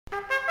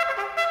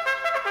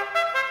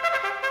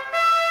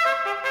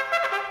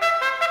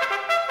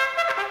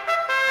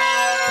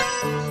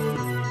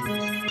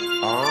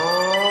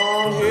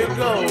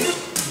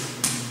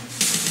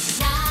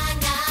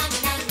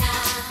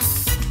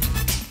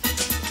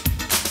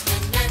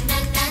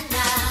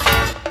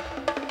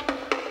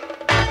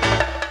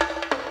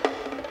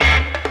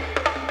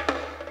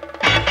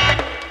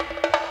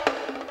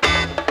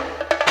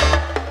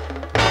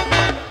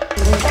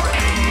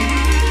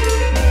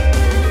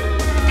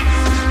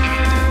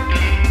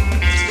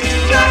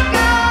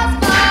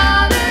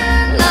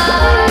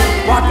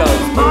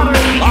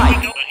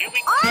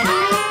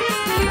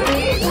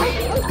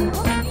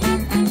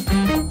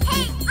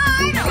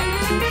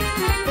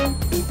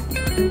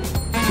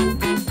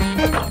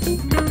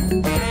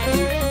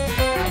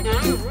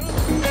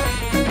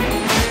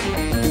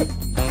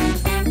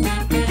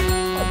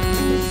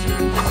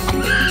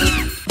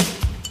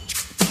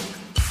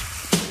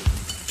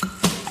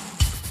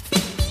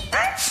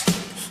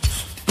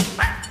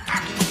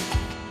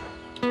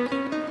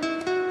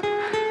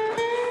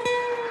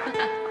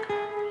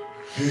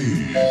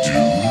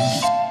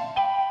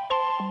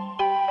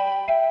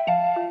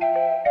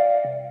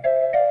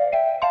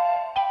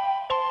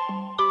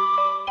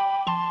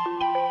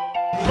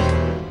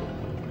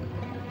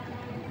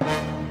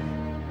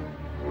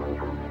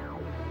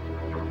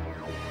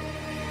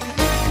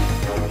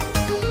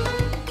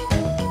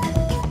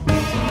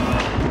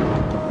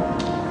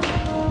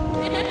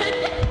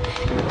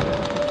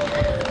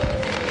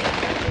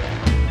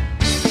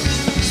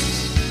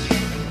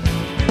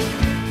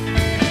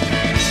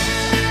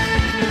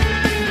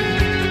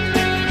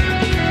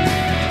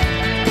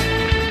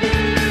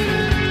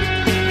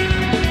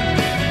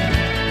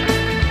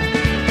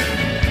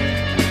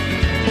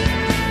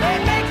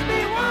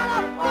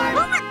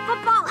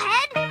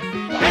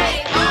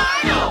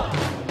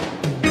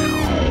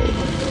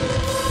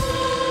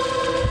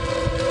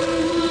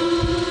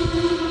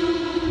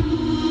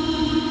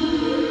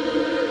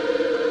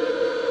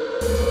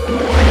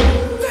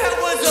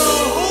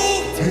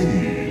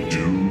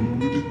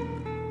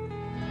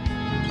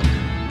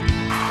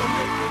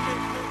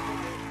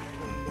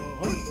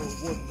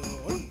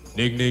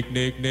Nick, Nick,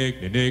 Nick,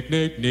 Nick, Nick,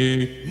 Nick,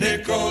 Nick.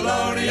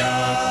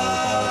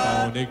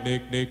 Nickelodeon. Nick,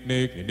 Nick, Nick,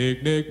 Nick,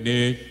 Nick, Nick,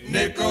 Nick.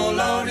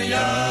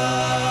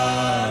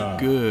 Nickelodeon.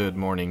 Good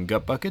morning,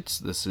 Gut Buckets.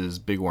 This is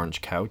Big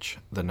Orange Couch,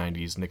 the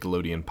 90s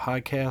Nickelodeon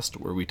podcast,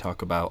 where we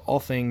talk about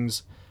all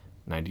things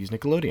 90s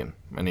Nickelodeon.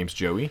 My name's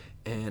Joey.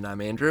 And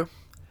I'm Andrew.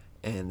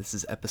 And this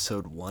is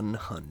episode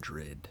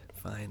 100,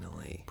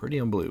 finally.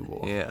 Pretty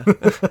unbelievable. Yeah.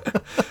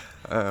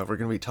 We're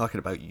going to be talking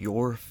about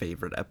your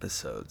favorite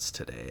episodes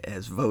today,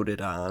 as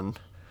voted on.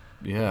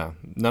 Yeah.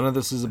 None of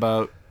this is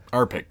about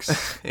our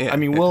picks. Yeah. I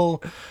mean,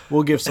 we'll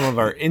give some of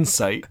our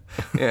insight.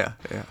 Yeah.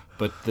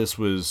 But this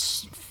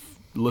was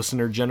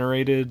listener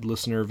generated,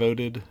 listener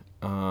voted.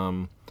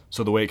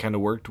 So the way it kind of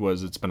worked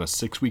was it's been a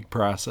 6-week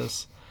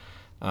process.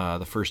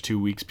 The first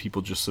 2 weeks,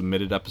 people just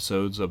submitted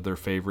episodes of their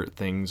favorite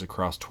things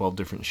across 12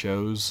 different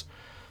shows.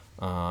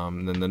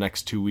 Then the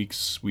next 2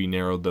 weeks, we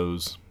narrowed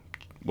those,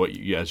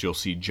 as you'll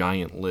see,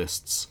 giant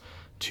lists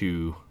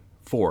to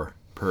 4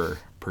 per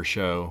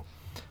show.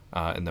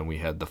 And then we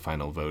had the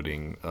final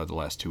voting, the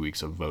last 2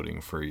 weeks of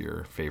voting for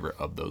your favorite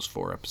of those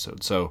 4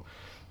 episodes. So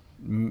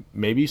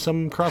maybe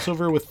some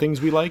crossover with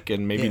things we like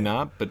and maybe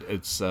not, but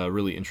it's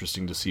really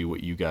interesting to see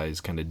what you guys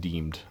kind of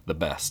deemed the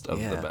best of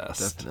the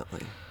best.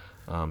 Definitely.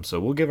 So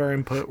we'll give our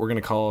input. We're going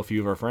to call a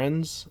few of our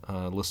friends,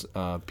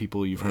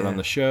 people you've heard on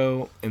the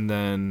show. And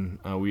then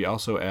we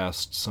also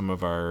asked some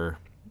of our,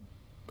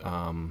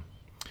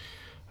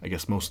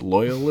 most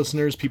loyal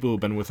listeners, people who've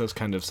been with us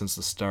kind of since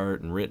the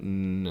start and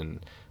written and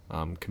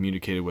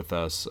communicated with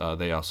us.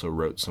 They also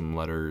wrote some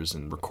letters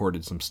and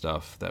recorded some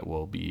stuff that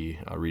we'll be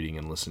reading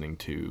and listening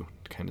to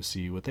kind of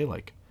see what they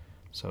like.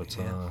 So it's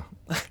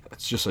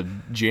it's just a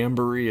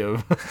jamboree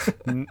of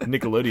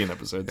Nickelodeon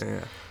episodes.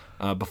 Yeah.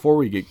 Before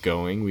we get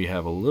going, we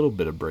have a little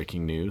bit of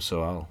breaking news,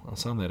 so I'll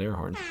sound that air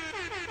horn.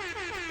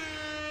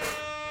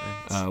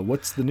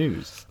 What's the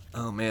news?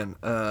 Oh, man.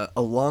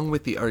 Along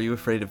with the Are You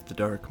Afraid of the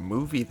Dark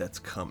movie that's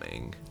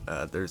coming,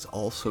 there's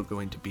also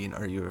going to be an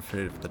Are You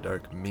Afraid of the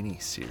Dark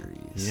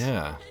miniseries.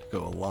 Yeah.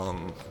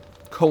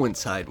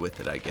 Coincide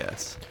with it, I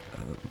guess.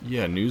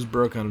 News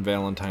broke on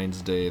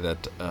Valentine's Day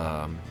that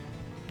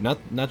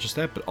not just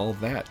that, but All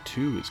That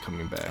too is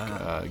coming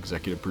back.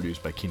 Executive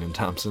produced by Kenan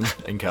Thompson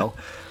and Kel.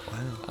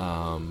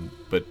 Wow.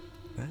 But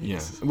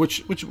nice.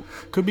 Which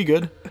could be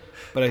good,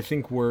 but I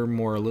think we're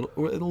a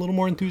little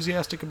more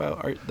enthusiastic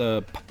about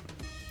the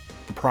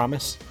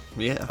promise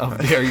of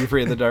the Are You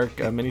Afraid of the Dark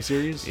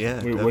miniseries.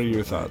 Yeah. What are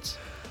your thoughts?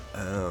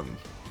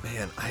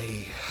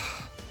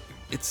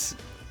 It's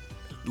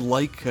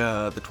like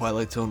the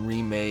Twilight Zone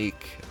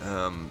remake.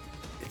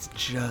 It's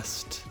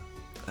just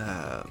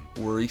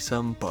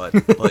worrisome, but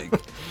like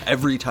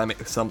every time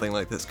something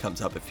like this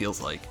comes up, it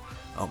feels like,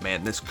 oh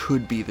man, this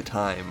could be the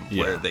time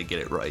where they get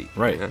it right.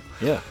 Right. You know?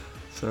 Yeah.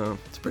 So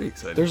it's pretty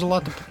exciting. There's a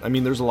lot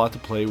to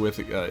play with.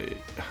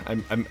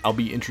 I'll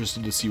be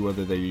interested to see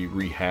whether they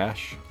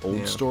rehash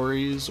old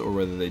stories or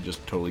whether they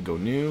just totally go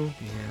new.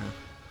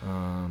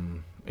 Yeah.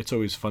 It's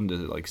always fun to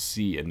like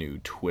see a new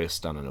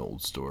twist on an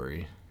old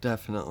story.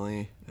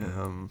 Definitely.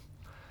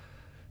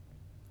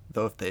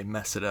 Though if they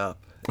mess it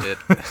up, it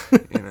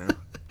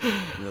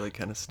really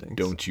kind of stinks.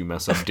 Don't you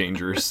mess up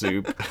Dangerous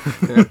Soup.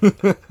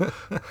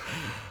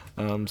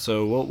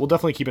 So we'll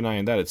definitely keep an eye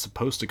on that. It's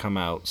supposed to come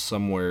out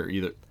somewhere,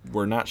 either,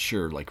 we're not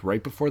sure, like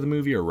right before the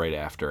movie or right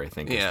after, I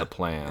think is the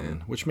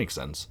plan, which makes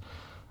sense.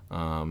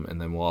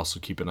 And then we'll also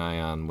keep an eye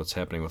on what's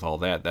happening with All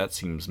That. That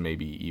seems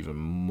maybe even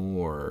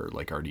more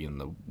like already in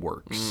the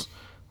works.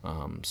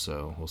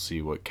 So we'll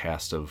see what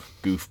cast of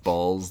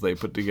goofballs they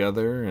put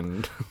together.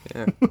 And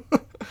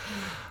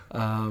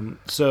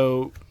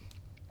so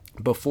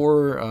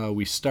before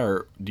we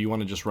start, do you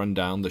want to just run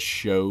down the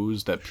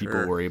shows that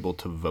people were able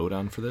to vote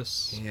on for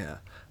this? Yeah.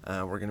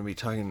 We're going to be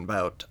talking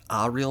about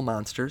Real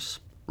Monsters,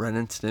 Ren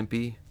and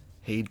Stimpy,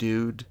 Hey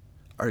Dude,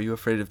 Are You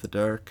Afraid of the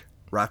Dark,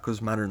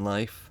 Rocko's Modern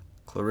Life,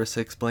 Clarissa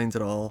Explains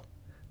It All,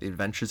 The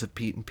Adventures of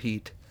Pete and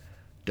Pete,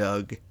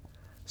 Doug,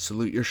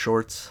 Salute Your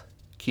Shorts,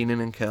 Kenan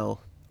and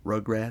Kel,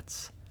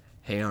 Rugrats,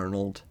 Hey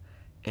Arnold,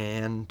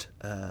 and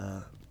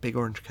Big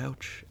Orange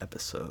Couch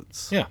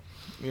episodes. Yeah.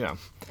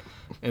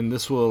 And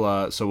this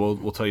will, so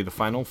we'll tell you the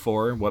final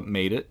 4, what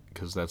made it,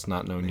 because that's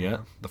not known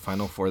yet. The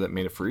final 4 that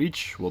made it for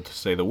each. We'll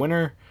say the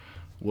winner.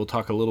 We'll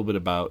talk a little bit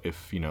about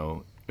if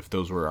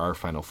those were our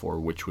final 4,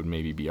 which would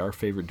maybe be our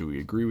favorite. Do we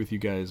agree with you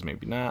guys?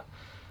 Maybe not.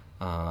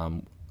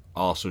 I'll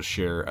also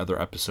share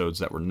other episodes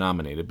that were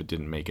nominated but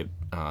didn't make it,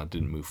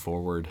 didn't move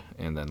forward.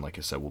 And then, like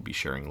I said, we'll be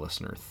sharing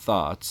listener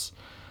thoughts.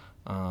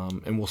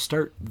 And we'll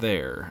start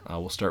there.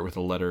 We'll start with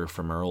a letter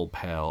from our old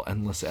pal,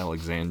 Endless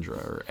Alexandra,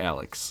 or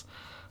Alex.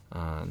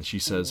 And she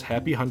says,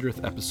 Happy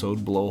 100th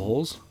episode,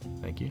 Blowholes.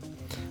 Thank you.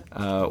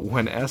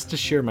 When asked to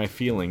share my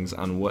feelings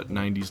on what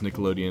 90s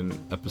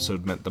Nickelodeon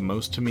episode meant the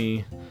most to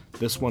me,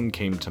 this one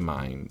came to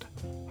mind.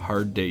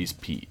 Hard Day's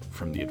Pete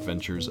from The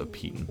Adventures of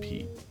Pete and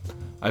Pete.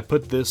 I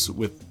put this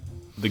with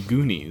The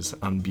Goonies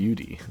on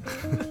Beauty.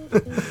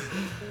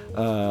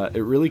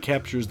 It really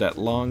captures that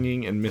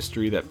longing and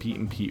mystery that Pete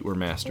and Pete were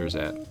masters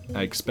at.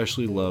 I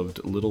especially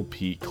loved little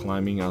Pete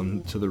climbing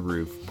onto the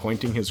roof,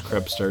 pointing his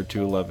Krebstar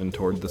 211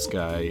 toward the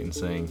sky and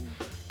saying,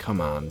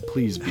 "Come on,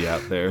 please be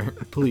out there,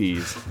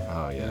 please."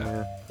 Oh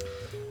yeah.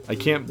 I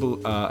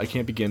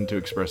can't begin to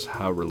express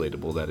how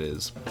relatable that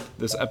is.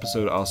 This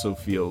episode also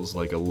feels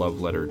like a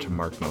love letter to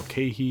Mark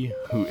Mulcahy,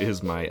 who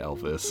is my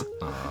Elvis.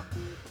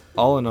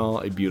 All in all,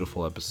 a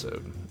beautiful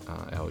episode,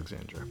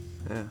 Alexandra.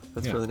 Yeah,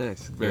 that's really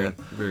nice. Very,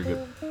 very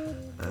good.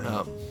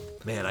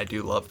 Man, I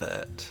do love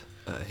that.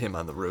 Him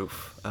on the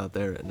roof out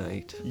there at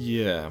night,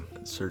 Yeah.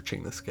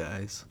 searching the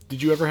skies.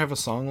 Did you ever have a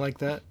song like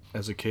that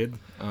as a kid,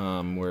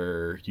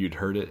 where you'd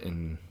heard it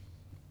and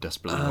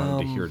desperately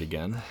wanted to hear it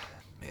again?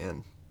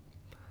 Man,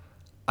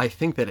 I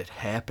think that it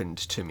happened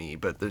to me,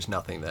 but there's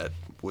nothing that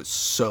was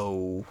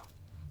so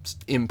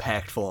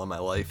impactful on my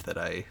life that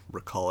I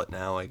recall it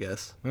now, I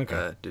guess.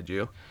 Okay. Did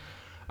you?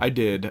 I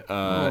did.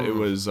 It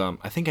was,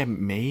 I think I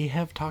may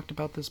have talked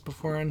about this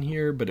before on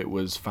here, but it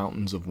was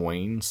Fountains of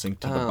Wayne, Sink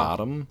to the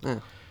Bottom,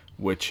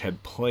 which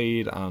had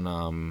played on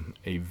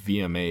a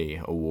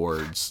VMA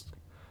Awards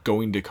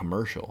going to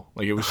commercial.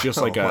 Like, it was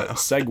just like a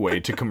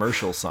segue to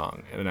commercial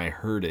song, and I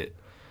heard it,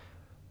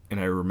 and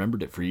I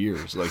remembered it for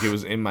years. Like, it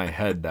was in my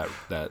head,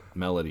 that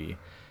melody.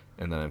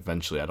 And then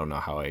eventually, I don't know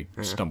how I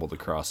stumbled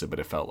across it, but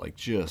it felt like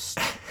just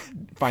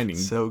finding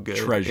So good.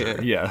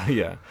 treasure.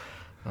 Yeah.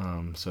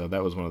 So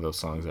that was one of those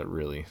songs that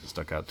really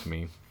stuck out to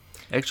me.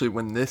 Actually,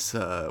 when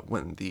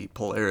the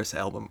Polaris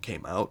album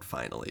came out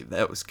finally,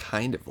 that was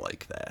kind of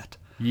like that.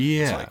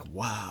 Yeah. It's like,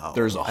 wow.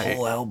 There's a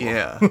whole album.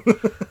 Yeah.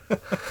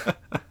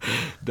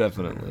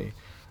 Definitely.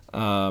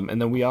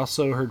 And then we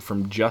also heard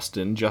from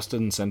Justin.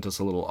 Justin sent us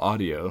a little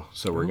audio,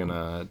 so we're going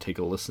to take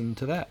a listen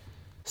to that.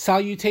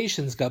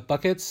 Salutations, Gut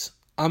Buckets.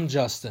 I'm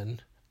Justin,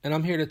 and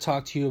I'm here to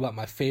talk to you about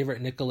my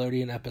favorite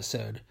Nickelodeon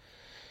episode.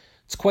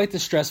 It's quite the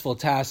stressful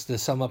task to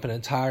sum up an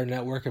entire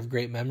network of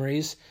great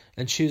memories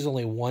and choose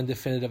only one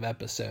definitive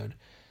episode.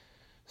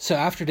 So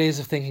after days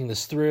of thinking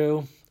this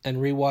through and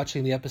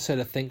rewatching the episode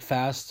of Think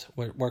Fast,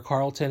 where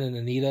Carlton and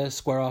Anita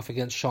square off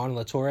against Sean and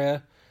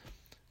Latoya,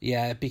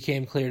 yeah, it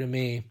became clear to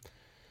me.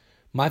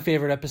 My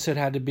favorite episode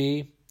had to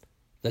be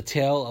The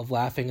Tale of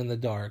Laughing in the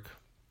Dark.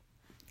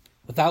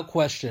 Without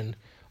question,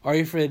 Are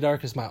You Afraid of the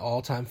Dark is my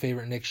all-time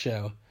favorite Nick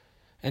show.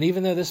 And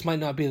even though this might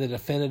not be the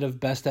definitive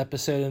best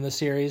episode in the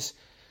series,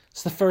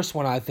 it's the first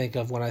one I think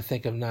of when I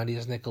think of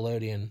 90s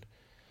Nickelodeon.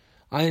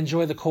 I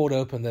enjoy the cold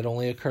open that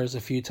only occurs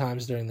a few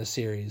times during the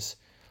series.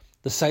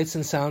 The sights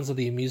and sounds of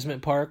the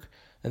amusement park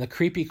and the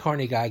creepy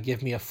carny guy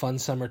give me a fun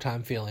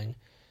summertime feeling.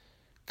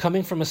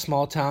 Coming from a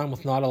small town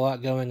with not a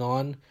lot going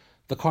on,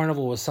 the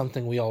carnival was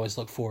something we always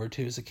looked forward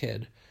to as a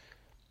kid.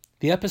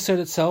 The episode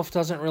itself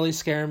doesn't really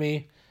scare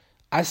me.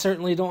 I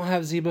certainly don't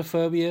have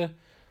xenophobia,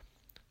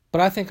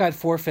 but I think I'd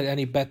forfeit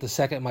any bet the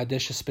second my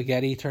dish of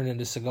spaghetti turned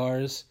into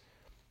cigars.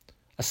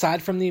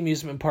 Aside from the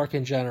amusement park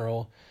in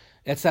general,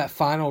 it's that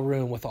final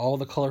room with all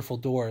the colorful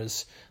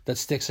doors that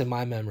sticks in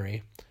my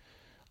memory.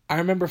 I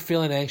remember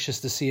feeling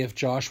anxious to see if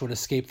Josh would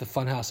escape the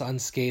funhouse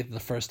unscathed the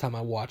first time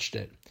I watched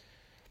it.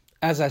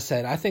 As I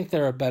said, I think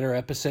there are better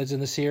episodes in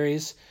the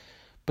series,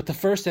 but the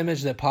first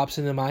image that pops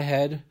into my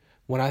head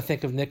when I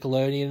think of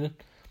Nickelodeon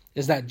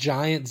is that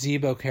giant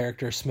Zebo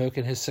character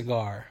smoking his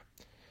cigar.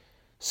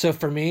 So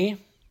for me,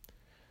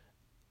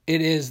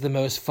 it is the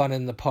most fun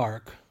in the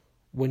park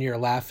when you're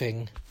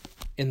laughing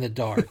in the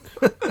dark.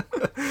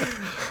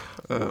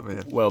 Oh,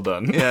 man. Well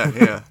done.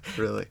 Yeah,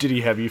 really. Did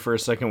he have you for a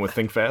second with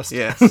Think Fast?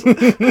 Yes.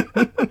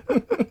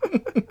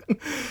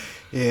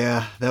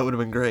 Yeah, that would have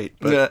been great.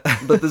 But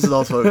this is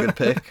also a good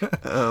pick.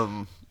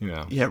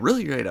 Yeah,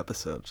 really great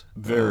episode.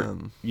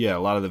 Yeah, a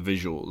lot of the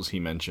visuals he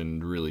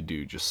mentioned really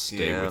do just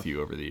stay with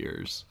you over the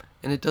years.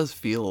 And it does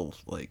feel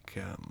like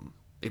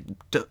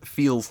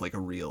feels like a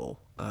real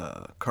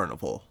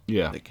carnival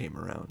that came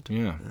around.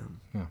 Yeah.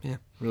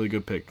 Really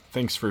good pick.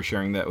 Thanks for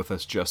sharing that with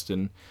us,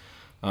 Justin.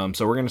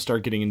 So we're going to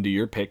start getting into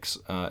your picks.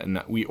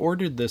 And we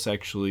ordered this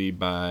actually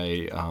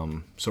by...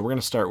 so we're going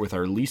to start with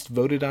our least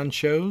voted on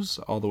shows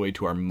all the way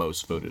to our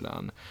most voted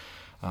on.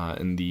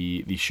 And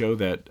the show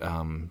that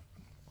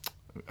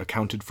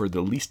accounted for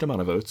the least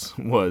amount of votes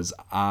was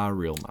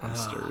Real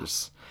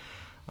Monsters.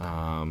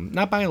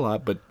 Not by a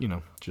lot, but,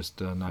 just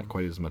not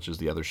quite as much as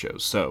the other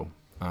shows. So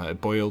it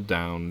boiled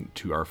down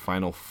to our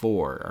final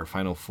four. Our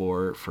final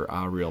four for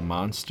Real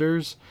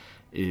Monsters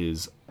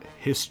is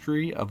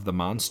History of the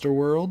Monster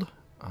World.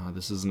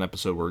 This is an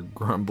episode where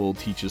Grumble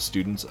teaches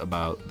students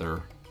about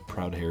their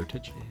proud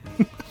heritage.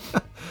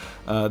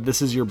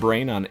 This is Your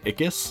Brain on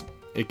Ickis.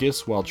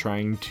 Ickis, while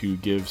trying to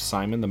give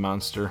Simon the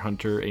Monster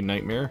Hunter a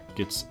nightmare,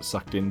 gets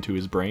sucked into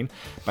his brain.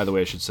 By the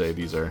way, I should say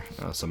these are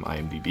some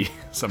IMDb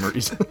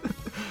summaries.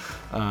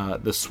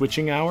 The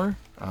Switching Hour.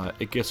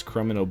 Ickis,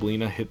 Crumb, and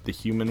Oblina hit the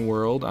human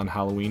world on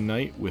Halloween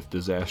night with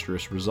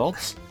disastrous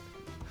results.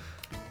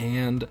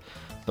 And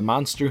The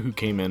Monster Who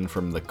Came In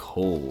from the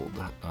Cold.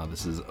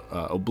 This is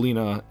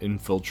Oblina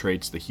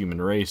infiltrates the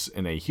human race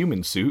in a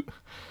human suit,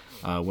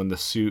 When the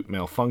suit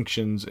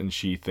malfunctions and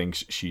she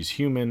thinks she's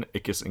human,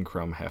 Ickis and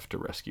Crumb have to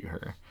rescue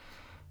her.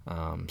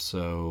 Do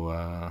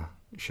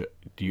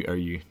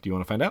you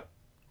want to find out?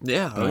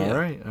 Yeah. Oh,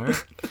 yeah. All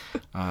right.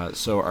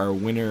 So our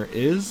winner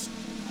is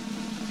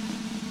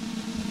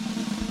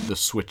the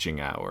switching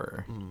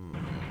hour.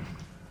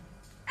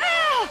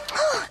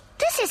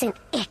 This isn't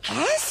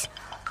Ickis.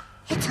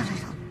 It's a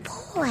little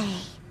boy.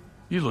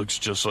 He looks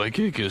just like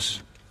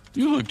Ickis.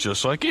 You look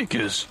just like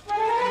Ickis.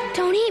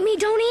 Don't eat me,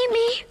 don't eat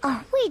me.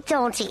 Oh, we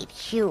don't eat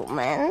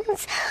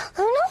humans.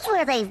 Who knows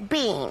where they've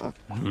been?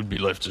 Who'd be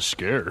left to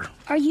scare?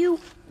 Are you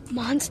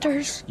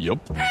monsters?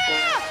 Yup.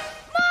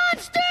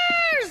 Monsters!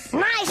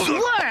 Nice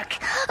work.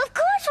 Of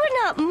course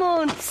we're not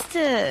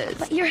monsters.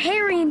 But you're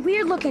hairy and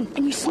weird looking,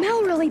 and you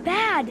smell really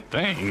bad.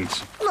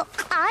 Thanks.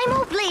 Look, I'm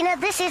Oblina,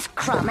 this is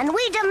Crumb, and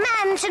we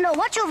demand to know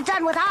what you've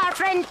done with our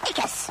friend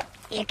Ickis.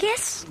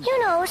 Ickis? You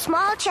know,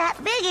 small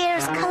chap, big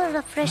ears, color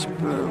of fresh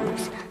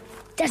blues.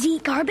 Does he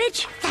eat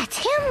garbage? That's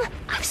him.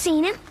 I've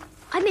seen him.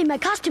 I made my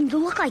costume to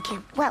look like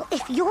him. Well,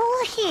 if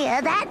you're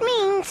here, that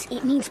means...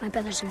 It means my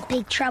brother's in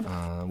big trouble.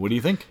 What do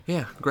you think?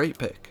 Yeah, great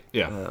pick.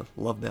 Yeah.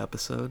 Love the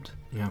episode.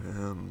 Yeah.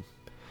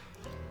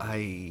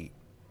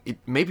 It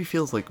maybe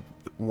feels like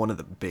one of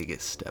the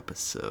biggest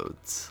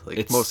episodes, like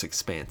It's- most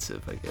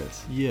expansive, I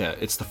guess. Yeah,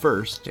 it's the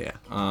first. Yeah.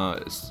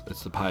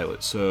 It's the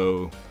pilot,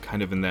 so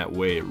kind of in that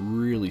way, it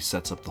really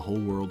sets up the whole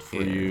world for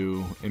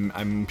you. And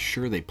I'm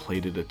sure they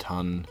played it a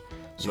ton,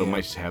 so it Yeah.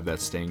 might have that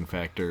staying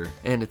factor.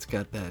 And it's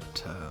got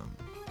that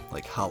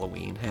like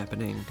Halloween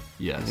happening in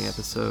Yes. the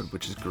episode,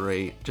 which is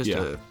great. Just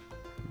Yeah. a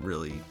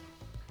really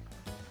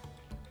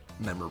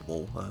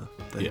memorable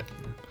thing. Yeah.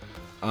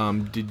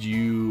 Did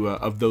you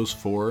of those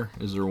four?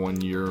 Is there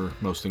one you're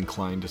most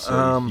inclined to say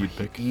you'd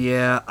pick?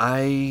 Yeah,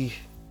 I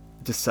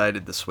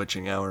decided the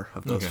switching hour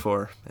of those Okay.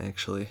 four,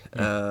 actually.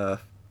 The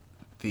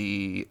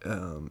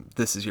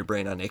This Is Your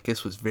Brain on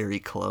Ickis was very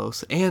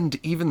close, and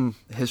even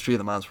History of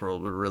the Monster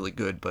World were really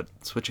good, but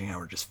switching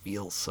hour just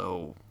feels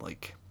so,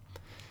 like,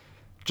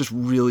 just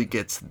really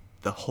gets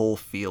the whole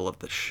feel of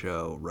the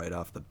show right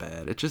off the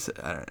bat. It just,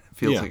 I don't know, it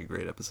feels Yeah. like a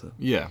great episode.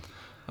 Yeah,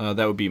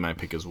 that would be my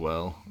pick as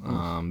well.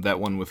 That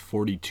one with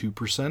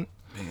 42%.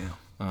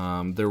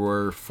 Yeah. There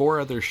were four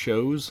other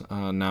shows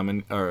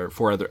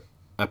four other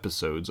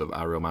episodes of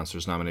Our Real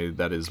Monsters nominated.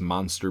 That is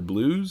Monster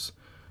Blues,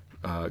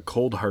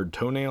 Cold Hard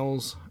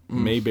Toenails,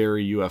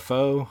 Mayberry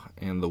UFO,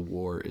 and The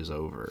War Is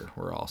Over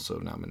were also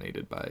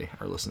nominated by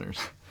our listeners.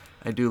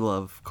 I do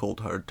love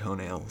Cold Hard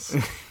Toenails.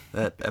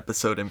 That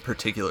episode in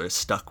particular has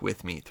stuck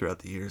with me throughout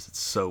the years.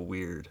 It's so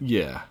weird.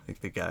 Yeah,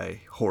 Like the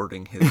guy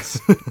hoarding his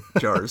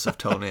jars of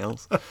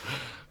toenails.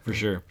 for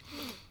sure.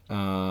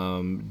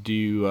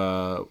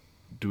 Do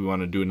we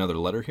want to do another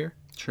letter here?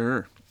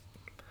 Sure.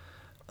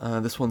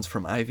 This one's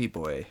from Ivy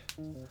Boy.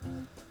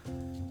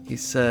 He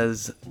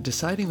says,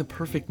 deciding the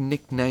perfect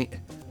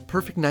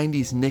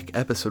 90s Nick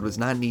episode was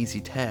not an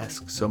easy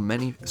task. So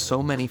many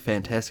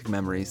fantastic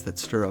memories that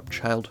stir up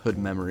childhood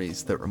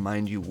memories that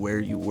remind you where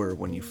you were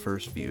when you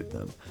first viewed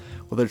them.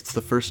 Whether it's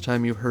the first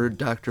time you heard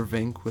Dr.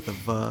 Vink with a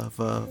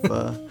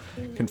va,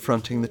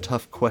 confronting the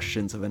tough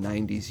questions of a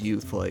 90s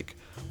youth like,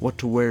 what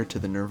to wear to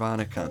the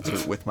Nirvana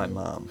concert with my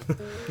mom,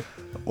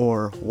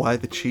 or why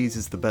the cheese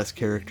is the best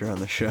character on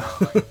the show.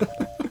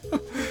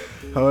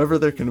 However,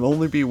 there can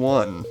only be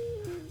one.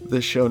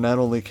 This show not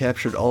only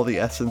captured all the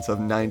essence of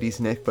 90s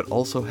Nick, but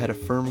also had a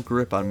firm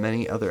grip on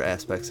many other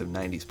aspects of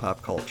 90s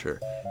pop culture,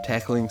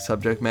 tackling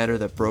subject matter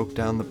that broke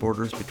down the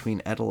borders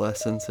between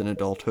adolescence and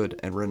adulthood,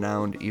 and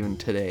renowned even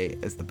today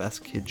as the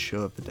best kids show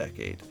of the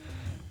decade.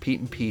 Pete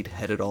and Pete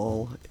had it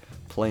all,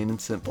 plain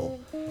and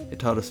simple. It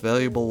taught us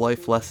valuable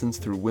life lessons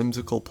through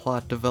whimsical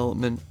plot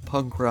development,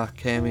 punk rock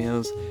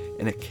cameos,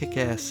 and a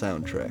kick-ass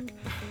soundtrack.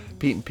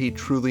 Pete and Pete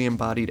truly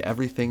embodied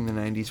everything the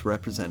 90s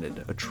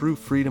represented, a true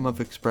freedom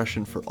of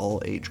expression for all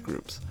age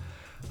groups.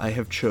 I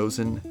have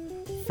chosen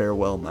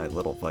Farewell, My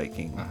Little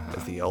Viking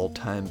as the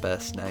all-time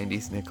best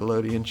 90s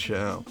Nickelodeon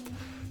show.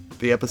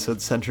 The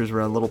episode centers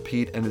around Little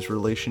Pete and his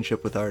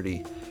relationship with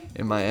Artie.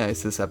 In my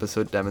eyes, this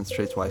episode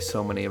demonstrates why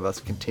so many of us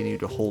continue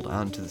to hold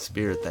on to the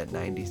spirit that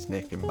 90s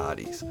Nick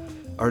embodies.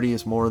 Artie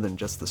is more than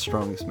just the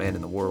strongest man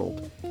in the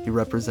world. He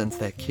represents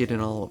that kid in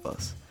all of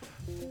us,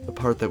 the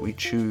part that we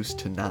choose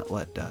to not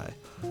let die.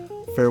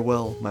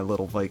 Farewell, My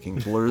Little Viking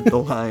blurred the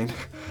line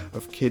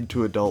of kid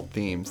to adult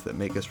themes that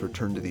make us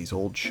return to these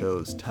old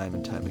shows time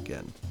and time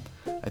again.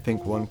 I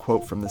think one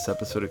quote from this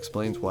episode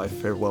explains why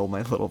Farewell,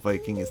 My Little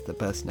Viking is the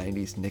best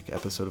 90s Nick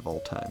episode of all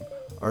time.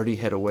 Artie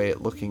had a way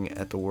at looking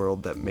at the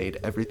world that made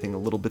everything a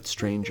little bit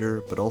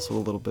stranger, but also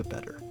a little bit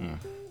better.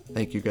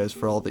 Thank you guys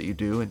for all that you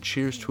do, and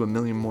cheers to a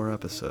million more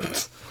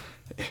episodes.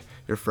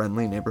 Your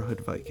friendly neighborhood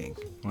Viking.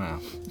 Wow.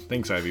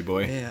 Thanks, Ivy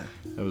Boy. Yeah.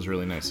 That was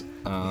really nice.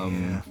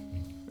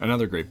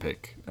 Another great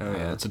pick. Oh,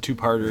 yeah. It's a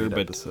two-parter, Great but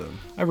episode.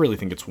 I really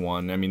think it's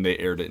one. I mean, they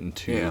aired it in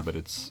two, Yeah. but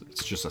it's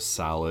just a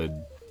solid,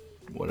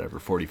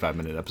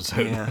 45-minute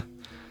episode. Yeah.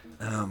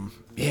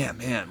 Yeah,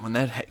 man, when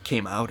that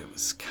came out, it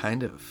was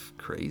kind of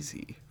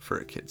crazy for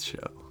a kid's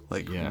show.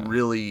 Like, Yeah.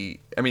 really,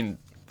 I mean,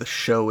 the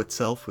show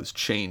itself was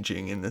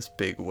changing in this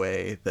big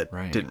way that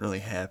Right. didn't really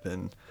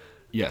happen.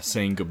 Yeah,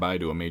 saying goodbye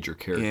to a major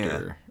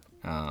character.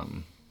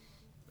 And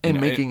know,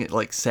 making it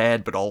like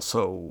sad, but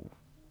also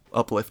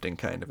uplifting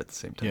kind of at the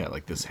same time. Yeah,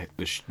 like this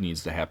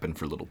needs to happen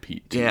for little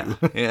Pete to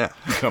Yeah.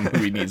 become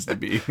who he needs to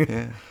be.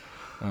 Yeah.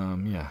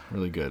 Yeah,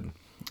 really good.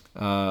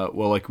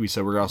 Well, like we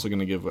said, we're also going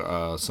to give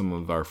some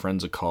of our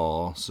friends a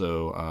call.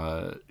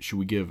 So should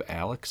we give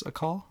Alex a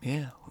call?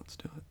 Yeah, let's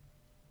do it.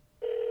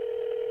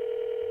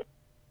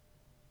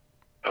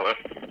 Hello?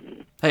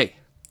 Hey,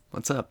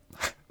 what's up?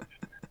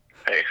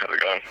 Hey, how's it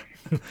going?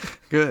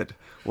 Good.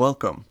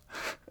 Welcome.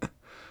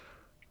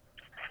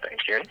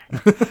 Thank you.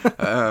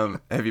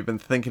 Have you been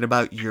thinking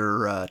about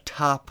your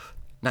top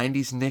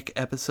 90s Nick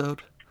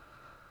episode?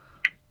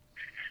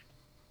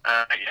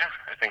 Yeah,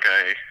 I think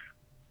I've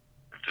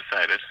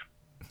decided.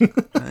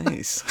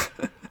 Nice.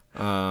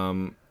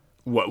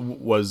 What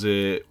was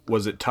it?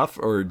 Was it tough,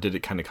 or did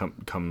it kind of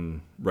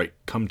come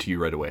to you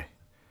right away?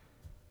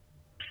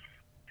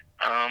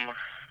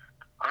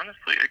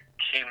 Honestly, it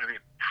came to me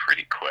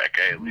pretty quick.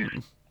 I at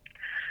least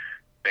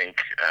think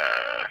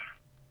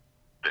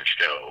the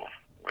show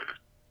was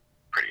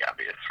pretty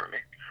obvious for me.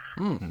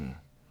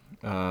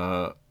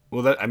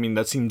 Well,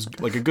 that seems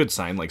like a good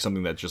sign, like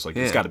something that's just like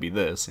it's got to be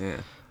this.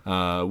 Yeah.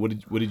 What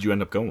did you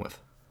end up going with?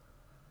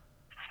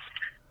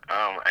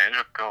 I ended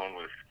up going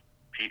with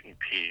Pete and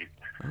Pete,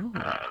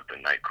 the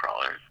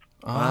Nightcrawlers.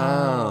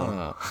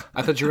 Oh.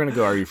 I thought you were gonna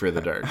go Are You Afraid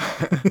of the Dark?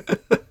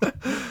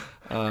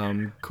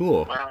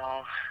 Cool.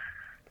 Well,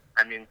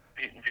 I mean,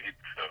 Pete and Pete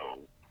so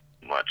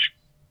much,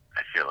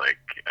 I feel like,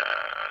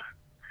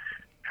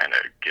 kind of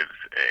gives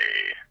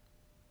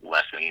a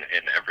lesson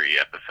in every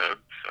episode,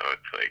 so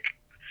it's like,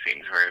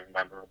 seems very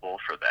memorable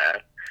for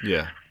that.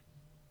 Yeah.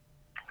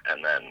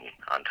 And then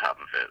on top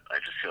of it, I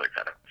just feel like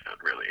that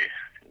episode really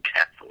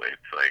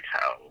encapsulates like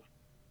how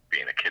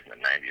being a kid in the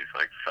 90s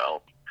like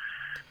felt,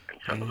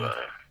 and some of the,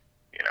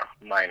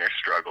 minor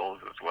struggles,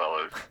 as well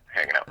as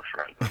hanging out with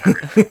friends and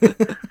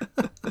everything.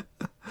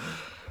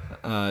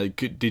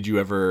 Did you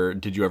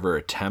ever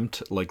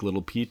attempt like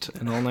Little Pete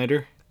an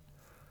all-nighter?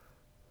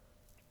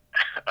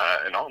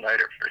 An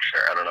all-nighter for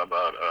sure. I don't know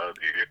about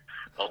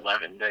the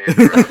 11 days.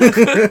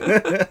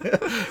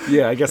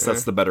 Yeah, I guess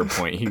that's the better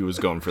point. He was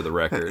going for the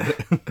record.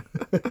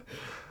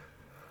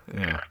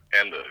 Yeah.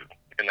 And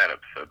in that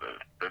episode,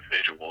 the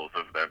visuals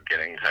of them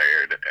getting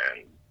tired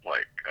and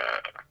like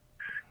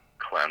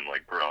Clem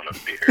like growing a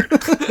beard.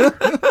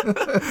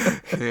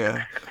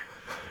 Yeah.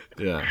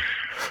 Yeah.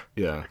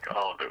 Yeah. Like,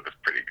 all of it was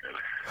pretty good.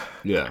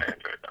 Yeah. I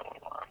enjoyed that one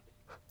a lot.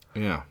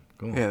 Yeah.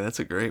 Cool. Yeah, that's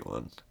a great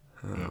one.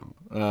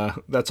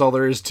 That's all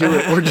there is to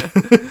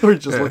it. We're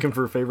just looking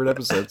for favorite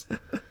episodes.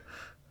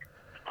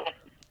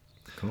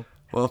 Cool.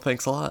 Well,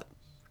 thanks a lot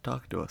for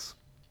talking to us.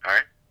 All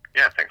right.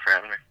 Yeah, thanks for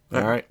having me.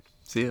 All right.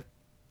 See ya.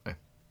 All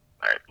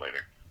right,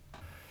 later.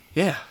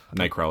 Yeah,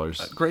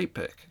 Nightcrawlers. great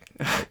pick.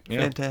 Yeah.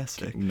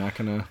 Fantastic. Not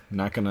gonna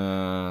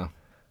argue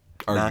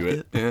Knock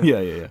it. it?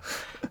 Yeah.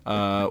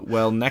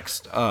 Well,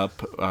 next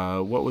up,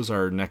 what was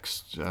our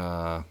next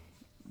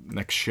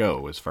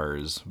show as far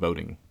as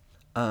voting?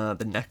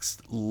 The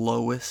next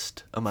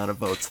lowest amount of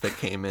votes that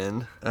came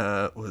in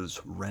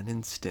was Ren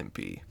and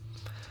Stimpy.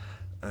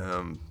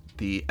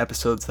 The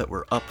episodes that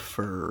were up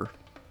for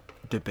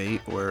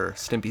debate were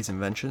Stimpy's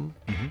Invention,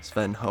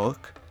 Sven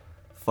Hoek,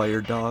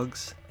 Fire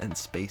Dogs, and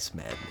Space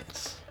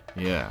Madness.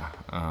 Yeah.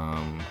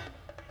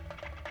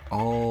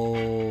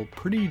 All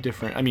pretty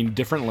different. I mean,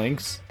 different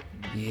lengths.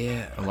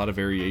 Yeah. A lot of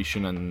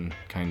variation on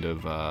kind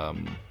of.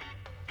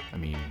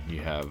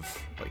 You have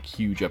like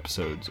huge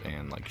episodes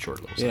and like short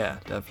little. Yeah,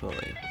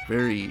 definitely.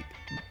 Pretty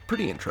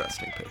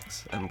interesting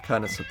picks. I'm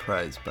kind of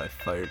surprised by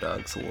Fire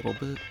Dogs a little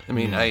bit. I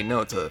mean, I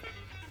know it's a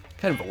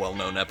kind of a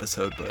well-known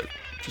episode, but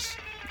just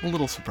a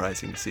little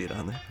surprising to see it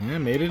on there. Yeah,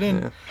 made it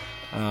in.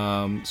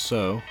 Yeah.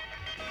 So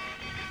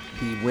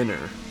The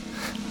winner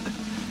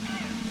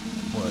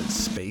was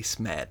Space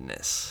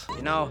Madness.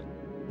 You know,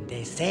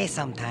 they say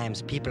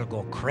sometimes people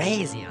go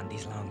crazy on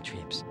these long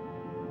trips.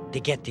 They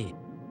get the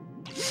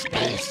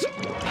space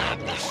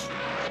madness.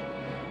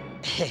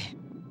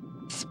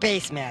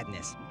 Space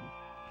madness.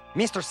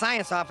 Mr.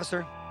 Science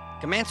Officer,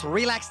 commence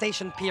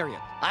relaxation period.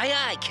 Aye,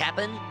 aye,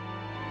 Captain.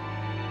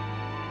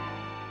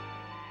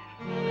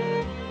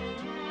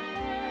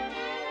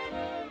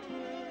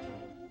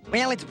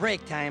 Well, it's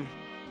break time.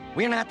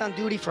 We're not on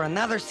duty for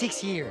another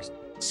 6 years.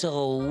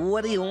 So,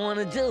 what do you want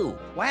to do?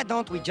 Why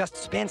don't we just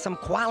spend some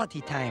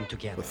quality time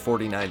together? With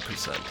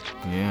 49%.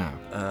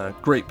 yeah,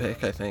 Great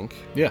pick, I think.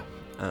 yeah,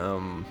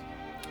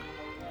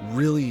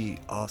 Really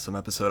awesome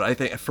episode. I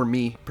think, for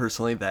me,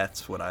 personally,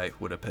 that's what I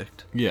would have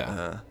picked.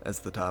 Yeah. As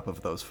the top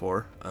of those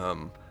four. I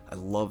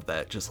love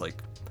that. Just like,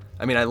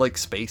 I mean, I like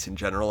space in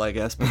general, I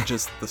guess, but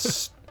just the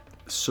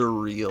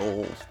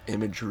surreal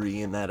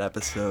imagery in that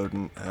episode,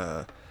 and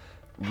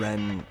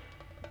Ren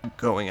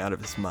going out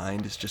of his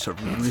mind is just a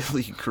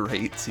really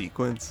great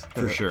sequence.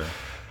 for sure.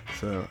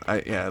 So,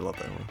 I love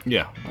that one.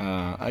 Yeah,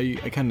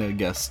 I kind of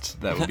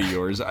guessed that would be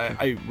yours.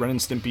 I Ren and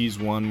Stimpy's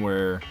one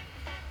where,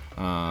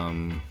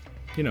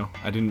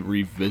 I didn't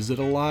revisit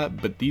a lot,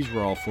 but these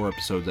were all 4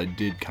 episodes I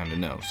did kind of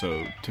know.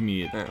 So to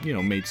me,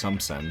 it, made some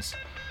sense.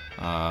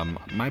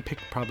 My pick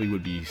probably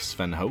would be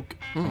Sven Hoke,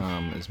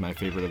 is my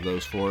favorite of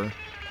those 4.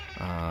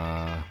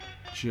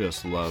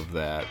 Just love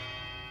that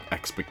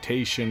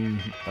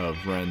expectation of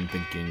Ren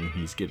thinking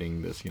he's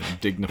getting this,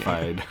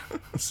 dignified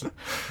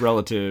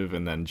relative,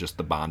 and then just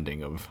the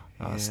bonding of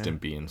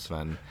Stimpy and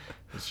Sven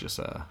is just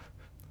a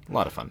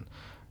lot of fun.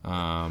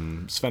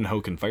 Sven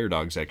Hoke and Fire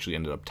Dogs actually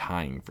ended up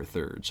tying for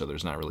 3rd, so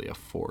there's not really a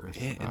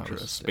 4th.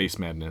 Interesting. Space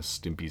Madness,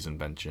 Stimpy's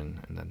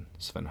Invention, and then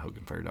Sven Hoke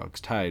and Fire Dogs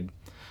tied.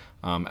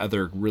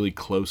 Other really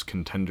close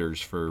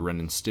contenders for Ren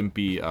and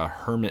Stimpy,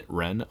 Hermit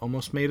Ren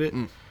almost made it.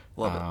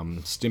 Love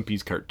it.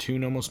 Stimpy's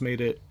cartoon almost made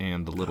it,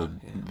 and the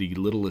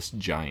Littlest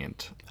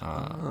Giant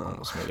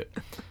almost made it.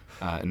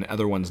 And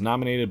other ones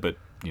nominated, but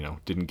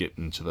didn't get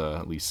into the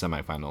at least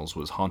semifinals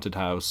was Haunted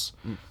House,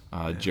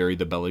 Jerry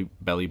the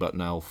Belly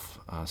Button Elf,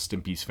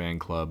 Stimpy's Fan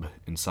Club,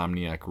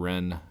 Insomniac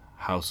Ren,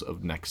 House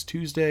of Next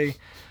Tuesday,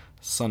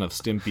 Son of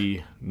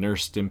Stimpy,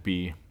 Nurse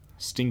Stimpy,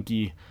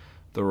 Stinky,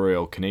 The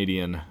Royal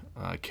Canadian,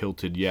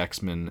 Kilted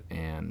Yaxman,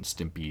 and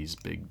Stimpy's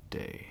Big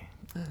Day.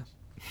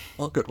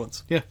 All good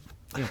ones. Yeah.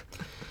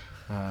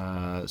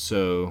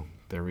 So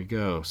there we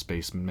go.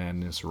 Space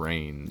Madness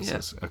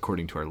reigns,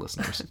 according to our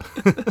listeners.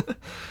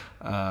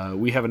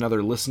 We have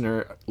another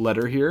listener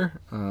letter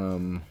here.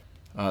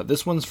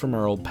 This one's from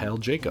our old pal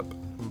Jacob.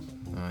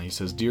 He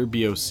says, "Dear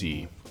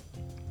BOC,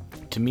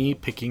 to me,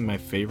 picking my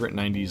favorite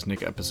 90s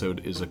Nick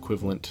episode is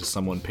equivalent to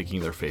someone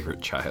picking their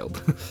favorite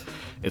child.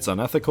 It's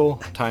unethical,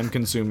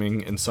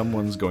 time-consuming, and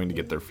someone's going to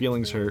get their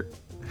feelings hurt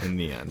in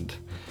the end.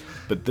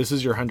 But this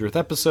is your 100th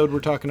episode we're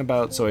talking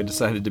about, so I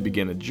decided to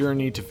begin a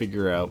journey to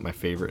figure out my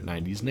favorite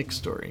 90s Nick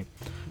story.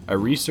 I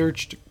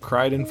researched,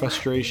 cried in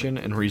frustration,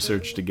 and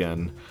researched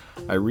again.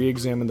 I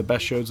re-examined the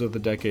best shows of the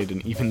decade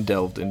and even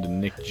delved into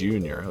Nick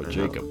Jr. Oh,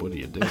 Jacob, what are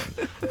you doing?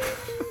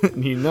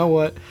 You know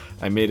what?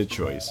 I made a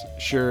choice.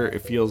 Sure,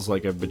 it feels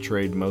like I've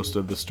betrayed most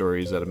of the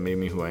stories that have made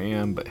me who I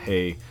am, but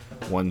hey,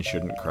 one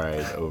shouldn't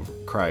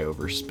cry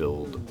over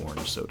spilled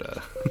orange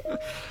soda.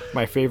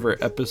 My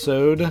favorite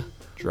episode,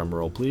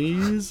 drumroll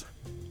please,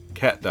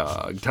 Cat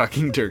Dog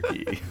Talking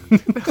Turkey.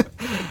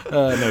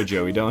 No,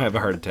 Joey, don't have a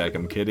heart attack.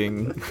 I'm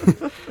kidding.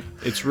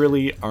 It's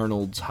really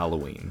Arnold's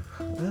Halloween.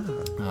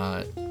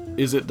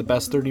 Is it the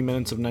best 30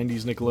 minutes of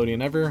 90s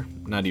Nickelodeon ever?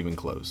 Not even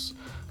close.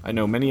 I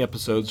know many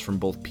episodes from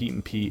both Pete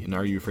and Pete and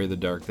Are You Afraid of the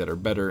Dark that are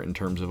better in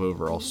terms of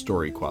overall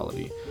story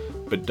quality.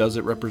 But does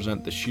it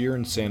represent the sheer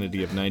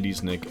insanity of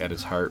 90s Nick at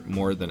its heart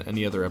more than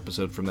any other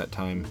episode from that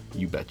time?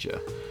 You betcha.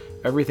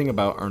 Everything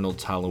about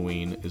Arnold's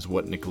Halloween is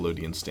what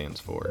Nickelodeon stands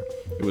for.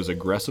 It was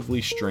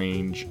aggressively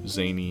strange,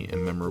 zany,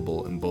 and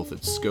memorable in both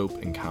its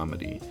scope and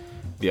comedy.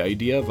 The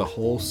idea of a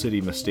whole city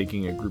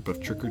mistaking a group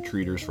of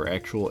trick-or-treaters for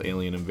actual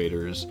alien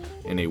invaders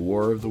in a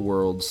War of the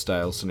Worlds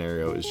style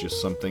scenario is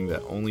just something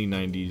that only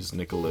 90s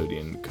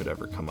Nickelodeon could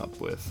ever come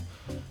up with.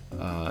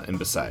 And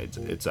besides,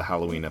 it's a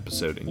Halloween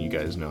episode, and you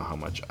guys know how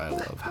much I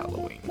love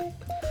Halloween.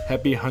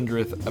 Happy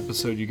 100th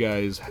episode, you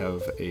guys.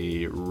 Have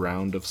a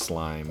round of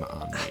slime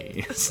on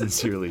me.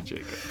 Sincerely,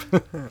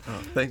 Jacob.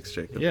 Thanks,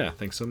 Jacob. Yeah,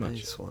 thanks so much.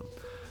 Nice one.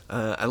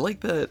 I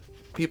like that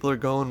people are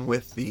going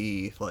with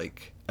the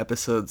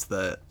episodes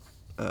that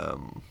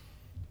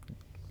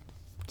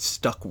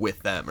stuck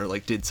with them or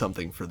did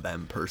something for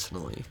them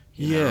personally.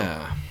 You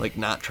know?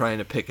 Not trying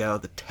to pick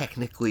out the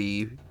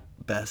technically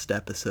best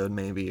episode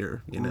maybe,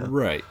 or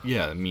right.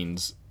 Yeah, it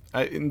means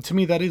and to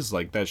me that is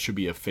that should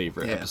be a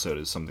favorite episode,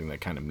 is something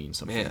that kind of means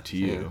something to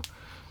you.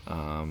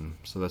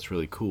 So that's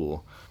really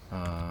cool.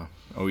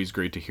 Always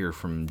great to hear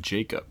from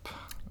Jacob.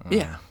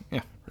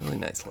 Really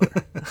nice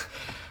letter.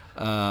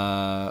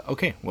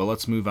 Okay, well,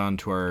 let's move on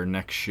to our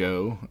next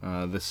show.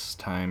 This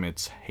time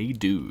it's Hey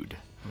Dude.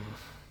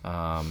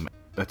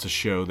 That's a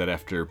show that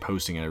after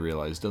posting it I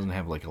realized doesn't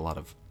have a lot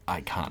of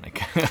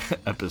iconic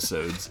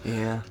episodes.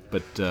 Yeah.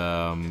 But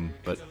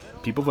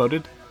people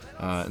voted,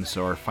 and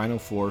so our final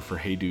 4 for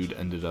Hey Dude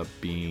ended up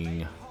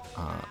being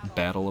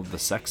Battle of the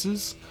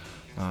Sexes.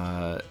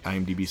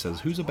 IMDb says,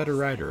 who's a better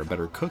rider, a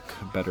better cook,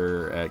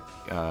 better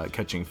at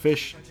catching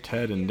fish,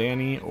 Ted and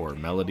Danny, or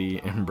Melody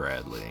and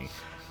Bradley?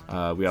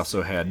 We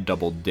also had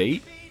Double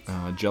Date.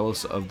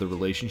 Jealous of the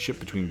relationship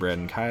between Brad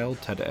and Kyle,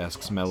 Ted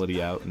asks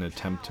Melody out in an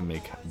attempt to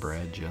make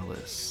Brad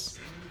jealous.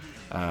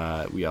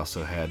 We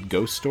also had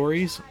Ghost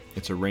Stories.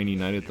 It's a rainy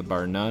night at the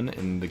Bar None,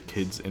 and the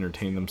kids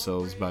entertain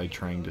themselves by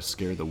trying to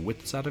scare the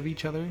wits out of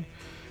each other.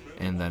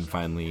 And then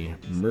finally,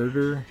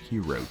 Murder, He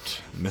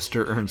Wrote.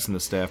 Mr. Ernst and the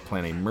staff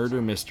plan a murder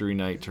mystery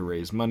night to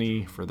raise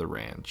money for the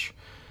ranch.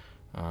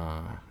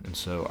 And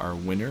so our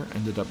winner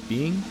ended up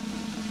being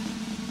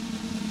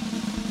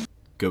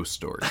Ghost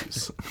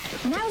Stories.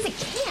 When I was at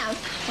camp,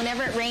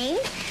 whenever it rained,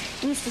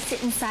 we used to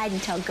sit inside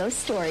and tell ghost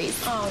stories.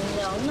 Oh,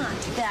 no, not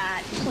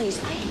that. Please,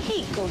 I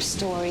hate ghost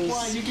stories.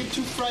 Why, you get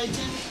too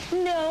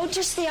frightened? No,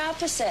 just the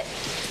opposite.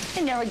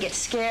 I never get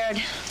scared.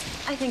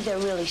 I think they're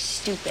really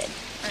stupid.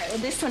 All right, well,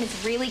 this one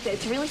is really good.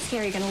 It's really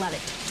scary. You're going to love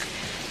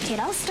it. Okay, it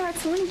all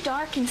starts one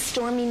dark and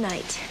stormy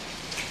night.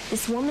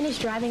 This woman is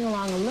driving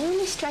along a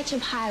lonely stretch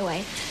of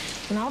highway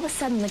when all of a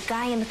sudden the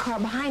guy in the car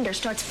behind her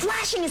starts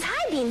flashing his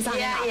high beams on her.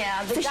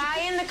 Yeah. The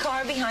guy in the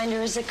car behind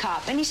her is a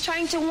cop, and he's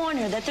trying to warn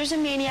her that there's a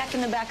maniac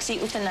in the back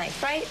seat with a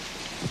knife, right?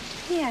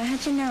 Yeah,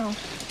 how'd you know?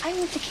 I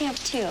went to camp,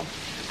 too.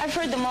 I've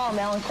heard them all,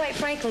 Mel, and quite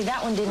frankly,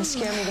 that one didn't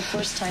scare me the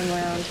first time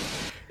around.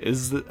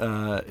 Is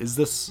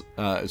this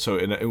so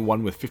in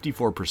one with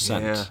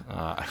 54%,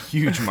 a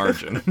huge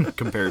margin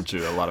compared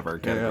to a lot of our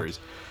categories?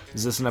 Yeah.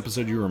 Is this an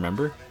episode you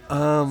remember?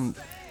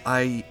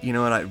 I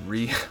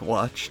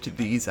rewatched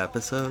these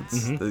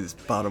episodes, these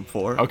bottom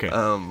 4. Okay.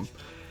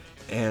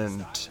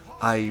 And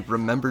I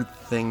remembered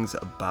things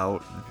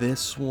about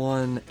this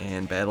one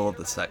and Battle of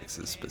the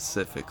Sexes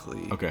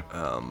specifically. Okay.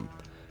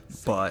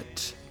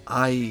 But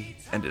I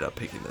ended up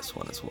picking this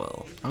one as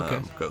well.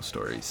 Okay. Ghost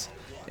Stories.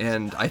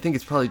 And I think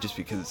it's probably just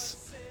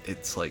because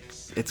it's like,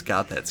 it's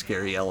got that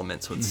scary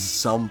element, so it's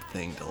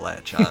something to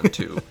latch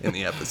onto in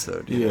the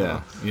episode. You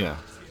know? Yeah.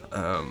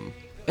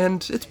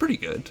 And it's pretty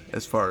good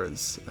as far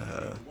as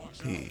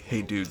the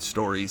Hey Dude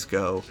stories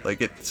go.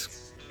 Like,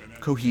 it's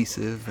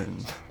cohesive,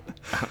 and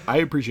I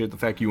appreciate the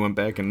fact you went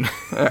back and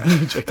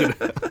checked it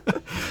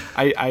out.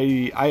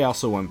 I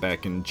also went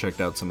back and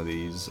checked out some of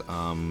these.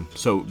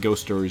 So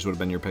Ghost Stories would have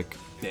been your pick.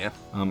 Yeah.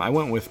 I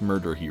went with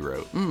Murder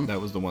Hero.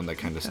 That was the one that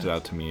kind of stood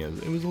out to me as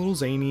it was a little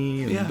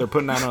zany, and they're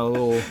putting on a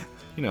little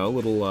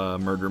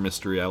murder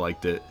mystery. I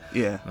liked it.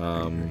 Yeah.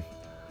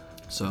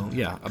 So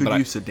yeah, good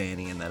use of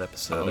Danny in that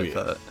episode. I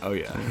thought. Oh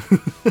yeah.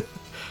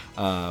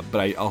 But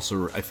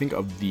I think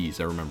of these,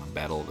 I remember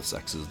Battle of the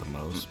Sexes the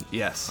most.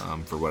 Yes.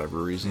 For whatever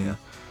reason. Yeah.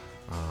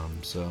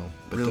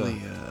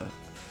 Really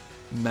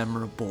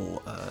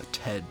memorable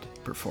Ted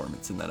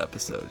performance in that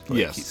episode. Like,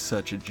 yes. He's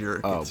such a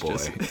jerk. Oh, it's boy.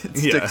 Just, it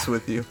sticks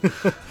with you.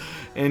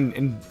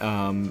 and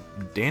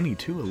Danny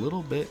too, a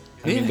little bit.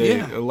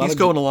 He's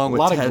going along with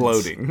a lot Ted's. of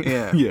gloating.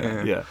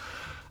 Yeah.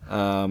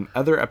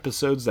 Other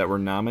episodes that were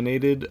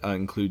nominated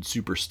include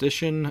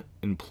Superstition,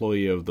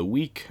 Employee of the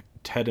Week,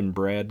 Ted and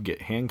Brad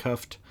Get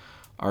Handcuffed,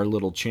 Our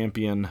Little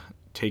Champion,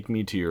 Take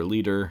Me to Your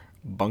Leader,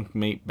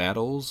 Bunkmate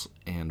Battles,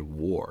 and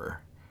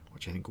War,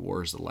 which I think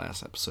War is the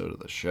last episode of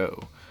the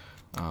show.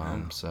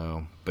 Not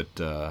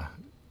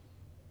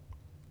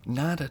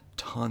a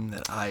ton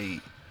that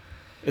I...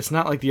 It's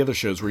not like the other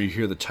shows where you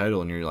hear the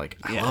title and you're like,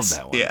 I love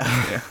that one.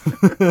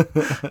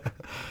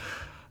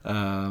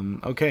 Yeah.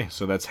 Okay,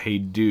 so that's Hey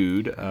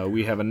Dude.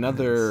 We have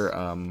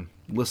another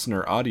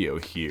listener audio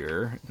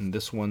here, and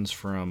this one's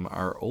from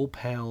our old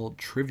pal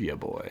Trivia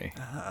Boy.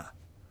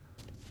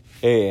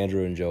 Hey,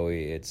 Andrew and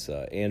Joey. It's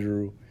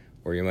Andrew,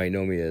 or you might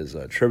know me as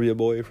Trivia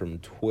Boy from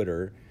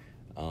Twitter.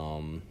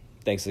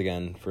 Thanks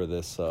again for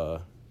this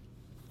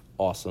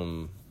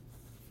awesome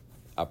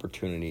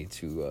opportunity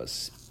to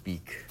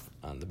speak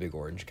on the Big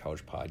Orange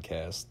Couch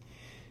podcast.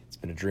 It's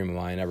been a dream of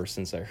mine ever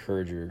since I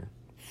heard your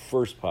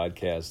first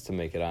podcast to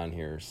make it on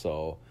here,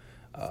 so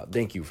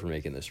thank you for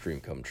making this dream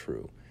come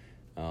true.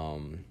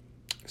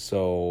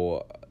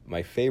 So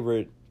my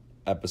favorite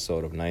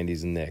episode of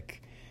 90s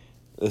Nick,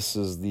 this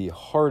is the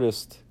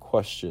hardest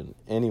question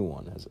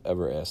anyone has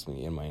ever asked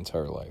me in my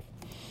entire life,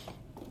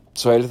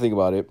 so I had to think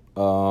about it,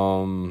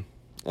 and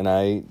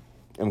I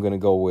am going to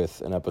go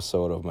with an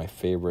episode of my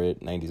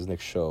favorite 90s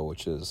Nick show,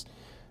 which is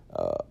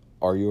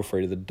Are You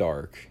Afraid of the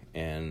Dark?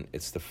 And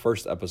it's the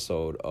first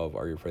episode of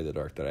Are You Afraid of the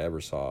Dark that I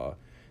ever saw,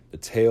 The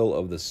Tale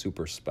of the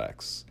Super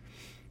Specs.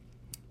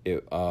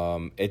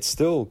 It's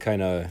still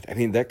kind of,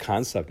 that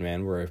concept,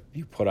 man, where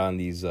you put on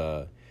these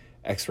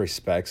X-ray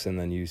specs and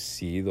then you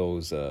see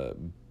those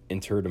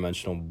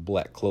interdimensional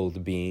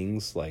black-clothed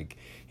beings, like,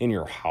 in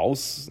your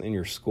house, in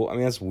your school.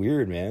 That's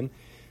weird, man.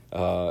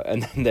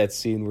 And then that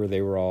scene where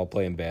they were all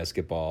playing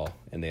basketball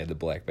and they had the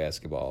black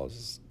basketball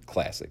is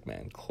classic,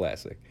 man,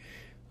 classic.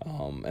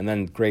 And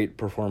then great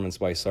performance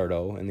by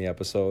Sardo in the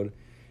episode.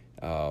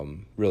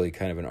 Really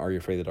kind of an Are You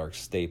Afraid of the Dark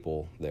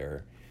staple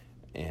there.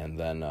 And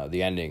then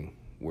the ending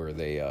where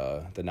they,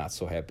 the Not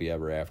So Happy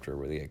Ever After,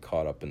 where they get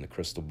caught up in the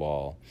crystal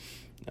ball.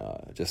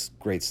 Just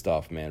great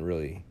stuff, man.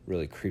 Really,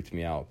 really creeped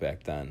me out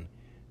back then.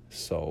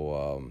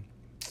 So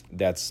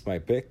that's my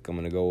pick. I'm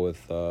going to go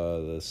with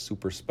the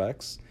Super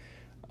Specs.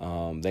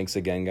 Thanks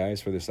again,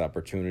 guys, for this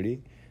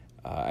opportunity.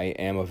 I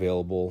am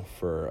available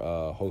for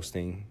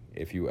hosting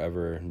if you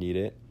ever need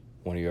it.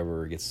 One of you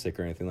ever gets sick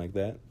or anything like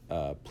that,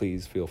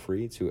 please feel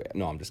free to...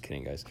 No, I'm just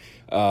kidding, guys.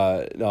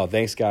 No,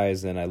 thanks,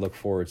 guys, and I look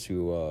forward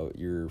to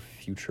your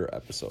future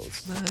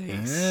episodes.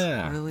 Nice.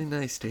 Yeah. Really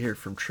nice to hear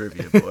from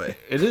Trivia Boy.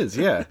 It is,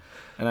 yeah.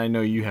 And I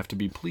know you have to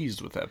be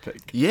pleased with that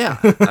pick. Yeah,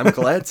 I'm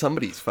glad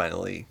somebody's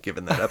finally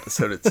given that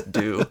episode its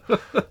due.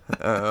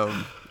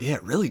 Yeah,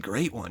 really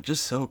great one.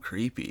 Just so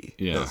creepy.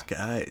 Yeah. Those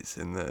guys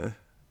in the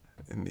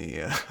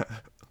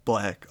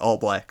all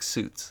black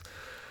suits.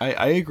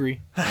 I agree.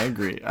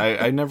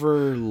 I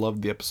never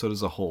loved the episode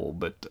as a whole,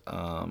 but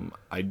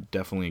I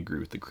definitely agree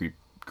with the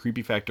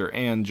creepy factor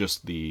and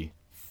just the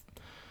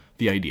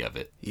idea of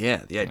it.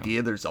 Yeah, the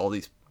idea there's all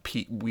these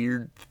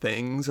weird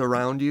things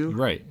around you.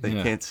 Right. That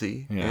you can't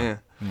see. Yeah,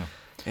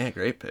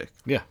 great pick.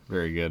 Yeah,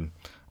 very good.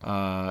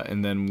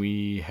 And then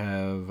we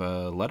have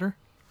a letter.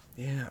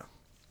 Yeah.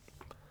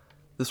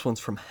 This one's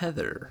from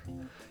Heather.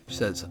 She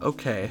says,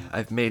 okay,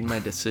 I've made my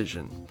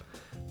decision.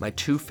 My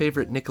 2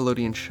 favorite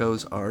Nickelodeon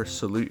shows are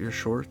Salute Your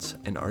Shorts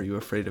and Are You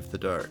Afraid of the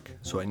Dark?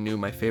 So I knew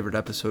my favorite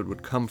episode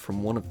would come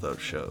from one of those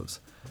shows.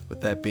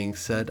 With that being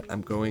said,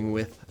 I'm going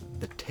with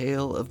The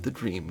Tale of the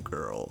Dream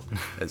Girl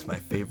as my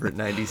favorite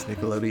 90s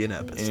Nickelodeon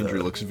episode.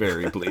 Andrew looks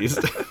very pleased.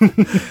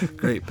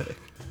 Great pick.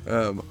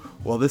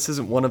 While this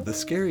isn't one of the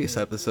scariest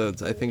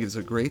episodes, I think it's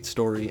a great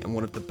story and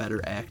one of the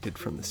better acted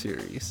from the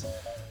series.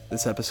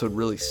 This episode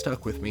really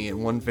stuck with me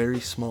in one very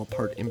small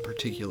part in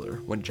particular.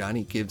 When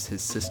Johnny gives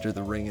his sister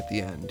the ring at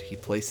the end, he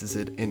places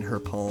it in her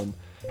palm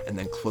and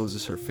then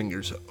closes her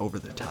fingers over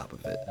the top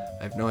of it.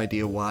 I have no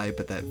idea why,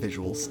 but that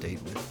visual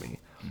stayed with me.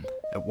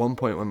 At one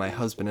point when my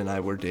husband and I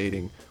were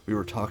dating, we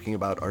were talking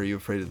about Are You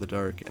Afraid of the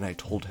Dark, and I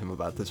told him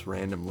about this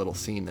random little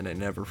scene that I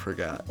never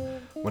forgot.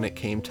 When it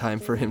came time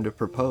for him to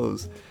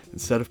propose,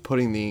 instead of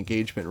putting the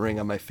engagement ring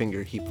on my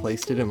finger, he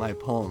placed it in my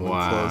palm and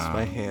closed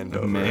my hand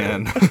over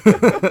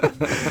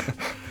it.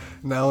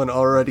 Now an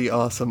already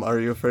awesome Are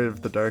You Afraid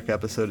of the Dark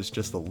episode is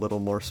just a little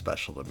more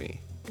special to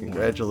me.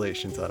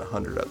 Congratulations on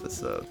 100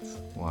 episodes.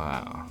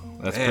 Wow.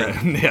 That's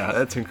great. Yeah.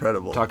 That's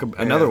incredible.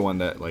 Another one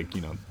that, like,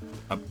 you know,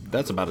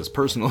 that's about as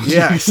personal as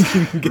yes,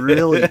 you can get.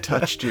 Really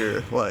touched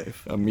your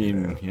life. I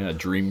mean, yeah,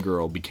 Dream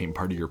Girl became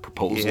part of your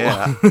proposal.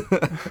 Yeah.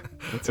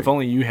 If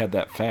only you had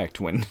that fact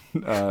when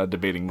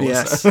debating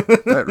Melissa.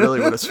 Yes, that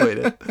really would have swayed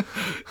it.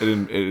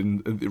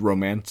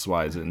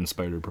 Romance-wise, it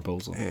inspired her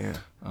proposal. Yeah.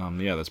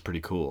 Yeah, that's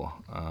pretty cool.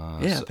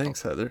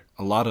 Thanks, Heather.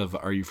 A lot of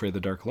Are You Afraid of the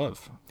Dark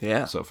love.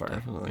 Yeah, so far.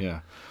 Definitely.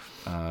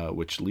 Yeah.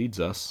 Which leads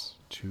us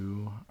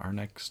to our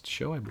next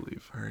show, I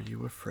believe. Are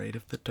You Afraid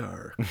of the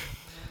Dark?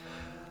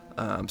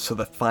 So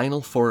the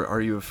final 4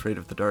 Are You Afraid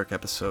of the Dark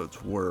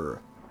episodes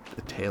were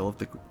The Tale of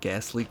the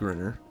Ghastly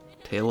Grinner,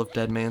 Tale of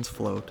Dead Man's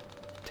Float,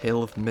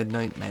 Tale of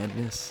Midnight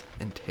Madness,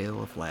 and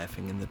Tale of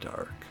Laughing in the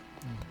Dark.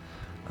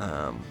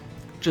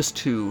 Just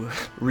to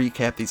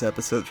recap these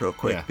episodes real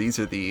quick, these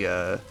are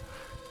the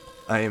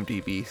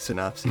IMDb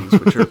synopses,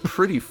 which are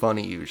pretty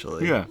funny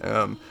usually.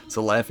 Yeah.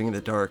 So Laughing in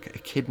the Dark, a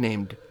kid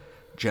named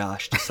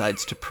Josh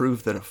decides to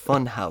prove that a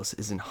fun house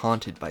isn't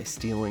haunted by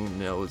stealing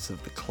the nose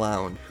of the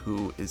clown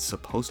who is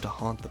supposed to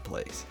haunt the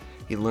place.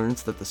 He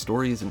learns that the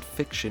story isn't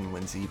fiction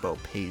when Zeebo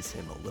pays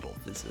him a little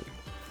visit.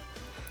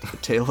 The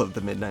Tale of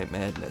the Midnight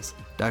Madness.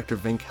 Dr.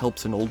 Vink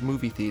helps an old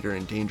movie theater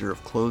in danger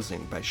of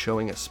closing by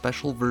showing a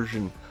special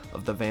version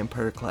of the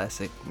vampire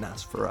classic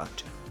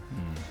Nosferatu.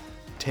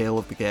 Tale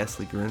of the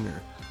Ghastly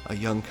Grinner. A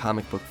young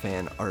comic book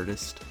fan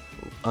artist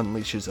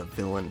unleashes a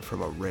villain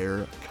from a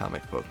rare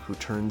comic book who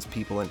turns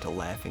people into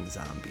laughing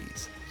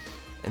zombies.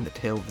 And The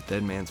Tale of the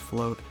Dead Man's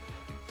Float.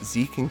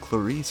 Zeke and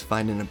Clarice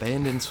find an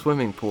abandoned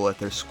swimming pool at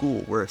their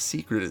school where a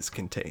secret is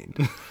contained.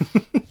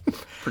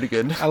 Pretty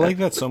good. I like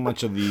that so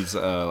much of these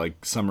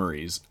like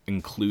summaries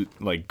include,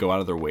 like, go out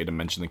of their way to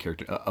mention the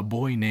character, a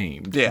boy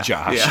named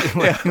Josh.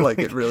 Yeah, like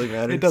it really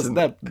matters.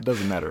 That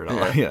doesn't matter at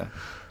all. Yeah.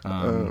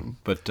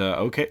 But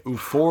okay,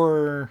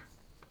 4.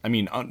 I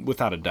mean,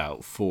 without a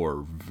doubt,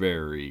 4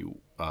 very,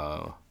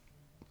 I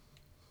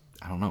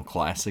don't know,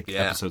 classic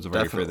episodes of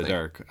Are You Afraid of the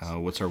Dark.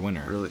 What's our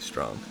winner? Really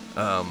strong.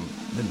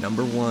 The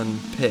number 1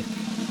 pick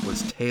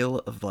was Tale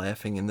of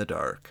Laughing in the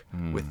Dark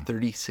with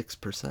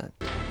 36%.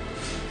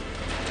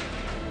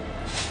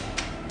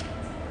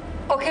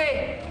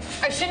 Okay,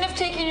 I shouldn't have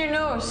taken your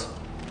nose.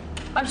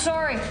 I'm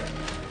sorry.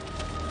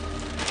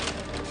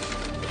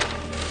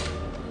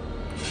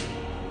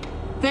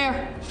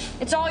 There,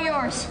 it's all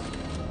yours.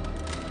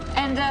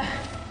 And,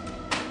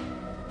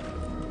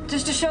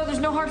 just to show there's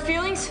no hard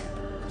feelings,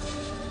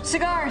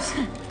 cigars.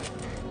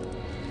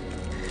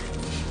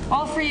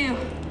 All for you.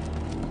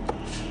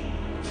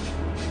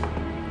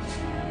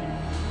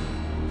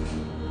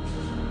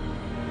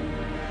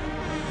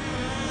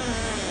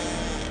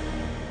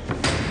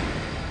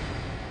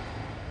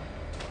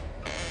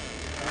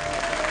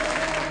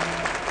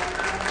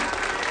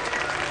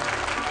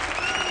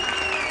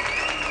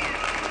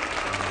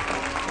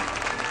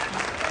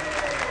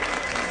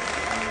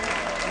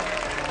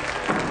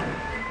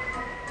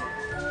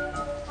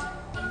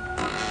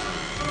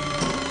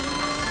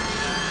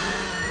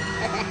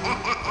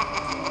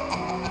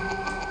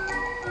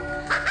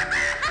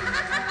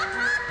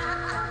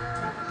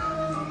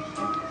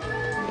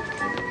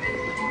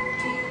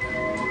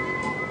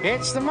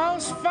 It's the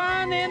most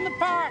fun in the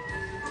park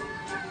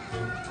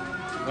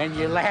when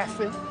you're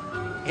laughing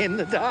in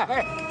the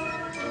dark.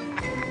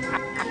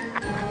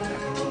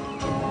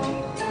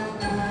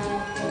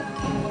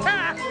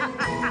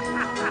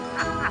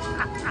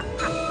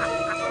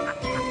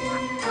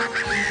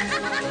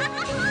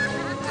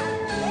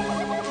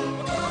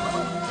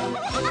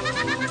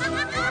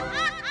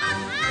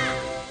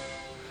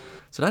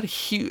 So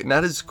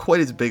not as quite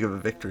as big of a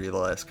victory the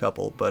last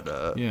couple,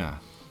 but yeah,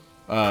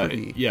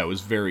 it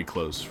was very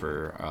close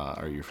for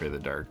Are You Afraid of the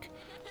Dark.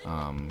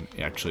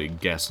 Actually,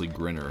 Ghastly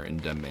Grinner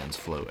and Dead Man's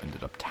Float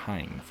ended up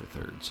tying for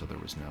 3rd, so there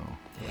was no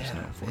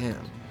fourth.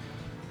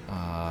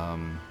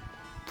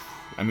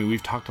 I mean,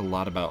 we've talked a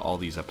lot about all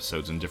these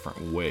episodes in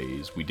different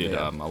ways. We did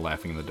a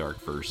Laughing in the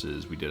Dark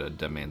versus, we did a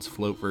Dead Man's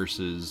Float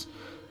versus.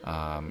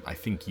 I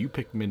think you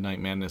picked Midnight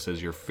Madness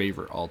as your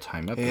favorite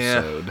all-time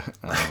episode,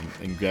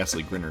 and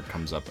Ghastly Grinner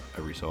comes up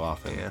every so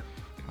often. Yeah.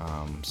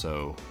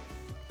 So,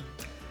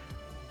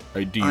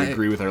 do you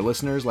agree with our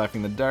listeners,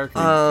 Laughing in the Dark? Or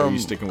are you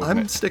sticking with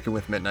I'm sticking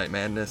with Midnight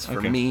Madness.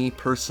 For me,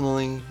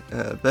 personally,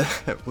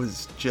 that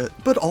was just...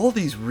 But all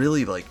these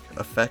really, like,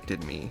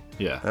 affected me.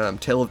 Yeah.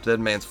 Tale of Dead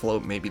Man's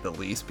Float maybe the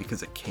least,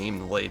 because it came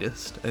the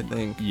latest, I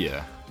think.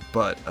 Yeah.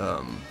 But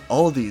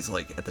all of these,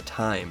 like, at the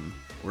time,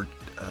 were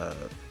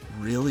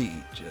really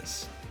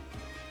just,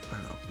 I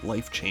don't know,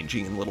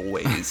 life-changing in little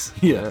ways.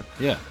 Yeah.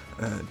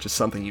 Just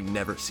something you've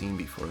never seen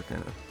before,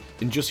 kind of.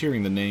 And just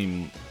hearing the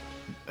name...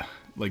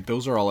 Like,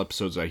 those are all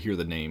episodes I hear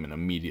the name and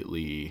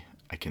immediately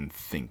I can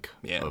think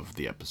of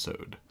the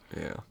episode.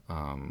 Yeah.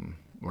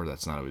 Or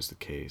that's not always the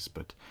case,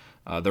 but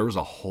there was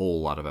a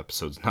whole lot of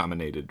episodes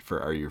nominated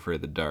for Are You Afraid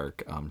of the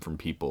Dark from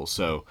people.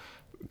 So,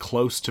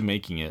 close to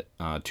making it.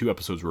 2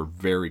 episodes were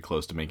very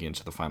close to making it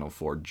to the final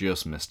 4,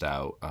 just missed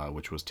out,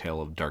 which was Tale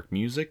of Dark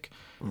Music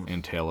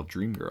and Tale of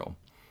Dream Girl.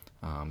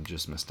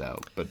 Just missed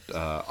out. But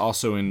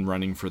also in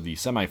running for the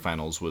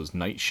semifinals was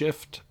Night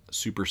Shift,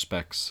 Super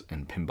Specs,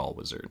 and Pinball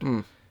Wizard.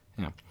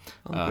 Yeah.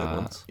 Good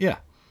ones. Yeah.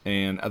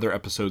 And other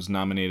episodes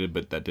nominated,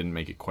 but that didn't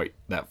make it quite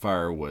that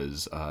far,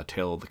 was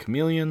Tale of the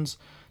Chameleons,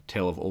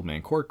 Tale of Old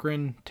Man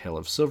Corcoran, Tale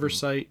of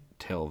Silversight,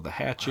 Tale of the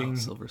Hatching,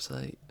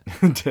 Silversight,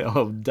 Tale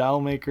of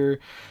Dollmaker,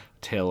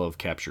 Tale of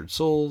Captured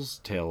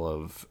Souls, Tale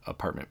of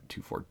Apartment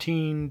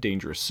 214,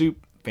 Dangerous Soup,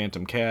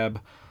 Phantom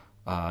Cab,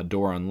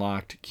 Door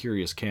Unlocked,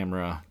 Curious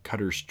Camera,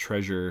 Cutter's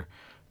Treasure,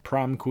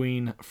 Prom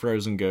Queen,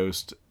 Frozen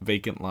Ghost,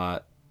 Vacant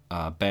Lot,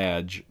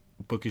 Badge,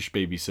 Bookish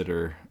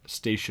Babysitter,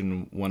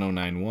 Station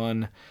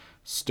 1091,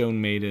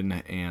 Stone Maiden,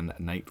 and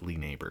Nightly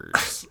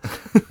Neighbors.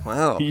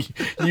 Wow.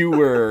 You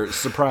were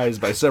surprised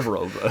by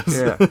several of those.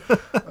 Yeah.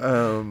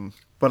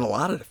 But a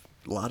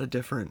lot of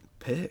different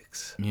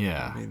picks.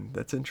 Yeah. I mean,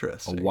 that's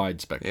interesting. A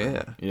wide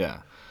spectrum.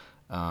 Yeah.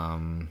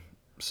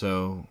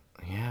 So,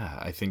 yeah,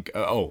 I think...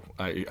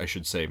 I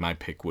should say my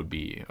pick would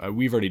be...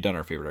 we've already done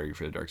our favorite Are You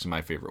Afraid of the Dark, so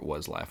my favorite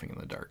was Laughing in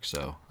the Dark,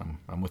 so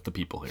I'm with the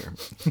people here.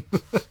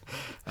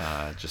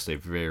 Just a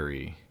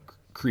very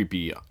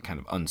creepy, kind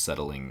of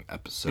unsettling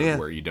episode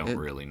where you don't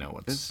really know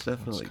what's... It's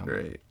definitely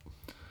great.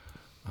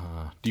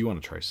 Do you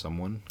want to try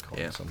someone?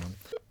 Calling someone?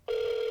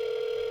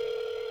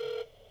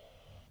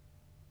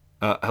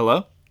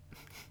 Hello?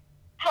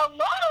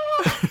 Hello?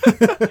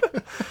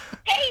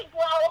 Hey,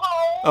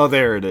 blowhole! Oh,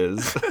 there it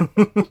is. That's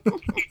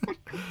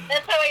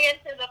how I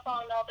answer the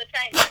phone all the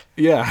time.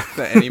 Yeah.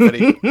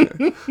 Anybody?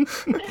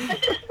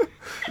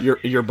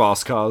 Your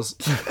boss calls.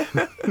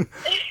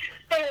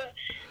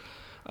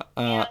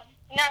 Yeah,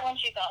 not when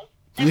she calls.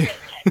 Every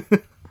other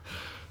time.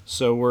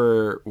 So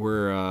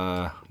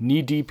we're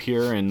knee deep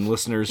here in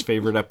listeners'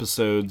 favorite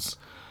episodes.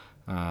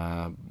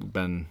 We've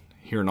been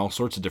hearing all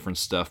sorts of different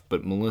stuff,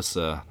 but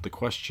Melissa, the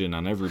question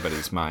on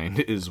everybody's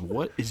mind is,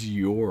 what is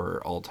your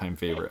all-time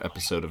favorite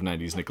episode of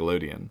 90s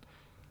Nickelodeon?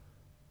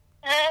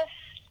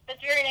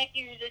 That's very nice of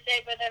you to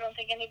say, but I don't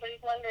think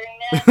anybody's wondering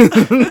that.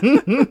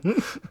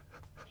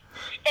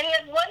 And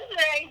the ones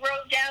that I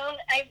wrote down,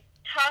 I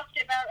talked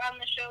about on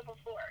the show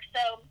before,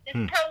 so it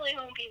probably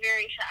won't be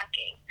very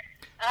shocking.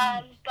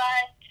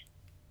 But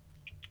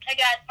I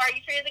got Are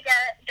You Afraid of the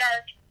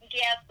Dark,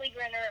 Ghastly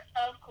Grinner,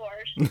 of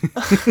course.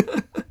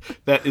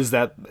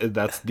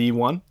 That's the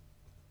one?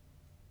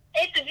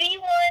 It's the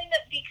one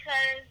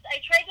because I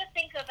tried to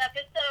think of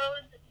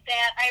episodes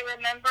that I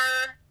remember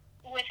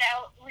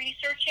without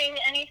researching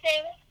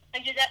anything.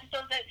 Like just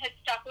episodes that had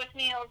stuck with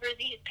me over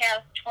these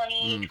past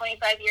 20,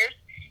 25 years.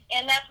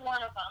 And that's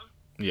one of them.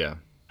 Yeah.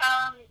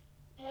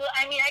 Well,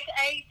 I mean,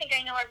 I think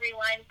I know every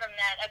line from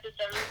that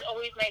episode. It was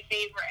always my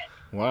favorite.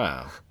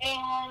 Wow.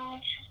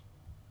 And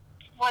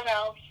what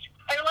else?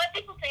 Are a lot of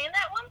people saying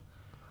that one?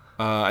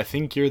 I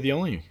think you're the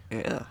only.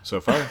 Yeah.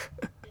 So far.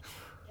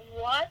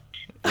 What?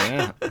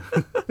 Yeah.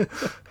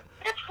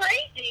 That's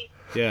crazy.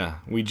 Yeah.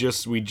 We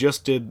just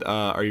did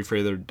Are You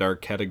Afraid of the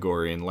Dark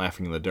category, and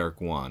Laughing in the Dark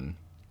won.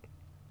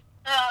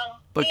 Oh.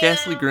 But yeah.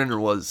 Ghastly Grinner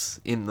was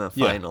in the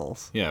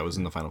finals. Yeah, it was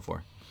in the final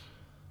 4.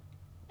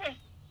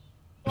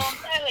 Well,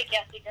 I like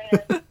Ghastly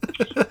Grinner.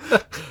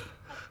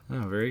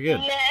 Oh, very good.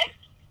 Next,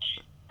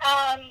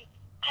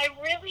 I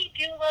really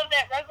do love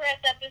that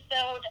Rugrats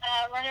episode,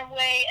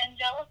 Runaway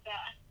Angelica.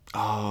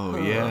 Oh,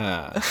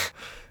 yeah.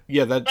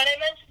 Yeah, that... But I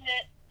mentioned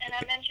it, and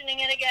I'm mentioning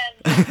it again.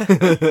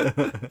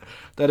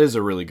 That is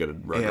a really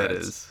good Rugrats. Yeah, it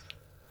is.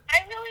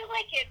 I really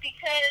like it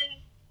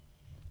because,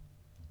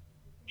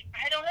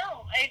 I don't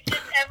know, it's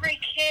just every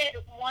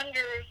kid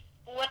wonders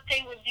what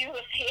they would do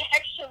if they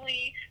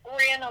actually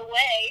ran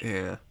away.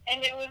 Yeah.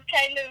 And it was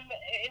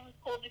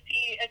cool to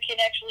see a kid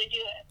actually do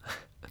it.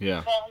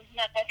 Yeah. Well,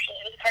 not actually,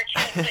 it was a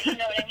cartoon, but you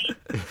know what I mean.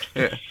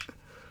 Yeah.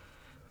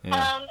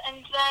 Yeah. And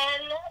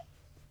then,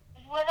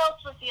 what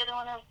else was the other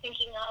one I was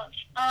thinking of?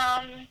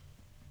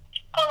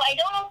 I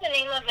don't know the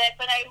name of it,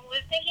 but I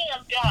was thinking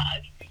of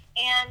Dog.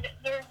 And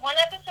there's one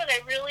episode I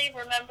really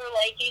remember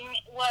liking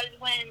was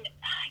when,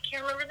 I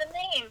can't remember the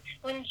name,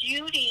 when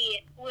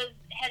Judy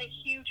had a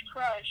huge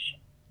crush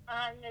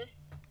on this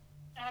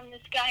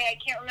guy. I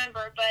can't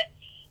remember, but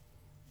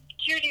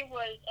Judy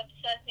was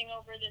obsessing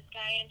over this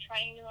guy and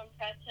trying to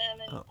impress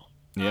him. And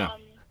Yeah.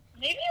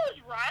 maybe it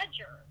was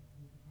Roger.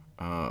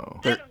 Oh.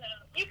 I don't know.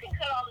 You can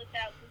cut all this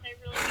out since I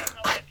really don't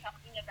know what I'm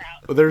talking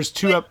about. Well, there's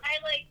two But I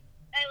like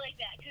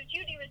that because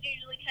Judy was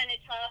usually kind of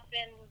tough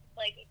and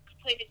like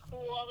played it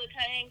cool all the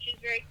time. She's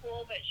very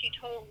cool, but she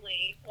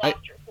totally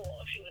lost her cool.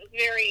 She was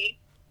very.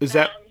 Is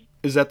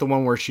that the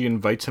one where she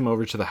invites him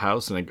over to the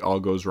house and it all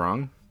goes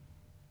wrong?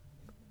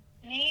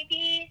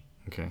 Maybe.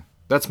 Okay.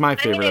 That's my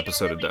favorite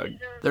episode of Doug.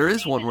 There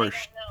is one where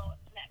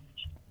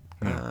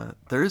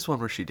there is one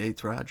where she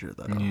dates Roger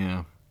though.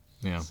 Yeah.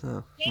 Yeah.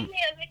 So, Maybe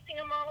I'm mixing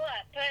them all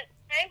up, but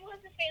I was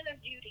a fan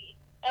of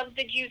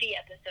the Judy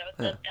episodes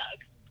of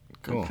Doug.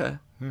 Cool. Okay.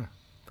 Yeah.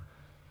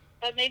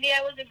 But maybe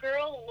I was a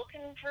girl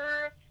looking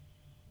for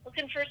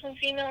some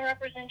female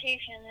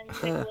representation in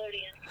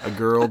Nickelodeon. A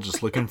girl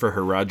just looking for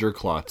her Roger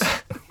Klotz.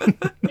 And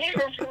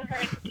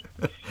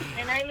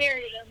I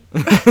married him.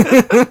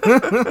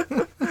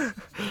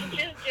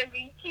 Just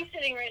joking. He's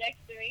sitting right next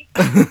to me.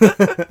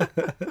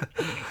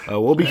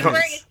 We'll be He's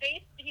wearing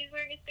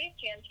a Space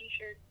Jam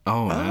t-shirt.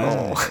 Oh,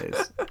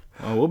 nice.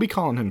 We'll be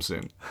calling him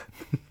soon.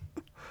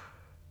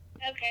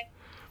 Okay.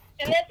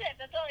 And that's it.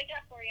 That's all I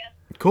got for you.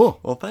 Cool.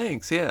 Well,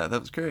 thanks. Yeah, that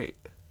was great.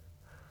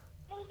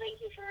 Well,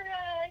 thank you for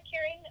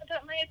caring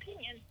about my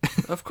opinion.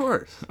 Of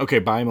course. Okay,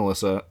 bye,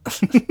 Melissa.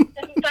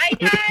 Bye,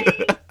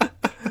 guys.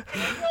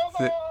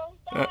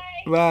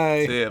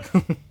 Bye. See ya.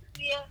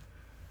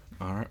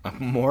 All right.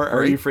 More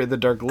Are You Afraid of the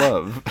Dark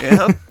Love?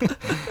 Yep.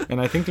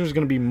 And I think there's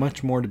going to be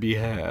much more to be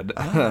had.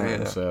 Oh,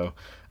 yeah. So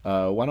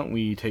why don't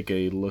we take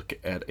a look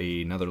at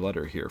another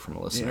letter here from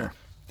a listener. Yeah.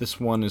 This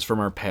one is from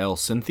our pal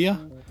Cynthia.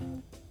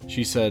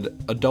 She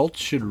said, adults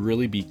should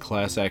really be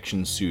class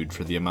action sued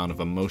for the amount of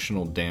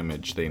emotional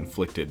damage they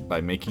inflicted by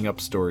making up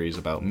stories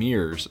about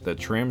mirrors that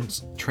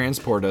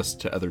transport us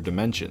to other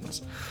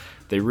dimensions.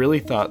 They really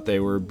thought they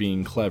were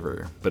being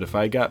clever, but if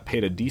I got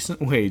paid a decent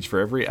wage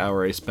for every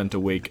hour I spent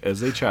awake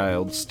as a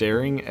child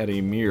staring at a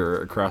mirror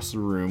across the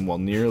room while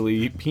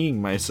nearly peeing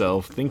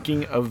myself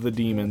thinking of the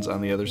demons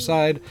on the other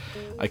side,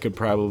 I could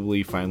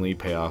probably finally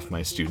pay off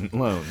my student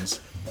loans.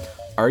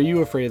 Are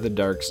You Afraid of the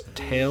Dark's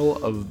Tale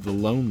of the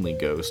Lonely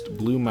Ghost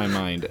blew my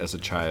mind as a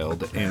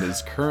child and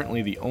is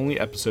currently the only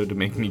episode to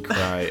make me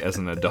cry as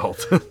an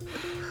adult.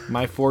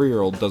 My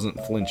 4-year-old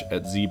doesn't flinch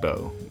at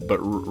Zebo, but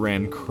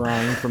ran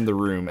crying from the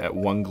room at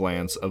one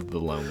glance of the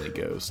Lonely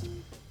Ghost.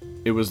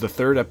 It was the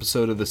third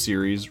episode of the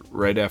series,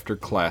 right after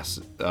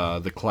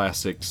the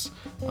classics,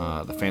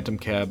 The Phantom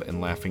Cab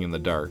and Laughing in the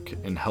Dark,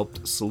 and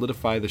helped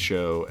solidify the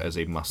show as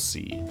a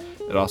must-see.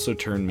 It also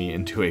turned me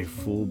into a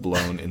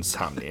full-blown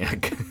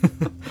insomniac.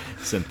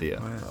 Cynthia.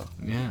 Wow.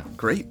 Yeah.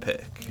 Great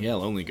pick. Yeah,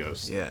 Lonely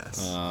Ghost.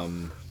 Yes.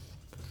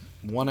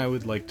 One I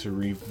would like to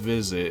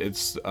revisit,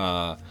 it's,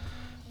 I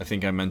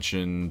think I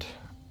mentioned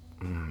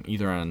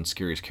either on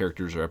Scariest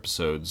Characters or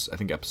episodes, I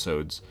think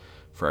episodes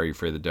for Are You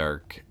Afraid of the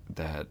Dark,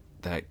 that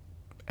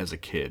as a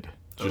kid,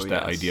 just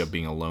that idea of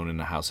being alone in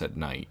a house at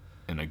night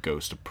and a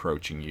ghost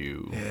approaching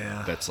you,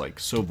 that's like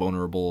so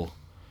vulnerable,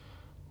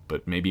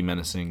 but maybe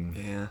menacing.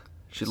 Yeah.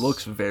 She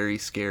looks very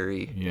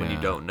scary when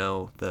you don't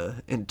know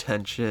the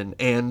intention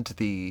and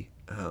the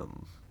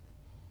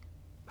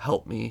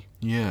help me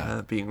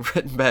being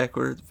written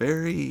backwards.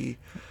 Very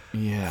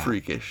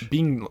freakish.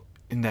 Being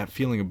in that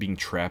feeling of being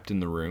trapped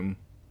in the room,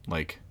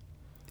 like,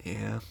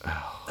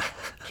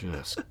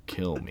 just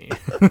kill me.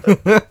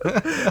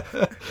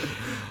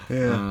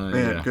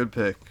 Good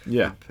pick.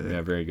 Yeah,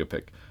 very good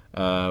pick.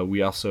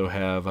 We also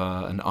have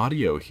an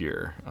audio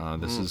here.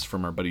 This is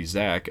from our buddy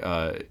Zach.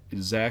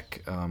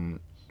 Zach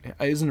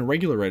isn't a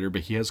regular writer,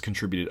 but he has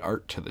contributed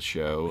art to the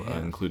show,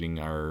 including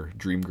our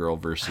Dream Girl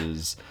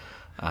versus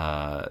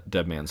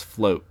Dead Man's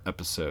Float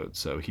episode.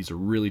 So he's a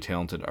really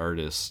talented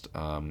artist.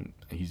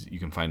 You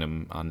can find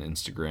him on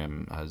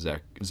Instagram,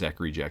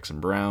 Zachary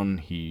Jackson Brown.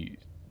 He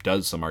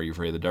does some Are You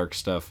Afraid of the Dark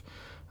stuff.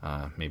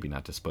 Maybe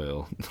not to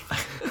spoil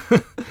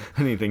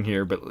anything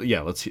here, but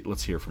yeah,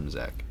 let's hear from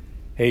Zach.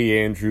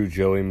 Hey Andrew,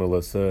 Joey,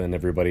 Melissa, and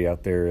everybody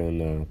out there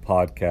in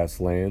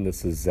podcast land.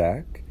 This is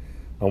Zach.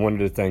 I wanted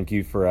to thank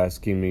you for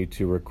asking me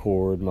to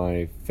record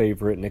my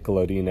favorite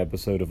Nickelodeon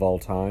episode of all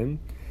time.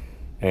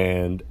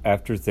 And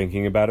after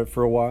thinking about it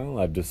for a while,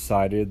 I've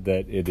decided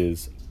that it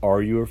is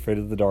Are You Afraid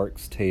of the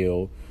Dark's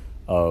tale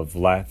of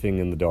Laughing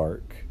in the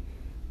Dark.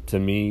 To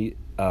me,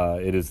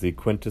 it is the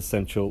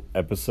quintessential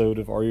episode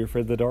of Are You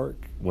Afraid of the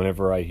Dark.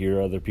 Whenever I hear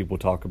other people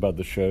talk about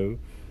the show,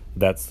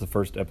 that's the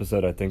first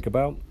episode I think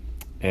about.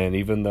 And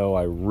even though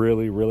I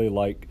really, really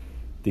like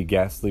the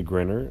Ghastly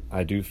Grinner,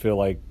 I do feel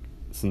like,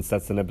 since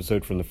that's an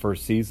episode from the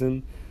first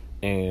season,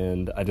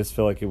 and I just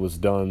feel like it was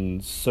done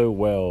so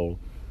well,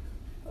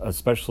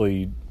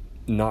 especially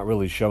not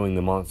really showing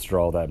the monster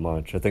all that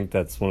much. I think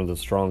that's one of the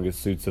strongest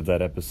suits of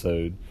that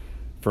episode.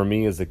 For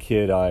me as a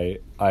kid, I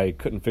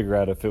couldn't figure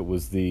out if it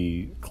was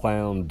the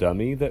clown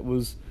dummy that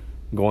was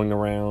going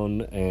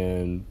around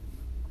and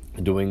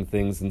doing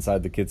things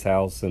inside the kid's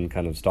house and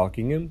kind of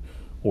stalking him,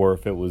 or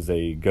if it was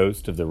a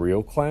ghost of the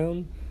real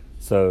clown.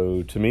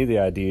 So to me, the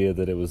idea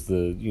that it was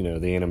the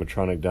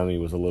animatronic dummy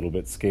was a little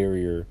bit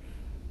scarier,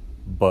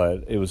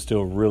 but it was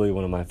still really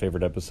one of my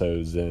favorite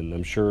episodes. And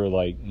I'm sure,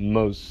 like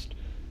most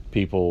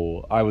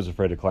people, I was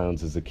afraid of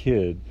clowns as a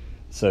kid,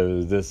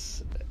 so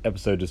this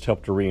episode just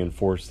helped to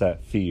reinforce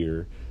that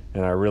fear.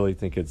 And I really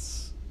think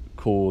it's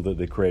cool that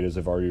the creators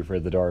of Are You Afraid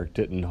of the Dark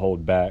didn't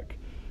hold back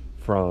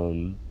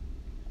from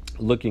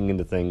looking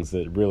into things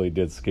that really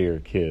did scare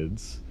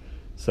kids.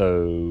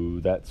 So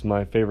that's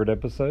my favorite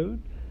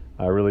episode.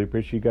 I really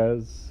appreciate you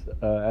guys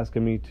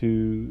asking me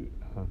to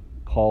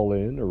call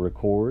in or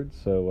record.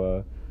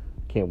 So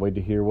can't wait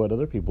to hear what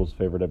other people's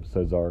favorite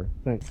episodes are.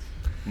 Thanks.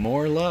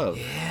 More love.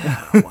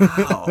 Yeah,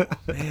 wow,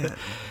 man.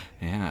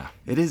 Yeah.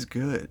 It is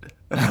good.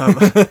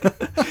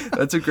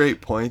 That's a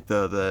great point,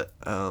 though, that,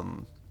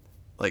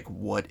 like,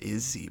 what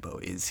is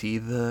Zeebo? Is he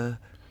the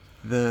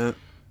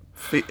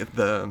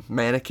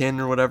mannequin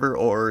or whatever,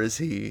 or is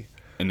he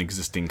an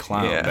existing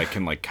clown that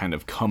can, like, kind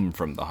of come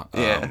from the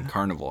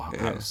carnival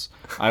house?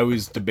 I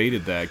always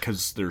debated that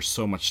because there's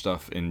so much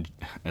stuff in,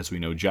 as we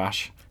know,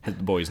 Josh, the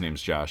boy's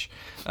name's Josh,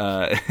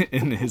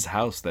 in his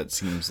house that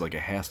seems like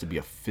it has to be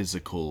a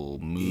physical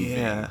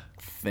moving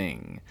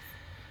thing.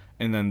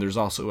 And then there's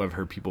also, I've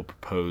heard people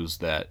propose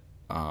that,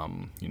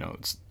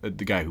 it's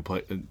the guy who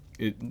played,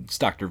 it's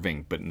Dr.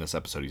 Vink, but in this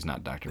episode he's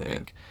not Dr.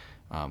 Vink.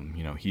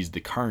 He's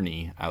the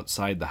carny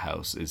outside the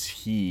house. Is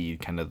he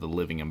kind of the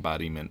living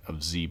embodiment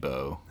of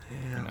Zeebo?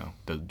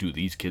 Do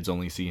these kids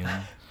only see him?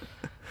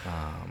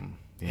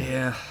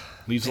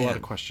 Leaves a lot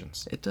of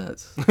questions. It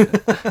does.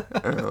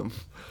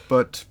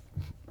 But,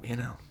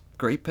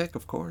 great pick,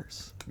 of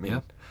course. I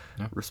mean,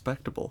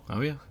 respectable. Oh,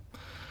 yeah.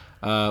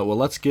 Well,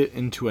 let's get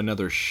into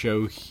another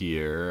show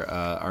here.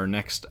 Our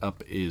next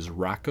up is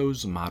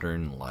Rocko's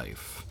Modern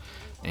Life.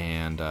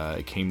 And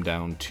it came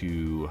down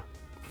to,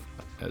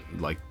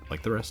 like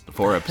the rest,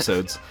 4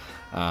 episodes.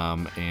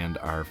 And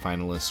our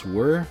finalists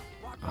were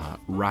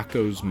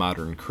Rocko's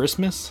Modern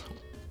Christmas.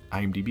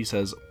 IMDb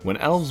says, when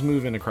elves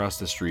move in across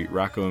the street,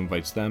 Rocko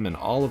invites them and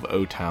all of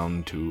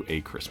O-Town to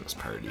a Christmas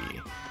party.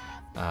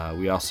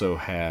 We also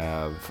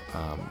have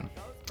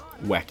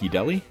Wacky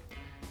Deli.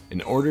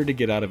 In order to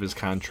get out of his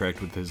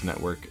contract with his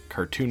network,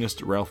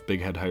 cartoonist Ralph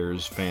Bighead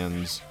hires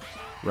fans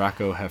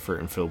Rocko, Heifer,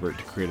 and Filbert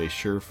to create a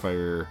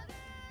surefire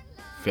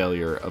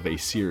failure of a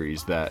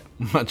series that,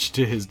 much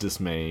to his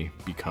dismay,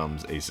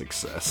 becomes a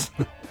success.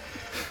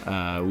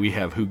 We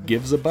have Who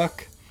Gives a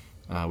Buck,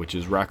 which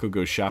is Rocko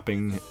goes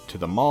shopping to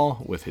the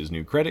mall with his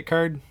new credit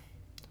card.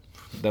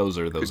 Those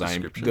are those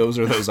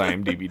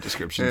IMDb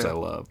descriptions I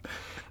love.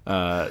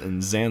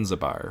 And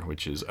Zanzibar,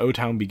 which is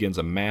O-Town begins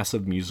a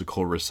massive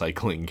musical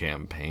recycling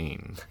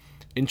campaign.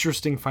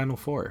 Interesting Final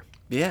Four.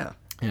 Yeah.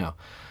 Yeah.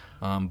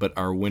 But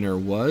our winner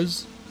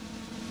was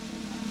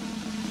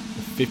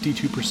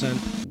 52%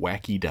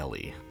 Wacky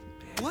Deli.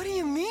 What do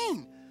you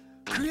mean?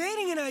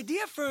 Creating an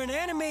idea for an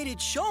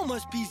animated show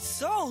must be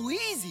so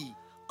easy.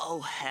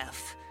 Oh,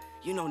 Hef,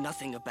 you know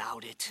nothing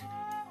about it.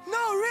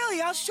 No,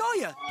 really, I'll show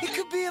you. It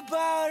could be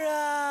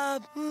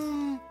about,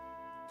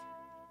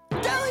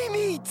 deli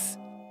meats.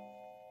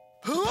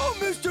 Hello,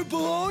 Mr.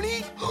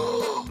 Baloney.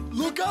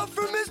 Look out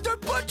for Mr.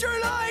 Butcher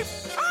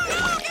Knife. Oh,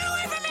 no, get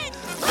away from me.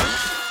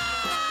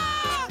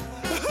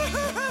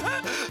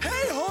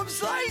 Hey, Home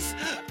Slice.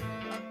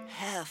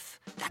 Hef,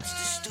 that's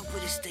the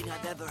stupidest thing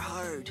I've ever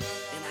heard.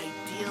 An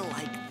idea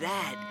like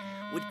that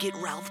would get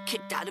Ralph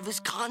kicked out of his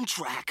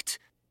contract.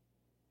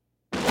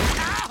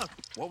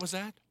 What was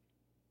that?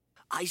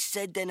 I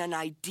said that an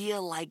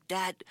idea like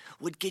that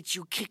would get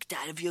you kicked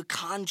out of your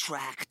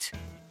contract.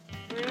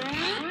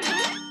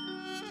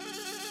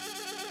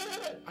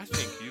 I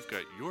think you've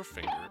got your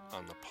finger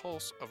on the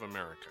pulse of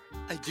America.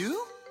 I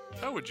do?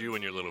 How would you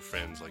and your little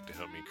friends like to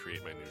help me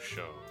create my new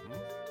show?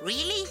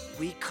 Really?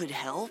 We could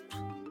help?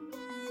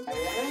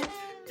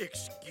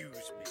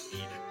 Excuse me,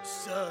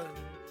 son.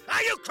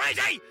 Are you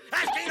crazy?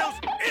 Asking those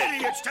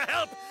idiots to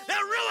help? They'll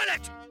ruin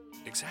it!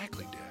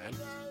 Exactly, Dad.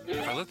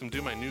 If I let them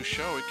do my new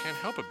show, it can't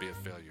help but be a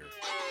failure.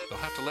 They'll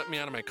have to let me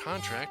out of my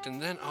contract,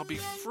 and then I'll be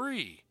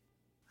free.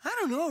 I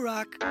don't know,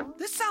 Rock.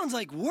 This sounds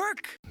like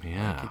work.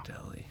 Yeah.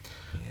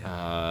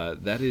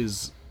 That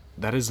is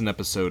an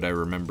episode I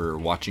remember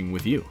watching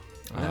with you.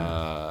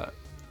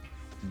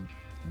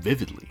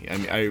 Vividly.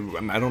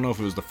 I don't know if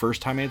it was the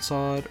first time I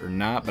saw it or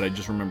not, but I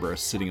just remember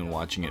us sitting and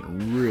watching it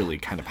and really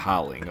kind of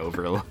howling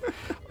over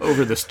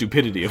the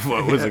stupidity of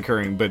what was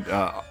occurring. But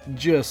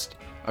just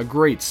a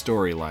great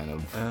storyline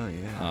of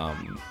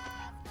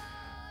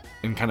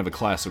and kind of a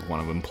classic one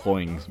of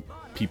employing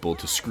people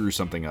to screw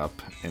something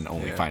up and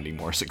only finding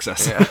more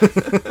success.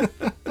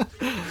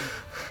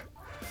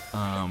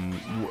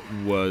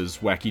 Was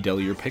Wacky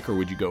Deli your pick, or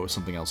would you go with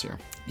something else here?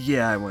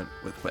 Yeah, I went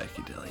with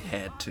Wacky Deli.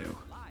 Had to.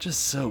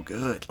 Just so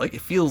good. Like, it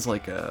feels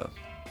like a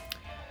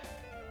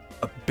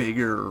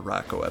bigger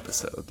Rocko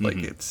episode. Like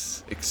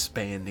it's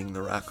expanding the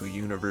Rocko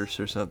universe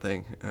or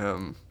something.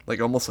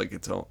 Like almost like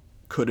its own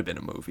could have been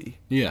a movie.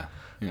 Yeah,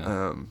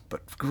 yeah.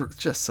 But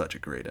just such a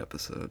great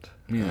episode.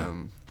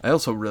 Yeah. I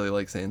also really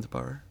like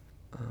Zanzibar,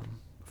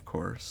 of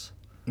course.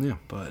 Yeah.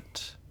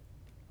 But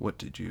what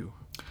did you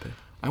pick?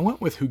 I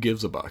went with Who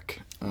Gives a Buck.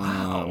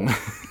 Wow.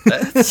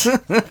 That's...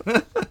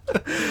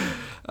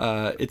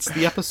 it's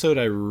the episode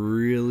I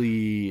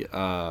really...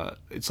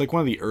 it's like one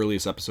of the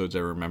earliest episodes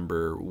I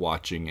remember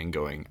watching and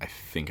going, I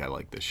think I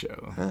like this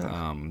show.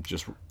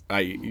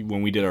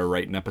 When we did our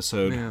Writing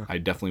episode, I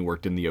definitely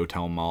worked in the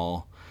Otel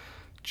Mall.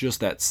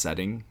 Just that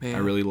setting I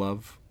really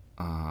love.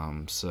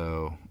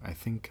 So I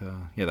think,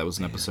 that was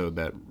an episode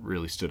that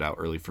really stood out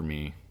early for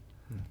me.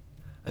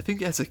 I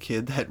think as a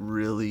kid that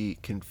really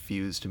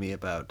confused me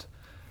about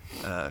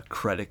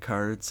credit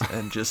cards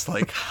and just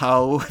like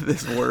how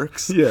this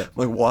works. Yeah.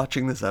 Like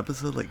watching this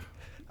episode, like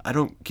I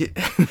don't get.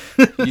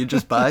 You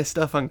just buy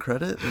stuff on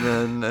credit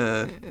and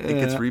then it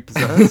gets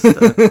repossessed.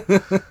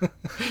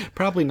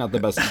 Probably not the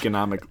best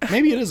economic.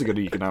 Maybe it is a good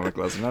economic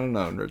lesson. I don't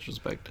know in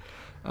retrospect.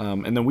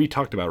 And then we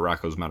talked about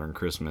Rocko's Modern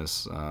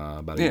Christmas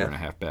about a year and a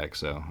half back,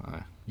 so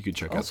you could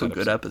check out that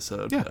good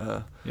episode.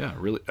 Yeah,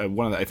 really.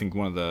 I think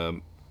one of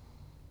the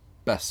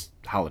best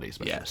holiday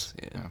specials.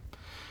 Yes. Yeah.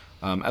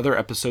 Other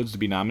episodes to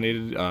be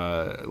nominated,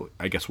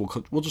 I guess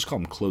we'll just call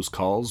them close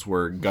calls,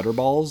 were Gutter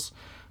Balls,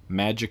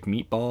 Magic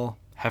Meatball,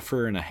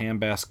 Heifer in a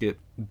Handbasket,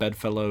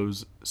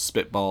 Bedfellows,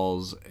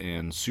 Spitballs,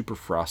 and Super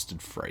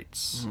Frosted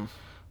Frights.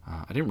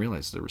 I didn't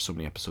realize there were so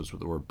many episodes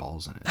with the word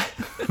balls in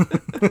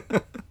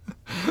it.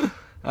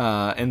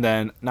 And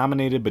then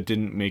nominated but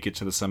didn't make it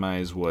to the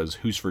semis was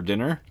Who's for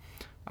Dinner,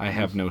 I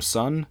Have No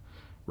Son,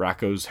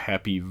 Rocko's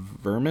Happy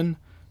Vermin,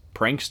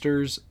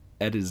 Pranksters,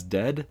 Ed is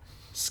Dead,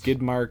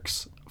 Skid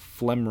Marks,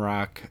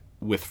 Flemrock,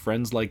 With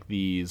Friends Like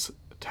These,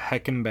 To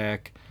Heck and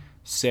Back,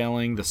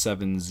 Sailing the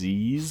Seven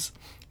Z's,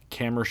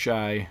 Camera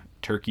Shy,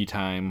 Turkey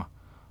Time,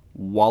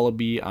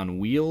 Wallaby on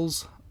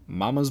Wheels,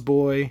 Mama's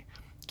Boy,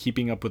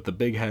 Keeping Up with the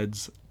Big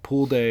Heads,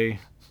 Pool Day,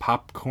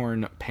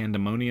 Popcorn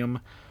Pandemonium,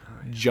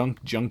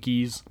 Junk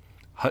Junkies,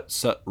 Hut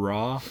Sut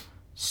Raw,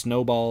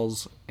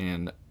 Snowballs,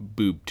 and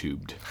Boob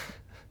Tubed.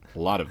 A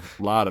lot of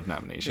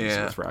nominations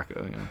with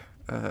Rocko.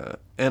 Yeah.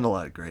 And a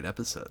lot of great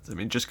episodes. I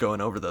mean, just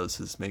going over those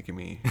is making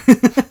me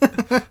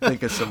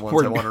think of some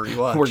ones I want to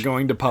rewatch. We're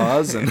going to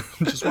pause and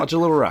just watch a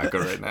little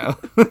Rocko right now.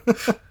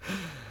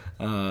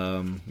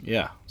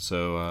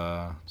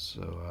 So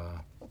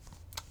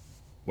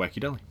Wacky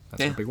Deli.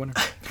 That's our big winner.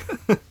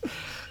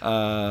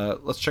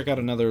 Let's check out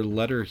another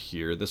letter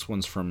here. This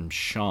one's from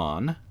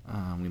Sean.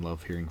 We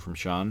love hearing from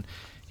Sean.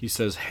 He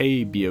says,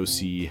 "Hey,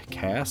 BOC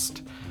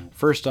cast.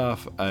 First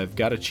off, I've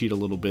got to cheat a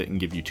little bit and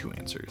give you two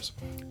answers.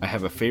 I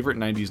have a favorite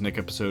 90s Nick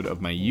episode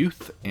of my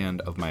youth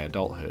and of my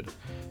adulthood.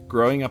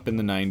 Growing up in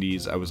the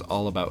 90s, I was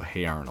all about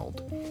Hey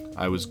Arnold.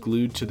 I was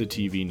glued to the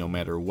TV no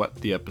matter what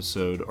the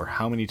episode or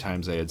how many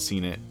times I had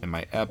seen it, and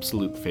my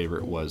absolute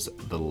favorite was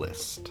The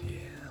List."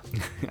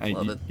 Yeah.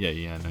 Love it.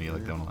 Yeah, I know you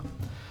like that one a lot.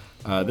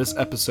 This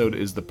episode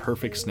is the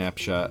perfect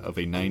snapshot of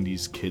a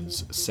 90s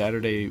kid's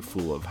Saturday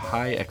full of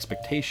high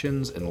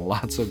expectations and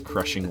lots of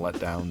crushing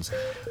letdowns,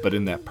 but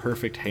in that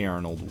perfect Hey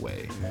Arnold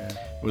way.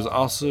 It was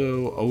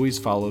also always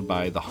followed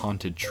by the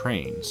haunted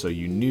train, so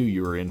you knew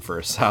you were in for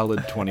a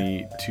solid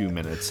 22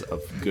 minutes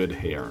of good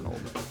Hey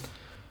Arnold.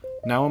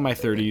 Now in my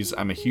 30s,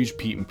 I'm a huge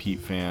Pete and Pete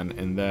fan,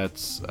 and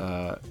that's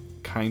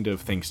kind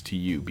of thanks to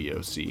you,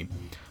 BOC.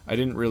 I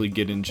didn't really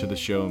get into the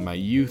show in my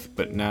youth,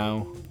 but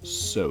now,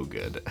 so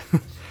good.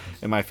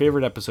 And my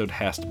favorite episode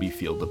has to be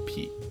Field of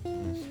Pete.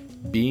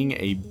 Being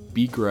a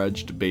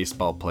begrudged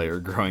baseball player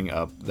growing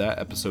up, that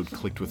episode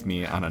clicked with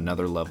me on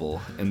another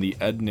level, and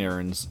Ed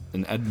Nairn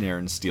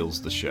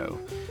steals the show.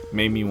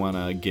 Made me want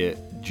to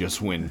get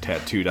Just Win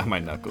tattooed on my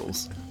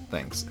knuckles.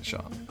 Thanks,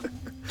 Sean.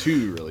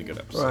 Two really good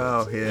episodes.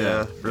 Wow,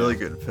 yeah. Really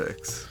good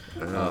picks.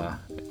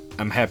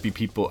 I'm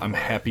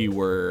happy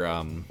where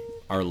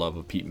our love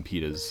of Pete and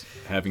Pete is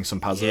having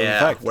some positive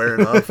effect.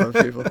 Wearing off on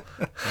people.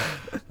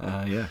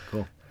 Yeah,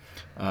 cool.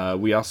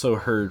 We also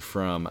heard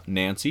from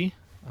Nancy.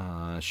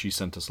 She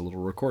sent us a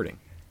little recording.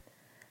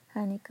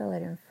 Hi,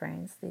 Nickelodeon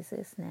friends. This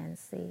is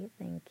Nancy.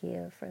 Thank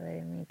you for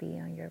letting me be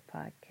on your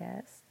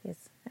podcast.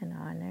 It's an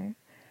honor.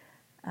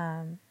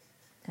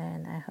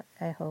 And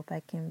I hope I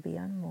can be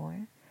on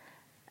more.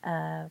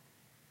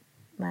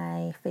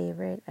 My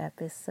favorite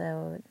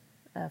episode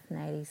of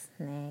 90s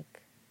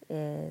Nick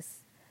is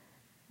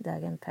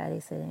Doug and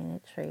Patty sitting in a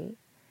tree.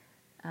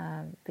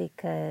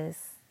 Because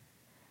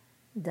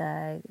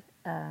Doug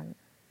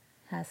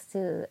has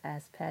to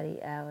ask Patty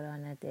out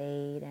on a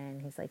date,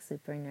 and he's like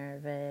super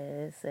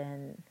nervous,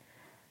 and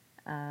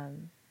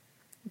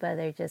but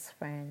they're just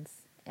friends,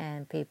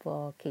 and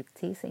people keep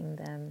teasing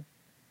them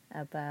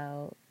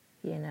about,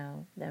 you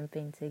know, them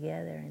being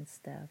together and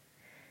stuff.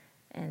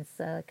 And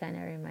so it kind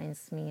of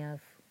reminds me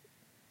of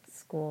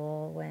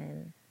school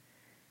when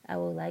I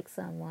would like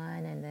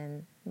someone and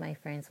then my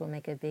friends will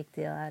make a big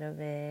deal out of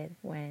it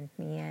when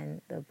me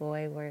and the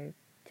boy were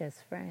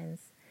just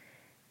friends.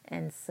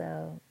 And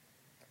so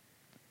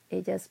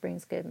it just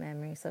brings good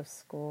memories of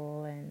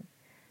school and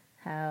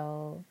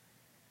how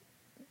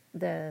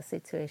the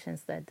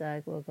situations that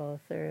Doug will go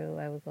through,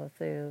 I will go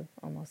through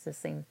almost the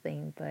same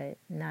thing, but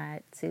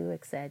not too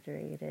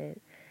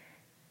exaggerated.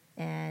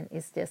 And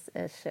it's just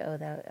a show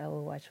that I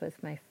will watch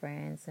with my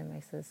friends and my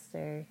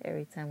sister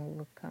every time we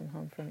will come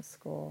home from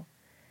school.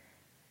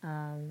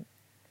 And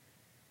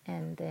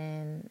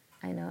then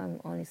I know I'm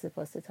only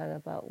supposed to talk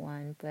about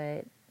one,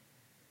 but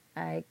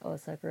I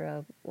also grew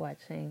up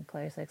watching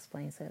Clarissa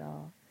Explains It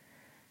All.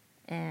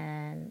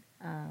 And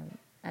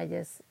I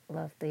just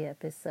love the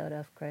episode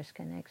of Crush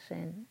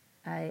Connection.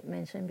 I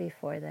mentioned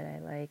before that I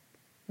like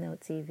No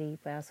TV,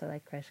 but I also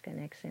like Crush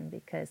Connection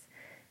because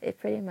it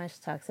pretty much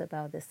talks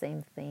about the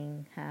same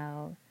thing,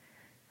 how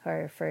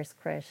her first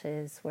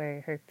crushes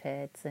were her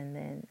pets, and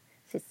then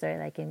she started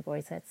liking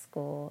boys at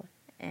school,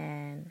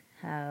 and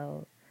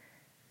how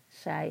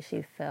shy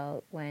she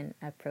felt when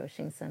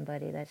approaching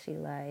somebody that she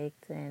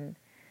liked. And,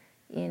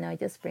 you know, it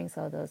just brings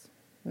all those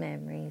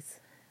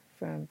memories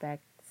from back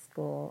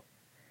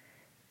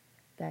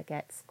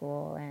at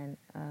school. And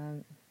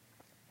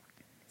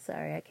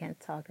sorry, I can't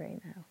talk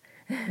right now.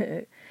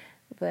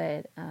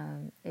 But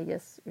it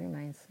just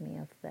reminds me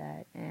of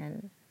that,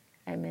 and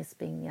I miss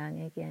being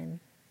young again.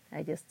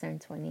 I just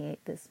turned 28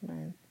 this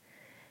month,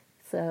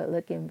 so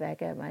looking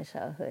back at my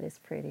childhood is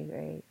pretty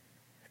great.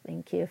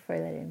 Thank you for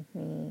letting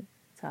me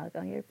talk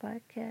on your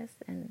podcast,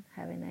 and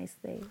have a nice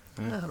day.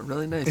 Yeah,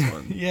 really nice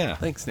one. Yeah.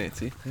 Thanks,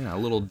 Nancy. Yeah, a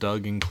little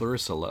Doug and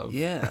Clarissa love.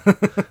 Yeah.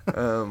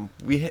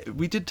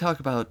 We did talk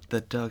about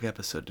the Doug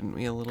episode, didn't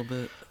we, a little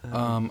bit?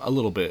 A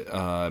little bit.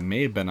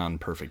 May have been on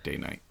Perfect Day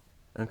Night.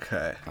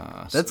 Okay.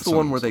 That's the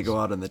one where they go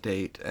out on the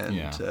date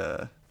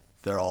and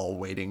they're all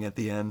waiting at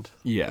the end.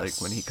 Yes.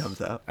 Like when he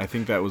comes out. I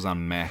think that was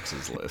on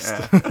Max's list.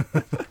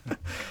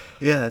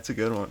 Yeah, that's a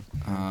good one.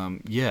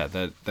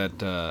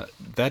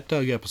 That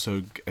Doug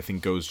episode I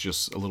think goes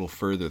just a little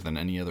further than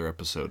any other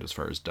episode as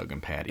far as Doug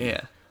and Patty.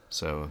 Yeah.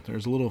 So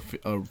there's a little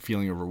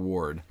feeling of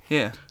reward.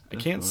 Yeah. I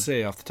can't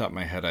say off the top of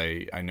my head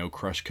I know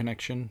Crush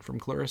Connection from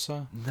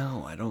Clarissa.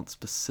 No, I don't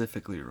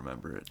specifically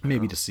remember it.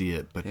 Maybe to see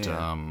it, but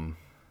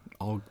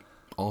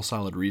all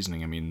solid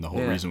reasoning. I mean, the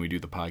whole reason we do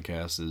the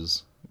podcast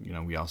is, you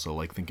know, we also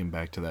like thinking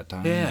back to that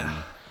time. Yeah.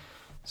 And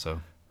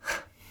so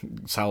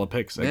solid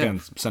picks.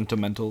 Again,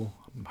 sentimental,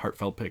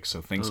 heartfelt picks.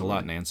 So thanks a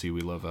lot, Nancy.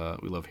 We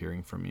love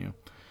hearing from you.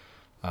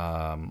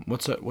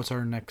 What's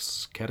our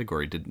next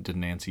category? Did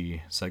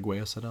Nancy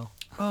segue us at all?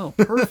 Oh,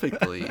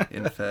 perfectly,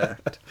 in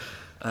fact.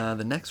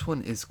 The next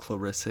one is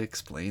Clarissa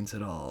Explains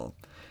It All.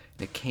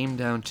 It came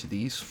down to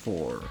these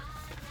four.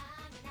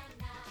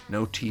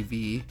 No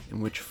TV,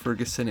 in which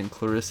Ferguson and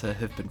Clarissa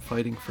have been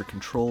fighting for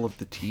control of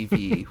the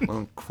TV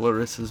when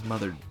Clarissa's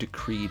mother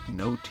decreed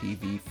no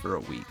TV for a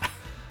week.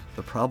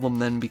 The problem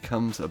then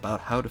becomes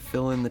about how to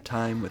fill in the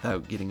time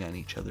without getting on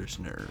each other's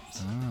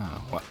nerves.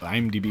 Well,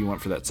 IMDb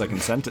went for that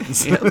second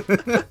sentence. Yeah,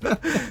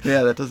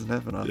 that doesn't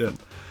happen often.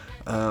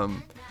 Yeah.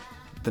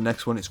 The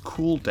next one is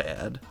Cool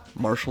Dad.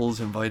 Marshall is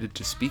invited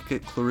to speak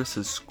at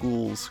Clarissa's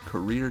school's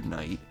career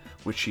night,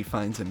 which she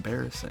finds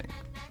embarrassing.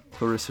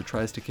 Clarissa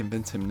tries to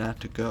convince him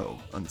not to go,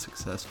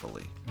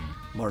 unsuccessfully.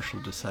 Marshall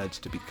decides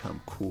to become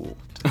cool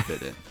to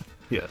fit in.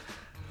 Yeah.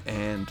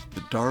 And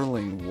the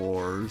Darling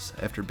Wars.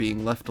 After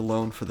being left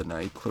alone for the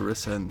night,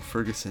 Clarissa and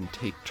Ferguson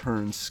take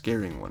turns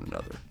scaring one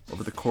another.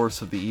 Over the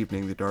course of the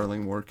evening, the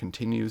Darling War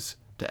continues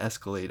to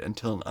escalate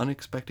until an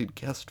unexpected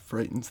guest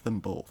frightens them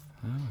both.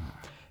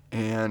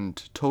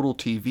 And Total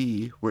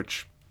TV,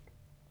 which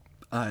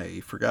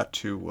I forgot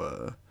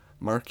to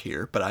mark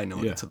here, but I know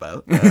what it's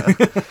about.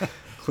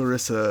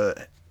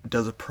 Clarissa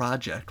does a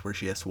project where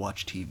she has to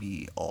watch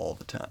TV all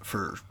the time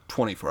for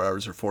 24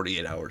 hours or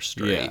 48 hours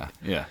straight.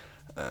 Yeah.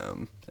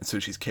 And so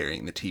she's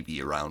carrying the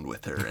TV around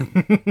with her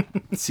and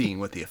seeing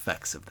what the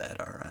effects of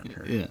that are on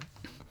her. Yeah.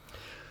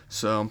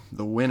 So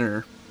the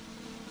winner,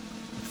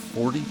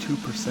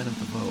 42% of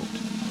the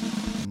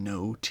vote,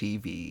 No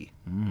TV.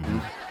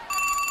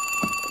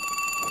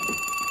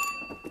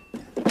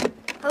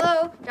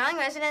 Hello, Darling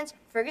residents.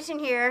 Ferguson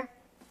here.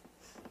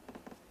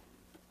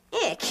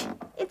 Ick,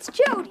 it's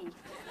Jody.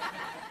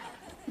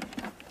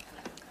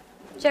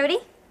 Jody?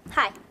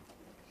 Hi.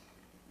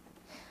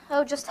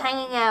 Oh, just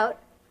hanging out.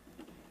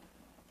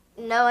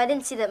 No, I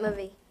didn't see that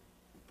movie.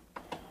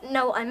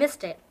 No, I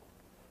missed it.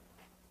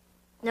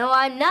 No,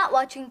 I'm not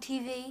watching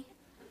TV.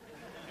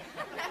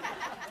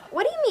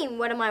 What do you mean,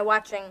 what am I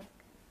watching?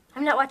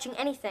 I'm not watching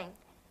anything.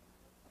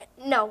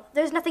 No,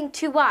 there's nothing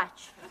to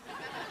watch.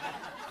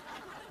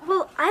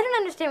 Well, I don't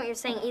understand what you're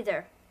saying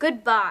either.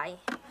 Goodbye.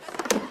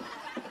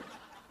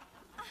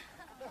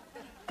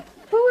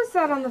 Who was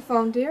that on the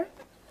phone, dear?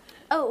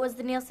 Oh, it was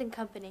the Nielsen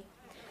Company.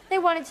 They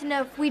wanted to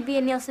know if we'd be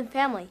a Nielsen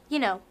family. You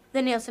know,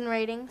 the Nielsen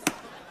ratings.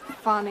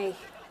 Funny.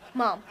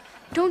 Mom,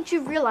 don't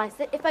you realize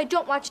that if I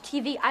don't watch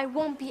TV, I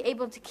won't be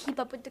able to keep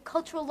up with the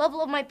cultural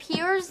level of my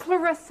peers?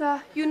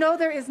 Clarissa, you know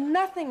there is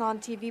nothing on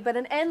TV but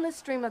an endless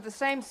stream of the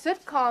same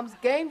sitcoms,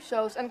 game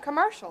shows, and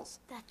commercials.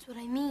 That's what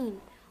I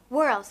mean.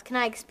 Where else can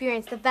I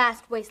experience the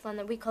vast wasteland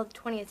that we call the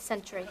 20th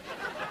century?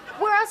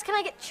 Where else can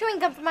I get chewing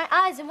gum for my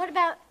eyes? And what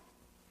about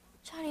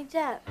Johnny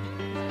Depp?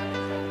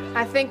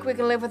 I think we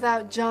can live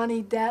without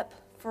Johnny Depp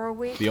for a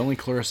week. The only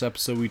Clarissa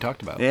episode we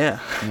talked about. Yeah.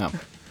 Yeah.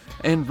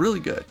 And really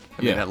good.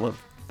 I mean, Yeah. I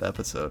love the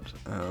episode.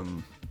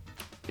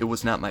 It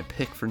was not my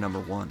pick for number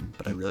one,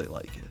 but I really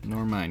like it.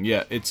 Nor mine.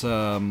 Yeah, it's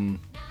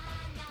second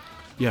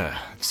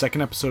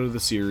episode of the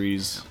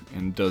series,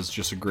 and does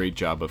just a great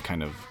job of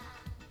kind of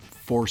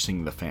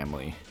forcing the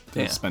family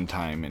to spend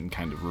time and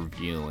kind of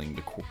revealing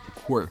the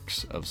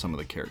quirks of some of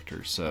the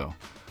characters. So,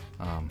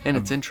 and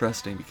it's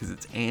interesting because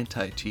it's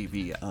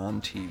anti-TV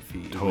on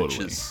TV, Totally. which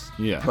is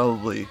Yeah.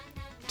 probably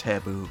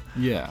taboo.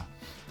 Yeah.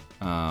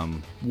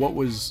 What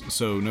was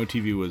No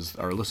TV was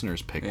our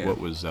listener's pick. Yeah. What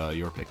was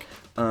your pick?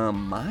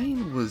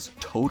 Mine was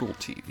Total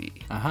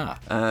TV.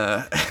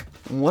 Uh-huh.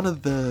 One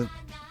of the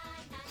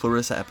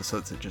Clarissa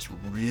episodes that just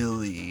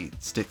really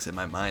sticks in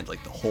my mind,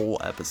 like the whole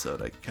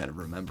episode, I kind of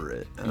remember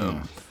it.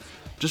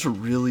 Just a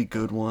really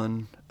good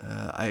one.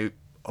 I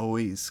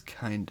always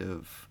kind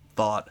of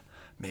thought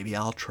maybe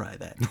I'll try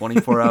that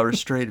 24 hours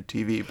straight of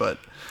TV, but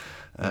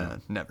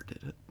never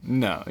did it.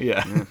 No,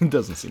 yeah, it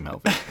doesn't seem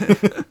healthy.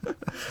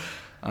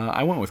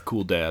 I went with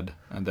Cool Dad,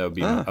 and that would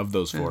be of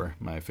those four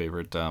my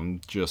favorite.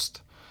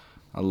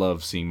 I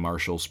love seeing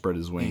Marshall spread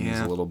his wings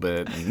a little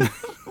bit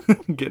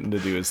and getting to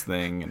do his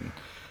thing,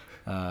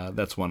 and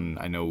that's one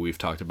I know we've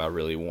talked about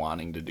really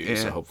wanting to do.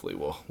 So hopefully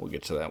we'll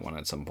get to that one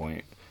at some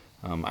point.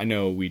 I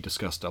know we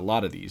discussed a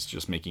lot of these,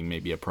 just making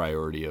maybe a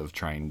priority of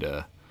trying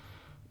to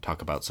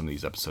talk about some of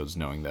these episodes,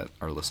 knowing that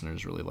our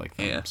listeners really like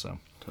them. Yeah, so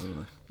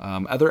totally.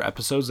 Other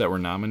episodes that were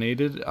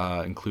nominated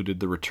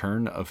included The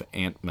Return of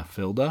Aunt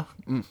Mathilda.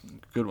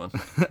 Good one.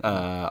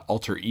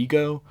 Alter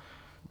Ego,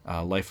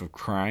 Life of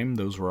Crime.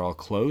 Those were all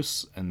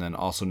close. And then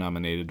also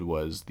nominated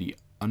was The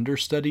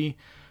Understudy,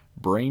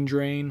 Brain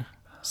Drain,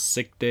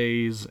 Sick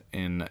Days,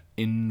 and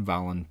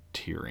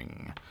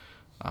Involunteering,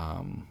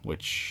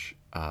 which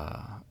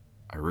I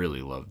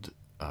really loved.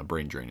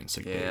 Brain Drain and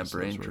Sick Days. Yeah, Those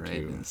Brain were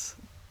Drain two. is,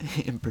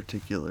 in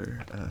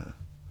particular,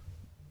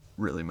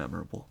 really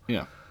memorable.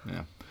 Yeah.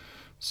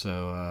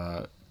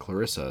 So,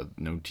 Clarissa,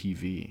 No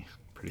TV.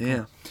 Pretty cool.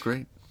 Yeah,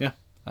 great. Yeah.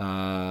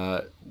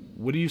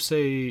 What do you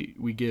say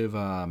we give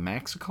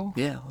Max a call?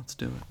 Yeah, let's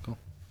do it. Cool.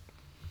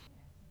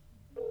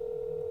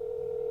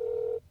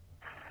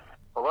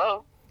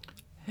 Hello?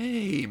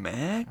 Hey,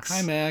 Max.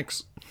 Hi,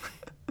 Max.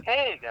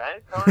 Hey,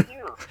 guys. How are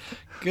you?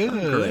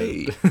 Good.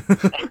 Great.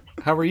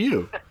 How are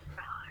you?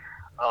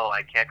 Oh,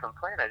 I can't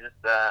complain. I just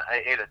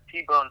I ate a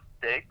T-bone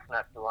steak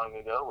not too long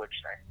ago,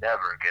 which I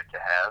never get to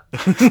have.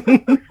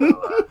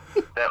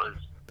 So that was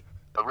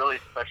a really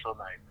special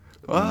night.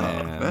 Wow,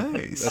 Man,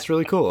 nice. That's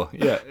really cool.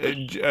 Yeah.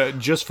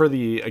 Just for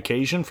the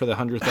occasion, for the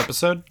 100th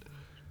episode?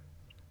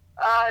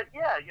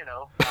 Yeah, you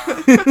know.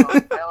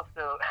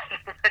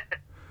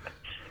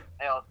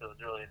 I also was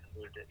really in the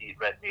mood to eat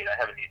red meat. I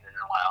haven't eaten it in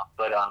a while,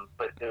 but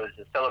it was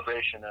a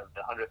celebration of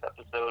the 100th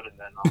episode, and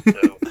then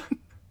also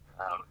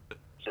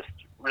just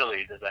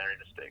really desiring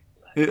a steak.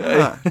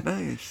 Yeah,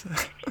 nice.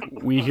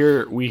 We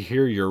hear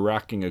you're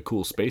rocking a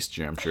cool Space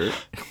Jam shirt.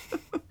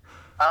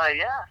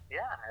 Yeah,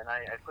 and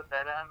I put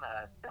that on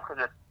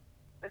because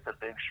it's a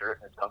big shirt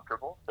and it's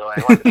comfortable, so I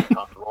wanted to be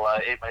comfortable while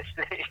I ate my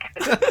steak.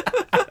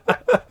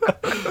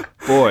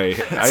 Boy,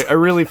 I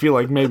really feel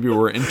like maybe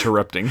we're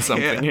interrupting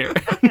something here.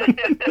 So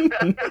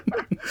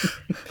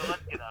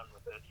let's get on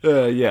with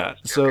this. Yeah.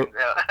 So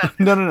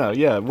no.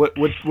 Yeah.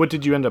 What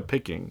did you end up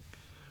picking?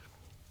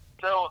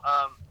 So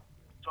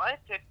I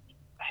picked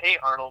Hey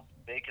Arnold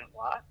Vacant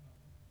Lot.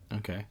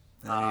 Okay.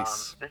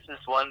 Nice. This is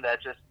one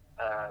that just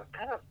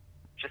kind of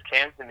just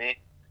came to me.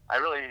 I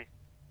really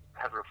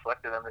have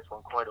reflected on this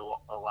one quite a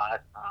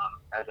lot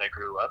as I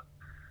grew up.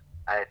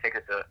 I think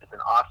it's an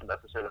awesome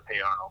episode of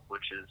Hey Arnold,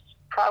 which is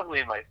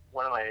probably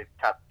one of my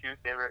top two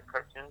favorite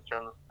cartoons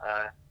from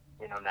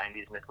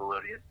 90s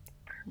Nickelodeon.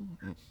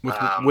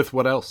 With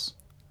what else?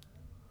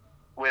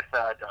 With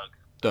Doug.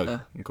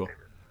 Doug, cool.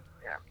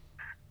 Yeah.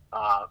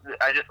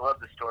 I just love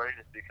the story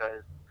just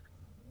because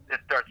it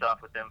starts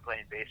off with them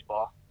playing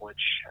baseball,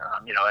 which,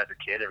 as a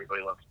kid,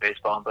 everybody loves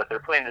baseball, but they're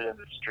playing it in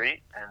the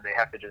street, and they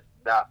have to just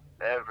stop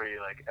every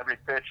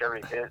pitch,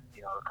 every hit.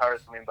 The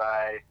cars coming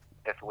by,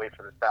 they have to wait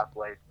for the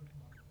stoplight,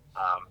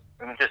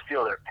 and just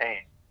feel their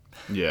pain.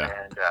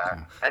 Yeah.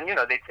 And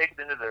they take it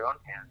into their own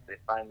hands. They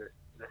find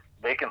this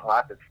vacant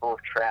lot that's full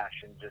of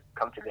trash and just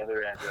come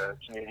together as a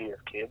community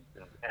of kids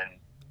and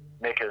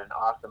make it an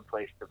awesome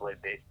place to play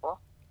baseball.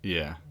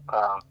 Yeah.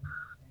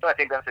 So I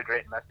think that's a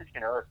great message.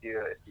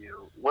 If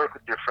you work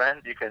with your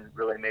friends, you can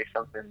really make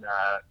something,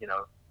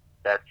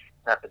 that's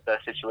not the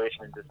best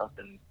situation into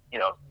something,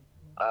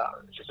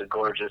 just a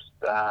gorgeous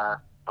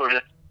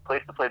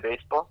place to play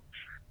baseball.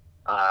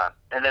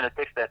 And then it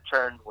takes that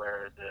turn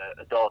where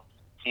the adults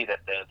see that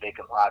the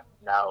vacant lot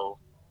now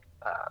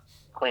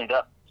cleaned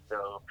up.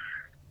 So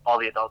all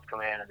the adults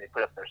come in and they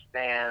put up their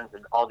stands,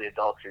 and all the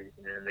adults are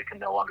using it, and they can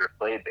no longer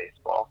play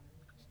baseball,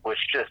 which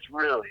just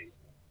really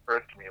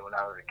irked me when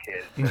I was a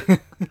kid.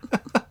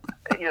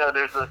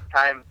 There's those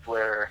times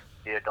where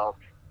the adults,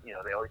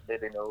 they always say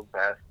they know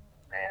best,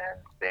 and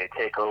they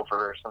take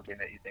over something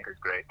that you think is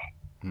great.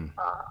 And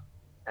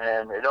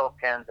And it all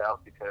pans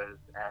out because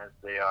as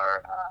they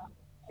are,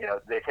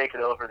 they take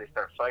it over, they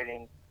start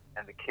fighting,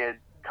 and the kids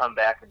come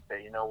back and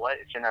say, you know what,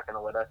 if you're not going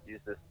to let us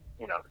use this,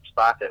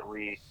 spot that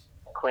we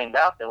cleaned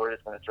out, then we're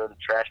just going to throw the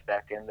trash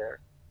back in there.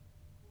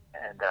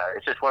 And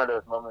it's just one of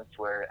those moments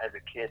where, as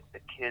a kid, the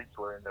kids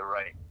were in the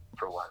right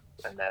for once,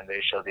 and then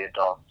they show the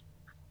adults,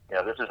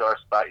 this is our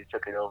spot, you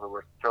took it over,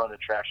 we're throwing the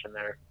trash in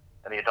there,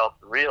 and the adults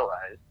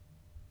realize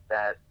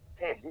that,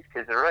 hey, these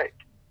kids are right.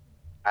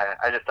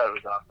 I just thought it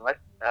was awesome.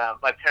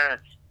 My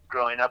parents,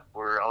 growing up,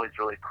 were always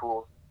really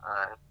cool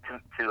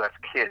to us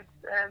kids,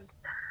 and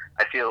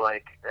I feel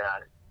like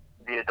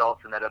the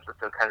adults in that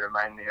episode kind of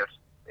remind me of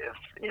if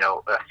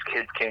us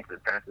kids came to the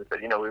parents and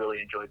said, we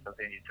really enjoyed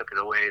something, you took it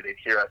away, they'd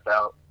hear us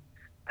out,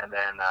 and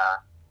then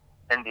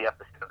end the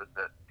episode,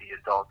 the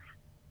adults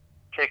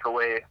take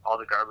away all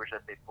the garbage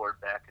that they poured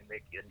back and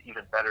make an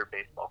even better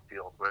baseball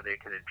field where they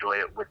can enjoy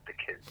it with the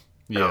kids.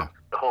 Yeah. So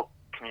the whole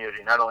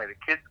community, not only the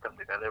kids come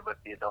together, but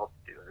the adults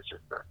do. It's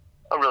just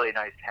a really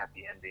nice,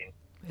 happy ending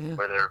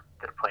where they're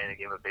playing a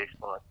game of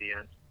baseball at the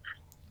end.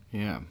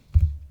 Yeah.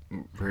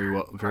 Very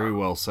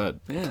well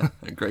said. Yeah,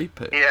 a great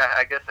pick. Yeah,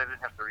 I guess I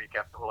didn't have to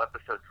recap the whole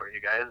episode for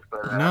you guys,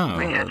 but no,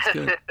 that's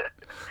good.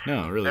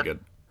 No, really good.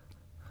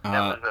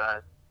 That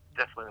was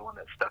definitely one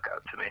that stuck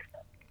out to me.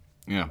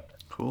 Yeah.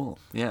 Cool.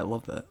 Yeah, I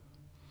love that.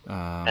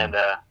 And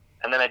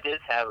then I did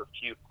have a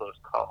few close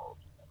calls.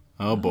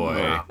 Oh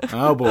boy!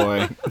 Oh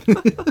boy!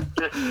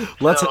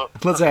 Let's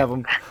have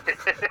them.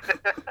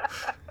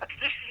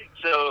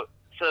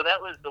 So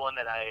that was the one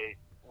that I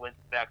went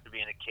back to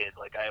being a kid.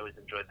 Like, I always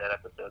enjoyed that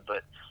episode,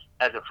 but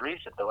as of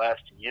recent, the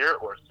last year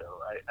or so,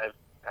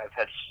 I've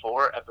had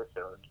 4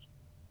 episodes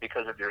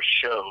because of your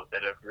show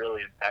that have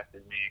really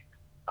impacted me.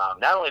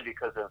 Not only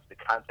because of the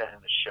content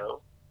in the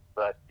show,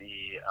 but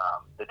the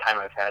time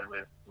I've had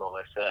with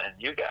Melissa and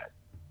you guys.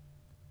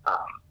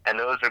 And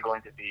those are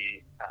going to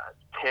be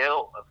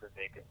Tale of the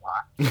Vacant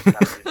Lot,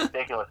 not the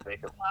Ridiculous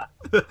Vacant Lot,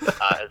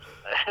 as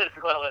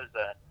well as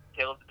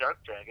Tale of the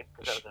Dark Dragon,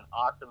 because that was an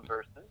awesome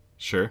person.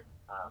 Sure.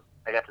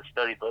 I got to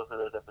study both of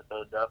those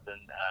episodes up,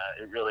 and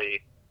it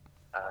really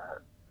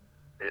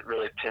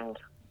pinned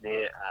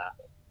me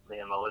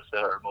and Melissa,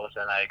 or Melissa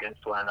and I,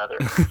 against one another.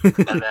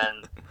 And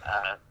then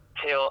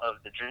Tale of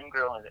the Dream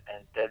Girl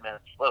and Dead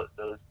Man's Float.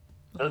 Those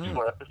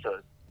 4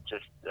 episodes,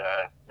 just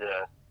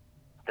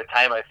the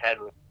time I've had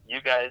with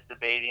you guys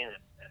debating and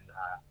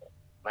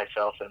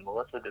myself and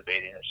Melissa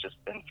debating, it's just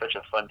been such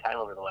a fun time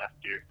over the last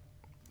year.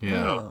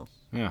 Yeah. So,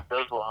 yeah.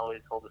 Those will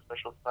always hold a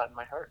special spot in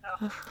my heart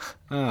now.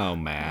 Oh,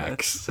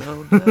 Max. That's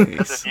so nice.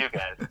 Because of you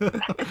guys.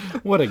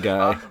 What a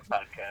guy. Awesome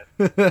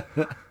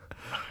podcast.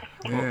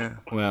 Yeah.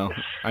 Well,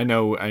 I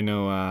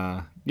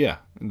know. Yeah,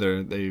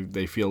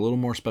 they feel a little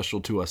more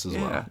special to us as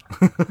well.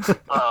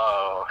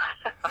 Oh.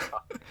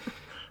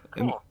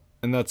 Cool.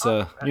 And that's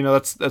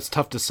that's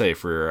tough to say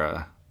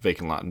for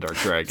Vacant Lot and Dark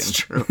Dragon. It's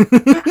true.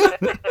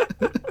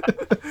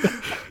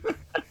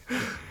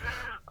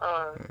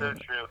 Oh, that's so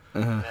true.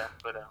 Yeah,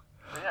 but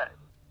yeah,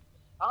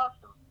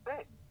 awesome.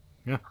 Great.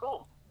 Yeah.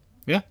 Cool.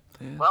 Yeah.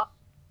 Well,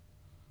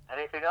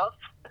 anything else?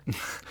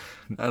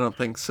 I don't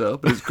think so,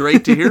 but it's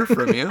great to hear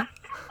from you.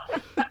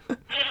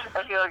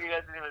 I feel like you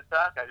guys didn't even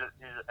talk. I just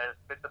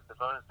picked up the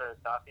phone and started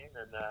talking,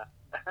 and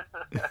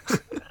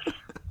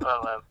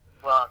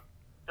well,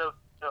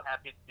 so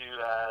happy to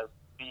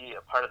be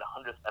a part of the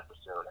 100th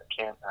episode. I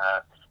can't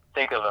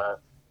think of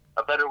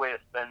a better way to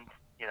spend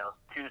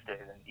Tuesday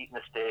than eating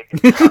a steak.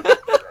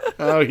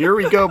 And oh, here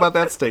we go about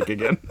that steak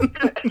again. All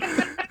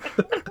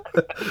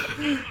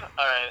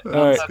right. All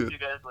I'll right. talk to you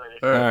guys later.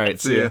 All right.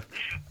 See ya.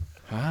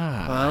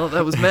 Well,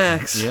 that was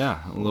Max.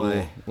 Yeah, a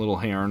little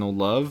Hey Arnold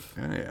love.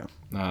 Yeah.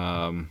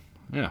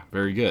 Yeah,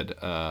 very good.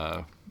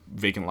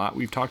 Vacant Lot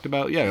we've talked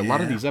about. Yeah, a lot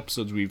of these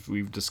episodes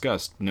we've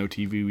discussed. No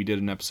TV, we did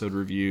an episode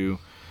review.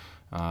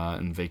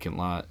 And Vacant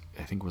Lot,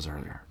 I think, was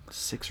our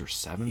 6th or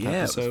 7th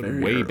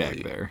episode, way early.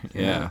 Back there.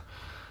 Yeah.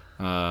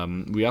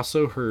 We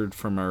also heard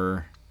from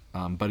our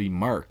buddy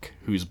Mark,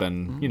 who's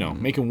been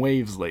making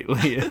waves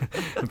lately,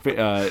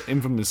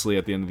 infamously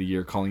at the end of the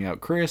year calling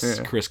out Chris,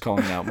 Chris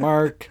calling out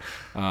Mark.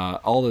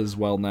 All is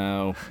well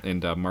now,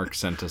 and Mark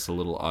sent us a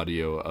little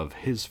audio of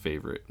his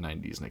favorite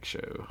 90s Nick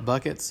show.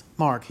 Buckets,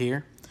 Mark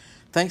here.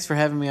 Thanks for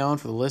having me on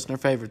for the Listener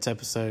Favorites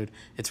episode.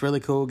 It's really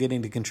cool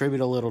getting to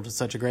contribute a little to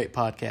such a great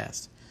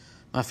podcast.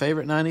 My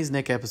favorite 90s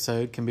Nick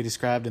episode can be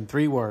described in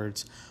 3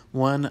 words: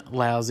 one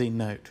lousy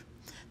note.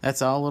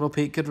 That's all Little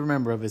Pete could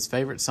remember of his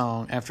favorite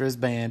song after his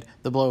band,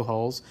 The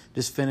Blowholes,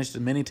 just finished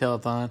a mini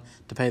telethon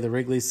to pay the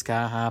Wrigley's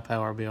sky-high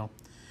power bill.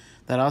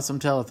 That awesome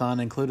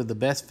telethon included the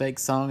best fake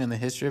song in the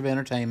history of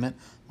entertainment,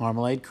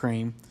 Marmalade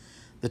Cream,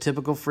 the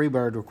typical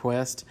Freebird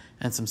request,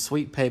 and some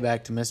sweet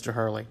payback to Mr.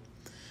 Hurley.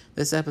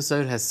 This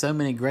episode has so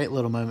many great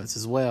little moments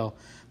as well,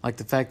 like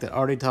the fact that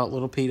Artie taught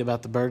Little Pete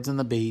about the birds and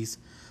the bees,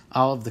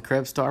 all of the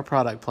Krebs Star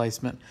product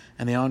placement,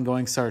 and the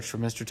ongoing search for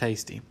Mr.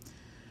 Tasty.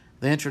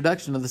 The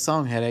introduction of the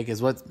song Headache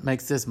is what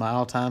makes this my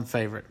all-time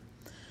favorite.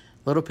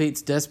 Little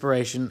Pete's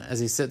desperation as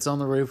he sits on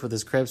the roof with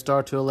his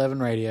Krebstar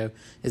 211 radio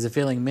is a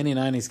feeling many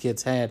 90s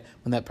kids had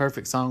when that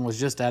perfect song was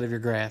just out of your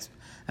grasp.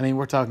 I mean,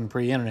 we're talking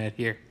pre-internet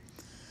here.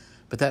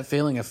 But that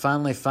feeling of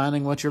finally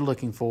finding what you're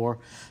looking for,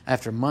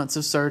 after months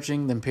of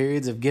searching, then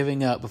periods of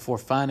giving up before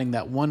finding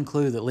that one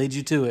clue that leads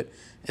you to it,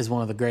 is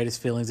one of the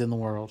greatest feelings in the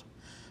world.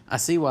 I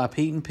see why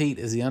Pete and Pete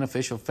is the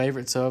unofficial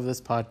favorite show of this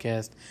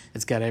podcast.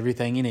 It's got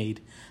everything you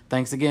need.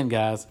 Thanks again,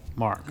 guys.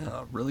 Mark.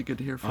 Really good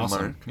to hear from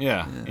Awesome. Mark.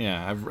 Yeah.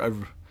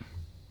 I've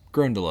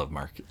grown to love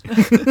Mark.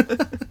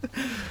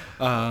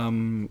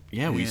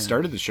 We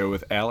started the show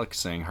with Alex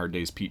saying Hard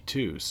Days Pete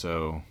too.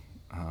 So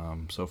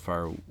so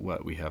far,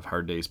 we have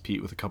Hard Days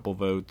Pete with a couple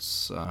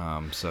votes.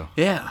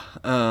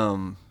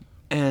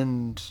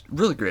 And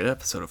really great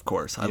episode, of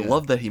course. I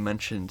love that he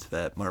mentioned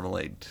that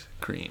marmalade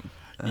cream.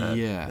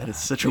 That is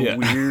such a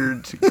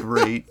weird,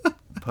 great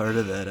part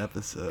of that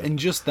episode. And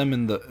just them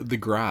in the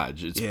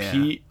garage. It's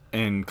Pete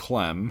and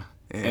Clem,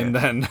 and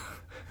then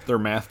their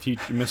math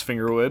teacher, Miss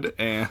Fingerwood,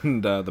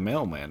 and the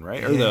mailman,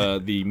 right? Or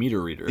the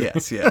meter reader.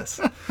 Yes.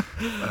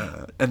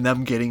 And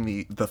them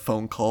getting the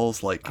phone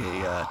calls like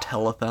a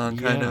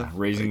telethon kind of.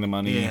 Raising the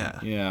money.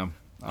 Yeah.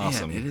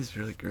 Awesome. Man, it is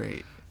really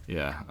great.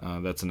 Yeah,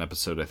 that's an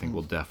episode I think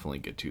we'll definitely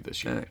get to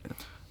this year.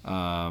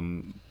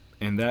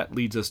 And that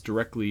leads us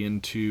directly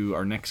into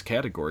our next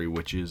category,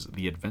 which is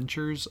The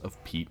Adventures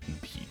of Pete and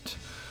Pete.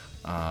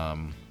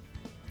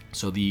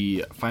 So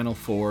the final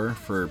four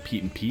for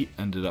Pete and Pete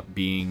ended up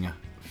being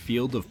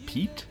Field of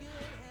Pete.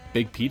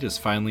 Big Pete is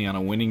finally on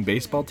a winning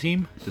baseball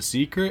team. The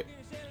Secret,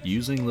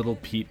 using Little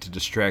Pete to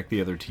distract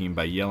the other team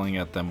by yelling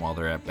at them while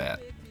they're at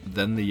bat.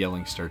 Then the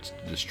yelling starts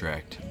to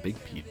distract Big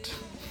Pete.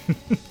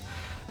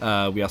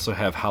 We also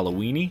have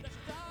Halloweeny.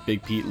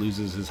 Big Pete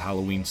loses his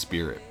Halloween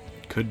spirit.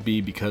 Could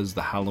be because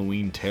the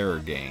Halloween terror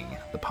gang,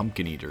 the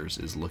Pumpkin Eaters,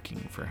 is looking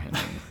for him.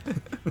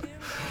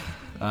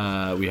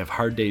 We have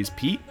Hard Days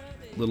Pete.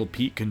 Little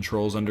Pete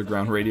controls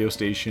underground radio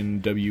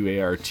station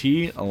WART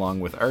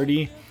along with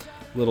Artie.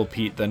 Little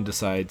Pete then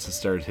decides to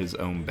start his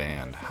own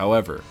band.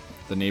 However,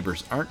 the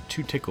neighbors aren't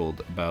too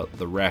tickled about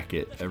the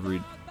racket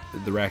every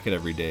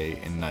day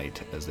and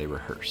night as they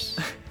rehearse.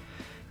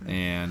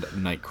 And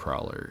night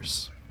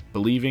crawlers.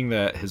 Believing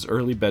that his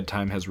early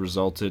bedtime has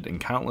resulted in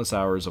countless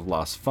hours of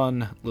lost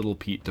fun, Little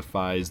Pete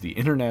defies the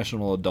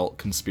international adult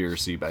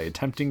conspiracy by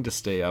attempting to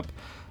stay up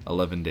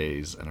 11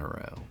 days in a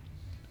row.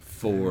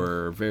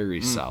 4 very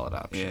solid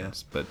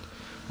options, but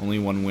only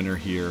one winner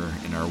here,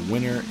 and our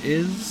winner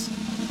is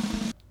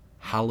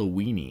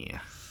Halloweeny.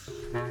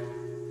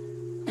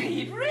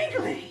 Pete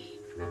Wrigley,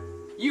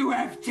 you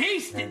have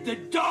tasted the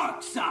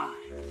dark side.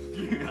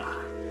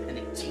 And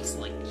it tastes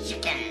like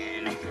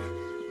chicken.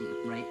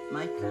 Right,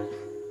 Mike?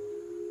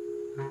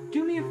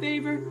 Do me a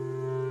favor.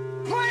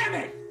 Clam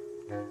it!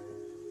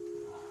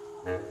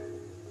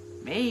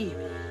 Maybe,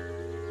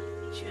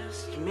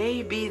 just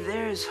maybe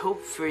there's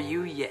hope for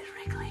you yet,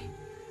 Wrigley.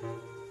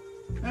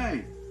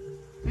 Hey,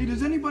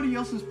 does anybody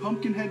else's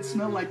pumpkin head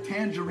smell like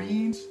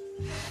tangerines?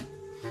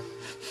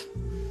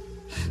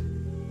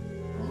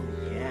 Oh,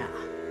 yeah.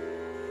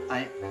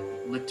 I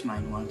licked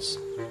mine once.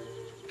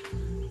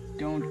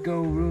 Don't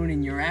go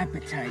ruining your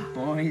appetite,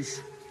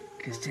 boys.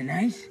 Because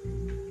tonight,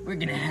 we're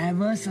gonna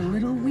have us a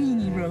little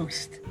weenie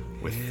roast.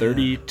 With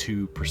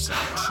 32%.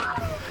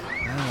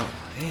 Oh,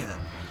 man.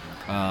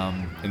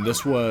 And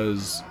this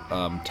was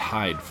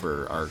tied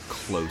for our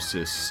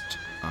closest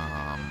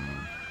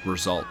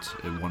result.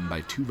 It won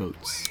by 2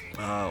 votes.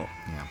 Wow.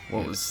 Yeah.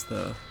 What was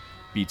the...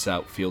 Beats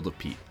out Field of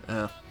Pete.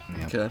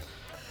 Okay.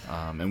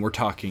 And we're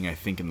talking, I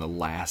think, in the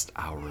last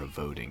hour of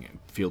voting.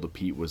 Field of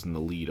Pete was in the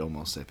lead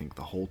almost, I think,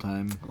 the whole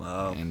time.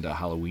 Wow. And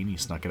Halloween, he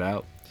snuck it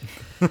out.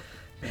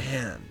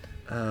 Man,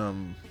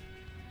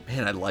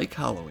 I like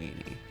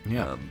Halloweeny.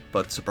 Yeah.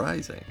 But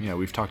surprising. Yeah,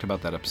 we've talked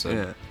about that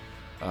episode.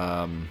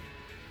 Yeah.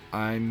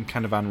 I'm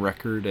kind of on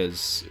record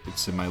as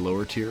it's in my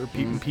lower tier,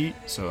 Pete and Pete,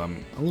 so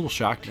I'm a little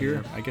shocked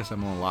here. I guess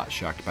I'm a lot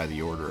shocked by the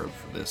order of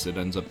this. It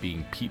ends up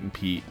being Pete and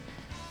Pete,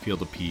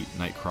 Field of Pete,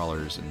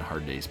 Nightcrawlers, and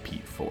Hard Days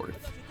Pete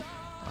 4th.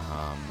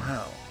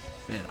 Wow.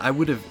 Man, I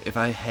would have, if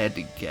I had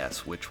to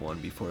guess which one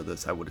before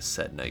this, I would have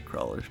said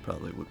Nightcrawlers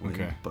probably would win.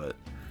 Okay.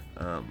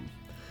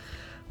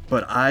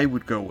 But I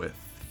would go with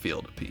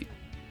Field of Pete,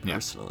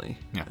 personally.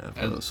 Yeah.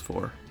 For those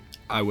 4.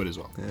 I would as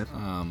well.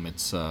 Yeah.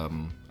 It's,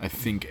 I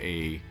think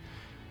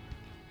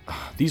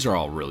these are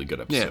all really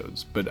good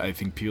episodes, but I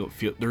think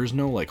there's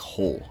no like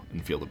hole in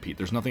Field of Pete.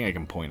 There's nothing I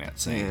can point at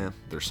saying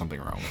there's something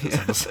wrong with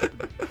this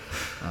episode.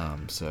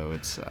 So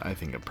it's, I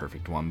think, a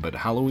perfect one. But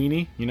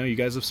Halloweeny, you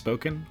guys have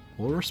spoken.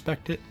 We'll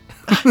respect it.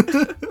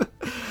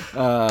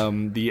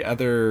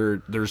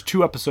 There's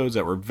 2 episodes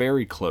that were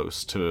very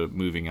close to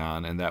moving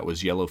on, and that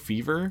was Yellow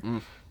Fever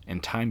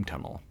and Time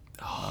Tunnel.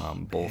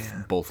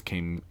 Both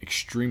came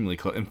extremely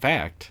close. In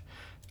fact,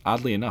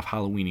 oddly enough,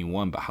 Halloweeny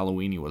won, but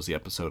Halloweeny was the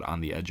episode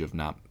on the edge of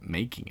not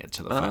making it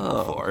to the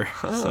final 4.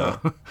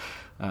 So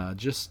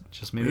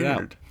just made it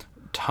out.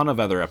 Ton of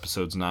other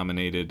episodes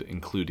nominated,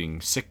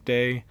 including Sick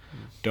Day,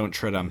 Don't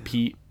Tread on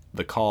Pete,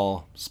 The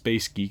Call,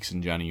 Space Geeks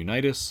and Johnny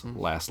Unitas,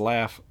 Last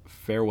Laugh,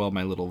 Farewell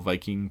My Little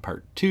Viking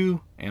Part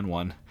 2 and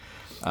 1,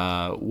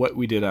 What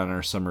We Did on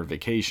Our Summer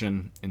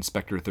Vacation,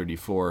 Inspector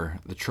 34,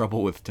 The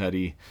Trouble with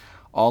Teddy,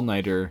 All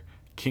Nighter,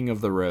 King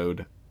of the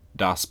Road,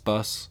 Das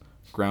Bus,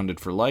 Grounded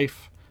for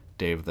Life,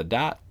 Day of the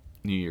Dot,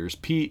 New Year's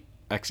Pete,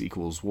 X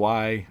equals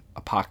Y,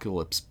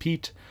 Apocalypse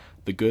Pete,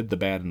 The Good, the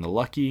Bad, and the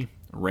Lucky,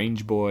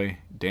 Range Boy,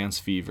 Dance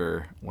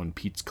Fever, When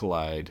Pete's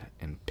Collide,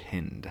 and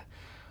Pinned.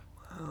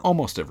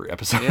 Almost every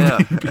episode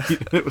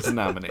it was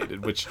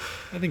nominated, which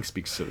I think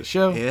speaks to the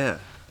show. Yeah,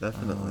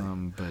 definitely.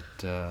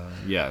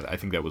 Yeah, I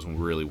think that was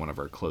really one of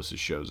our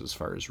closest shows as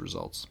far as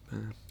results.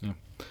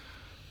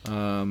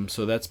 Yeah.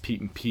 So that's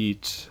Pete and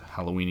Pete.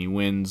 Halloweeny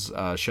wins.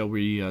 Shall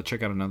we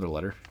check out another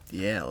letter?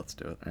 Yeah, let's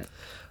do it. All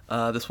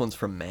right. This one's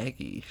from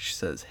Maggie. She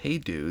says, "Hey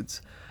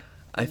dudes,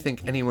 I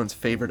think anyone's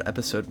favorite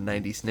episode of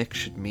 90s Nick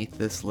should meet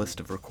this list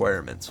of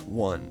requirements.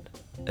 1.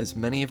 As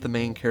many of the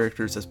main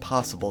characters as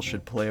possible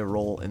should play a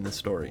role in the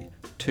story.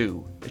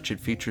 2. It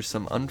should feature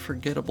some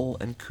unforgettable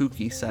and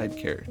kooky side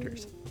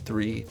characters.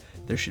 3.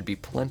 There should be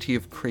plenty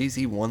of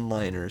crazy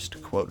one-liners to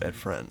quote at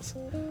friends.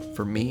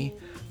 For me,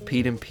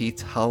 Pete and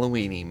Pete's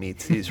Halloweeny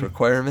meets these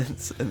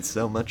requirements and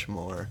so much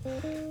more.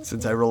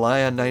 Since I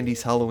rely on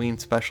 90s Halloween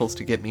specials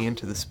to get me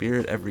into the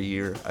spirit every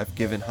year, I've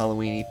given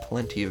Halloweeny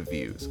plenty of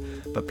views,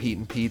 but Pete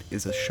and Pete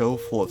is a show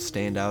full of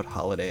standout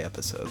holiday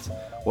episodes.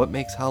 What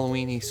makes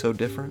Halloweeny so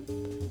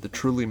different? The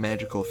truly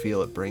magical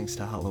feel it brings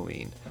to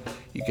Halloween.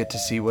 You get to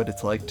see what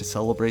it's like to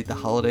celebrate the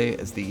holiday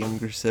as the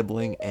younger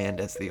sibling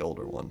and as the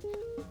older one.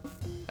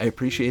 I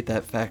appreciate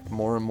that fact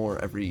more and more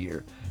every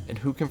year. And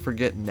who can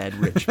forget Ned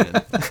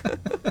Richmond?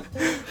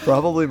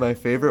 Probably my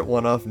favorite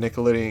one-off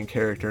Nickelodeon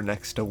character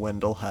next to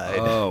Wendell Hyde.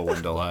 Oh,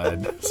 Wendell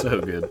Hyde. So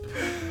good.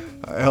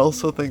 I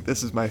also think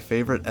this is my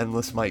favorite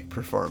Endless Mike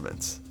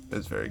performance. It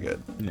was very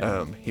good.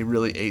 Yeah. He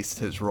really aced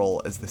his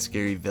role as the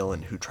scary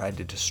villain who tried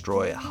to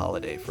destroy a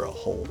holiday for a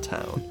whole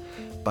town.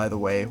 By the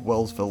way,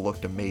 Wellsville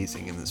looked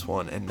amazing in this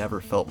one and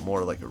never felt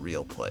more like a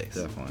real place.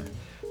 Definitely.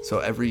 So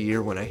every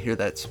year when I hear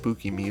that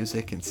spooky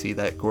music and see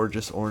that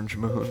gorgeous orange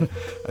moon,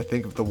 I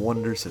think of the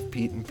wonders of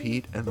Pete and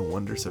Pete and the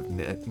wonders of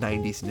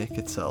 90s Nick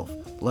itself.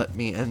 Let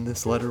me end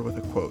this letter with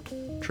a quote.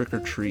 Trick or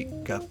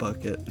treat, gut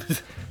bucket.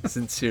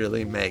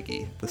 Sincerely,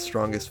 Maggie, the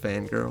strongest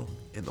fangirl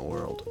in the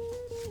world.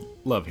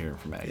 Love hearing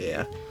from Maggie.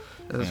 Yeah,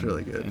 that was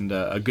really good. And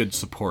a good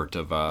support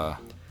of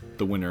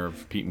the winner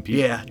of Pete and Pete.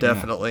 Yeah,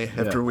 definitely.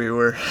 Yeah. After we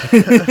were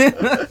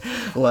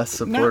less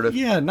supportive.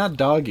 Not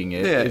dogging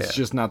it. Yeah, it's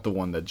just not the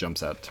one that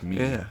jumps out to me.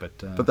 Yeah, but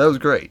that was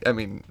great. I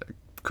mean, I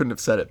couldn't have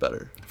said it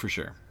better. For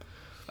sure.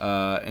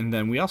 And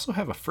then we also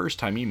have a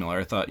first-time emailer.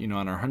 I thought,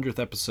 on our 100th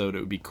episode, it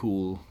would be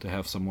cool to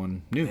have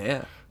someone new.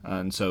 Yeah.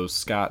 And so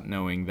Scott,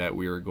 knowing that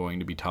we were going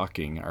to be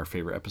talking our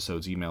favorite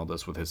episodes, emailed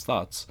us with his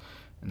thoughts.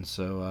 And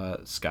so,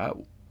 Scott,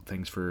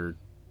 thanks for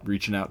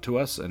reaching out to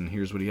us, and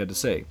here's what he had to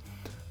say.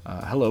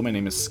 Hello, my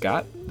name is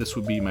Scott. This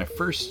would be my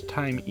first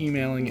time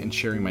emailing and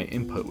sharing my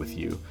input with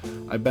you.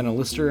 I've been a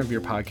listener of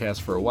your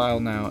podcast for a while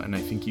now, and I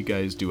think you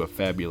guys do a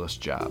fabulous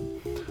job.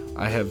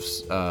 I have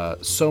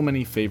so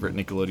many favorite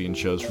Nickelodeon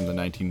shows from the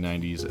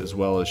 1990s, as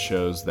well as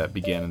shows that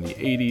began in the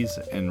 80s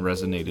and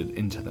resonated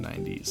into the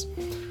 90s.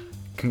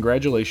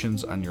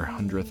 Congratulations on your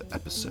 100th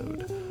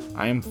episode.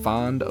 I am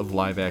fond of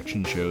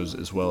live-action shows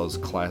as well as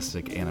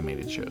classic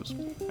animated shows.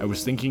 I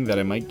was thinking that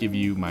I might give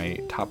you my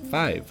top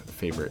 5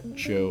 favorite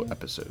show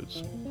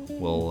episodes.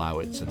 We'll allow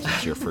it since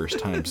it's your first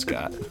time,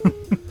 Scott.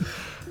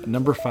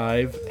 Number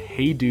 5,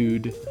 Hey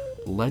Dude,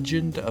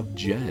 Legend of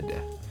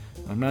Jed.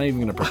 I'm not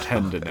even going to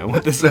pretend to know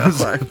what this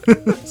is.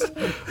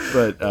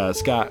 But,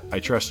 Scott,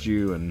 I trust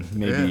you, and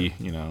maybe,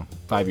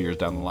 5 years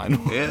down the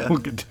line, we'll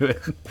get to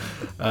it.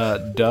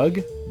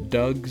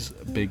 Doug's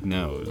Big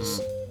Nose.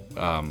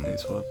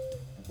 Nice one.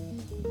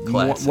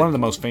 One of the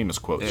most famous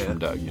quotes from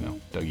Doug,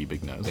 Dougie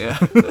Big Nose. Yeah.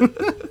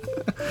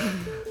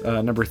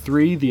 Number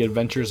 3, The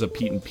Adventures of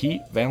Pete and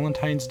Pete,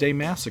 Valentine's Day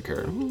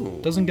Massacre. Ooh.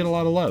 Doesn't get a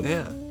lot of love.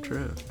 Yeah,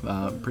 true.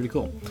 Pretty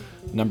cool.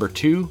 Number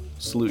 2,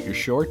 Salute Your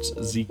Shorts,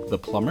 Zeke the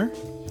Plumber.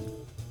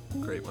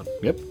 Great one.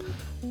 Yep.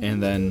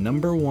 And then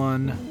number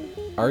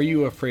 1, Are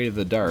You Afraid of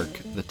the Dark?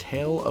 The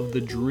Tale of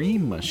the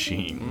Dream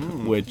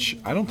Machine, which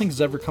I don't think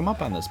has ever come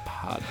up on this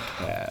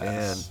podcast.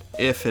 And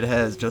if it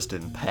has, just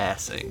in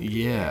passing.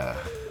 Yeah.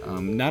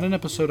 Not an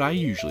episode I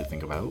usually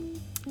think about.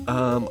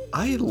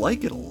 I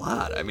like it a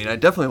lot. I mean, I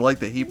definitely like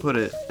that he put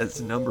it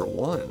as number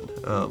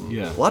 1.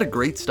 Yeah. A lot of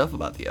great stuff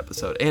about the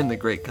episode and the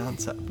great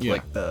concept. Yeah.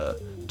 Like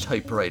the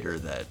typewriter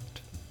that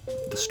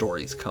the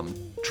stories come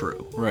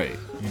true. Right.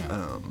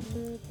 Yeah.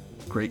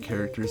 Great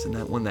characters in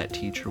that one. That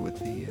teacher with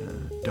the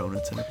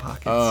donuts in her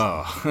pockets.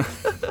 Oh,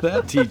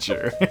 that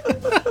teacher.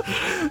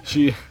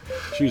 she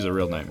was a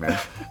real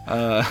nightmare.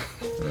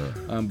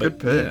 But good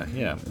pick.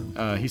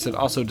 Yeah. He said,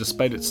 also,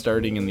 despite it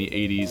starting in the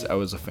 80s, I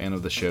was a fan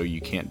of the show. You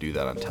can't do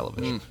that on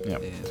television.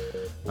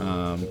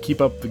 Yeah.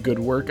 Keep up the good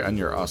work on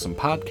your awesome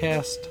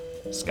podcast,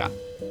 Scott.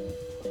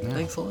 Yeah.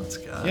 Thanks a lot,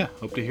 Scott. Yeah,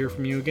 hope to hear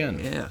from you again.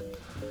 Yeah.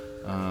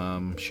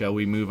 Shall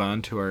we move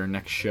on to our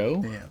next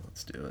show? Yeah,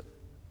 let's do it.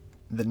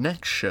 The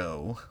next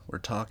show we're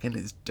talking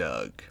is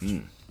Doug.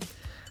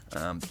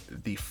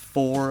 The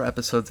 4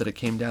 episodes that it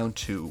came down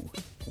to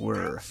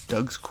were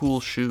Doug's Cool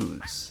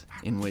Shoes,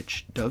 in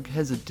which Doug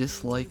has a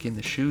dislike in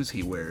the shoes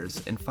he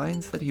wears and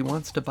finds that he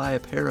wants to buy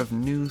a pair of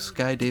new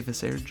Sky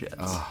Davis Air Jets.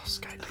 Oh,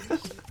 Sky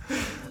Davis.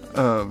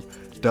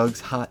 Doug's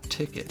Hot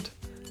Ticket.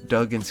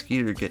 Doug and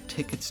Skeeter get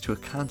tickets to a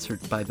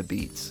concert by the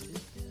Beats.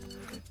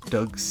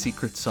 Doug's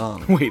Secret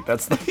Song. Wait,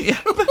 that's the...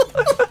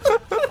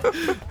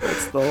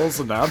 That's the whole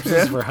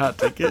synopsis for Hot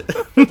Ticket?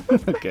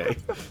 Okay.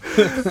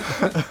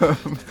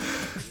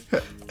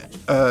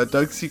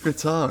 Doug's Secret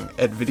Song.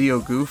 At Video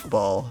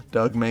Goofball,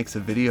 Doug makes a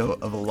video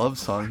of a love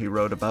song he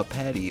wrote about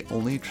Patty,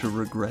 only to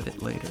regret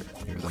it later.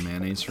 You're the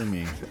mayonnaise for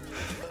me.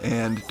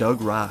 And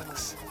Doug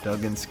Rocks.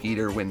 Doug and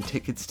Skeeter win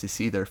tickets to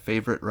see their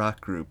favorite rock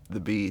group, the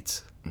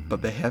Beats,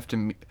 but they have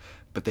to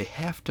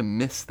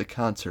miss the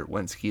concert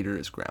when Skeeter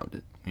is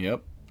grounded.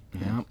 Yep.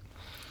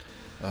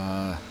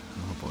 Oh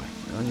boy.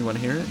 Well, you want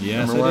to hear it?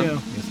 Yes, Number I 1? do.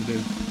 Yes, I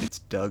do. It's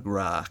Doug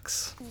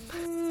Rocks.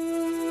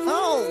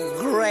 Oh,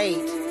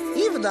 great.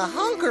 Even the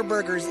Honker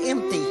Burger's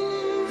empty.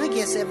 I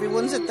guess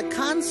everyone's at the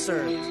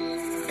concert.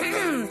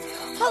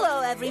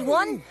 Hello,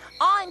 everyone.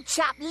 I'm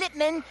Chap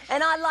Lipman,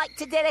 and I'd like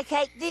to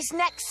dedicate this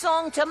next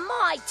song to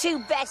my 2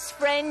 best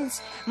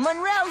friends,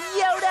 Monroe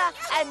Yoda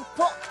and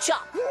Pork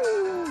Chop.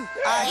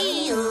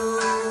 Aye-oo,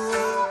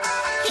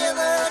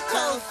 killer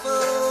tofu.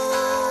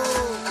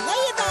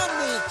 Lay it on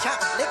me,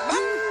 Chap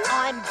Lipman.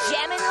 I'm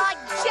jamming like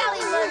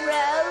jelly,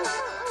 Monroe.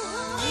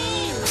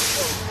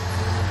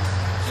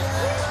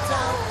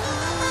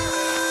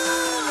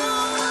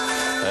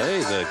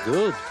 Hey, they're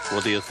good.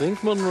 What do you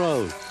think,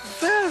 Monroe?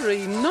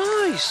 Very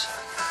nice.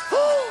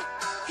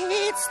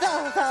 It's the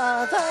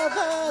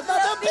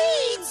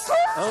Beats.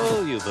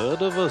 Oh, you've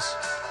heard of us.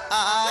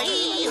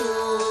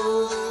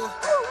 Aye-oo,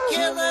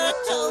 killer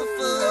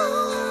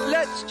tofu.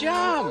 Let's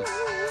jam.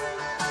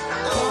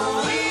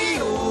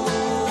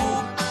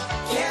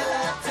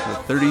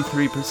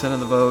 33% of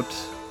the vote.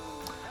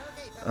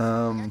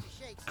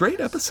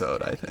 Great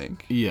episode, I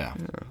think. Yeah.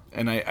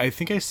 And I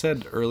think I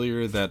said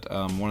earlier that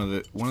one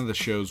of the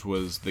shows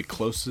was the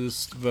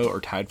closest vote, or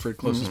tied for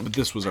closest, but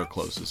this was our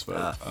closest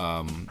vote.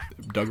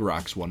 Doug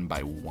Rocks won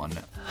by 1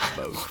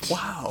 vote.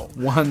 Wow.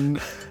 1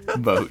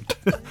 vote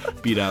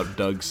beat out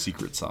Doug's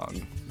Secret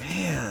Song.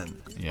 Man.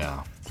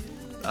 Yeah.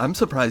 I'm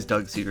surprised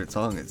Doug's Secret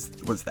Song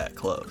was that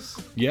close.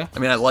 Yeah. I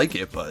mean, I like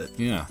it, but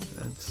yeah,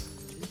 that's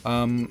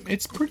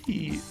it's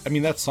pretty. I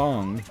mean, that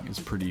song is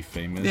pretty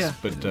famous. Yeah,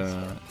 but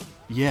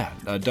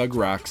Doug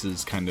Rocks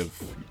is kind of.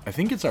 I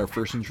think it's our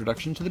first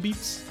introduction to the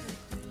Beats.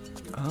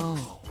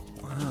 Oh,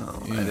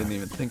 wow! Yeah. I didn't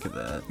even think of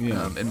that.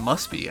 Yeah, it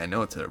must be. I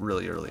know it's a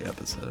really early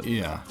episode.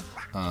 Yeah,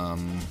 I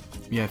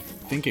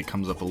think it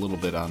comes up a little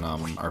bit on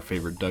our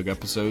favorite Doug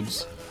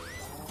episodes,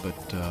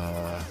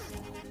 but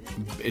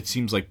it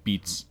seems like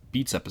Beats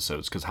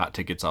episodes, because Hot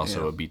Ticket's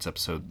also a Beats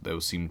episode.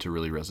 Those seem to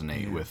really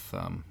resonate with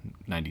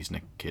 90s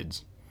Nick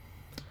kids.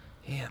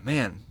 Yeah,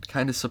 man,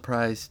 kind of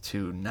surprised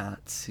to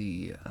not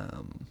see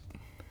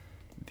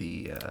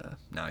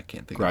now I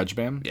can't think Garage of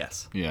Band?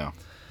 Yes. Yeah.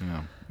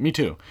 Me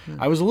too.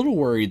 I was a little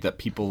worried that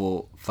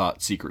people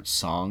thought Secret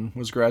Song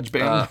was Garage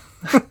Band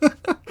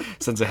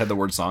since it had the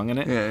word song in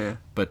it. Yeah.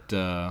 But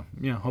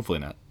hopefully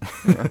not.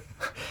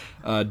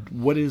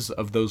 What is,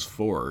 of those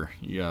 4,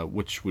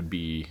 which would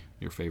be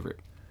your favorite?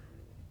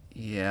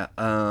 Yeah,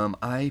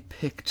 I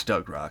picked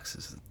Doug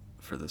Rocks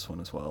for this one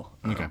as well.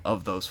 Okay.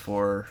 Of those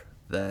 4,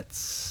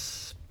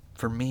 that's,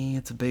 for me,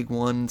 it's a big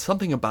one.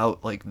 Something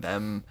about like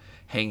them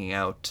hanging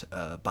out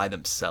by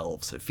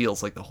themselves. It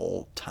feels like the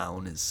whole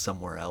town is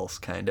somewhere else,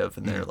 kind of,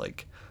 and they're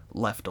like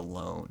left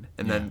alone.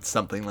 And then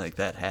something like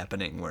that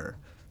happening where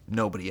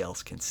nobody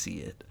else can see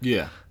it.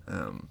 Yeah.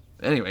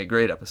 Anyway,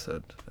 great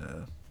episode.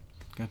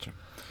 Gotcha.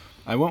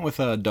 I went with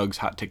Doug's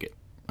Hot Ticket,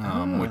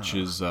 which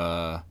is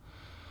they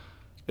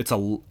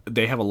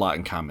have a lot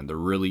in common. They're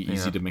really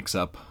easy to mix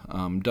up.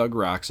 Doug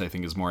Rocks, I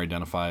think, is more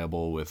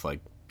identifiable with like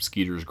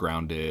Skeeter's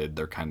grounded.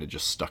 They're kind of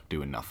just stuck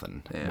doing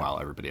nothing while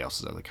everybody else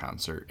is at the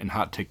concert. And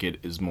Hot Ticket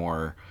is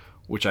more,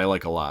 which I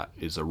like a lot,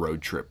 is a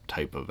road trip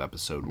type of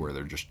episode where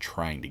they're just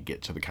trying to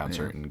get to the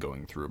concert and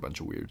going through a bunch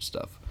of weird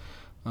stuff.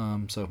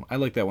 So I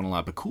like that one a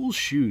lot. But Cool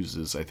Shoes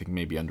is, I think,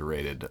 maybe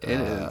underrated. It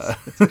is.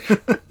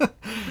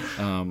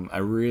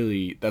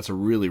 That's a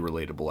really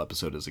relatable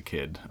episode as a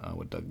kid,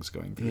 what Doug's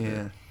going through.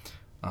 Yeah.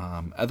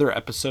 Other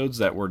episodes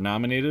that were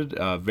nominated,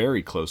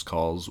 very close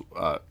calls.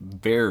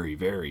 Very,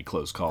 very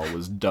close call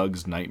was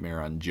Doug's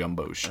Nightmare on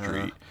Jumbo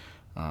Street.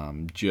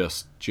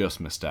 Just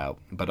missed out.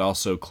 But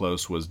also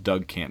close was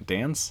Doug Can't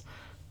Dance,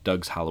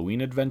 Doug's Halloween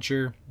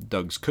Adventure,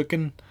 Doug's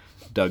Cookin',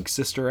 Doug's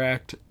Sister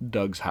Act,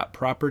 Doug's Hot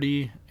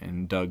Property,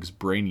 and Doug's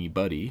Brainy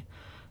Buddy.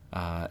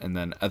 And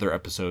then other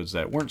episodes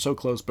that weren't so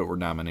close but were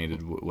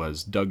nominated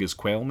was Doug is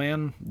Quail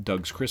Man,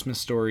 Doug's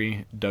Christmas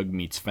Story, Doug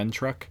Meets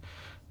Fentruck,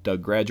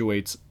 Doug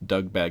Graduates,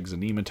 Doug Bags a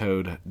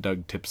Nematode,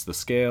 Doug Tips the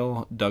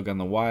Scale, Doug on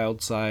the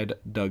Wild Side,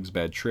 Doug's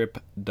Bad Trip,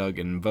 Doug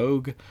in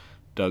Vogue,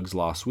 Doug's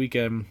Lost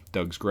Weekend,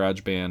 Doug's Garage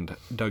Band,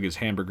 Doug is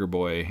Hamburger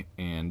Boy,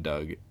 and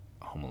Doug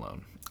Home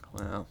Alone.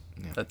 Wow.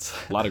 Yeah. That's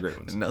a lot of great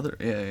ones.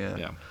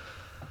 Yeah.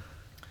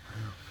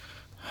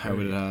 I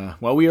would.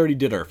 Well, we already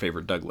did our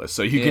favorite Doug list,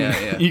 so you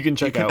can you can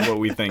check out what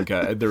we think.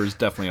 There was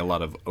definitely a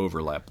lot of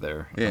overlap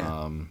there.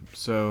 Yeah.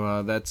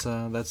 So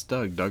that's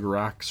Doug. Doug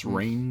rocks,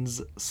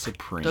 reigns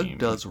supreme. Doug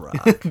does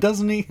rock,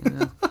 doesn't he?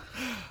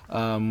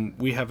 Yeah.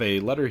 We have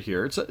a letter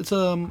here. It's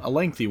a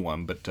lengthy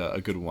one, but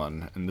a good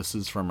one, and this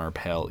is from our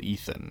pal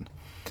Ethan.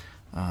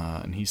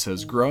 And he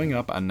says, growing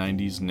up on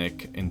 90s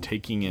Nick and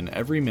taking in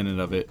every minute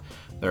of it,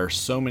 there are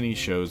so many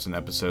shows and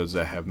episodes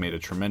that have made a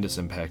tremendous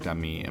impact on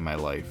me and my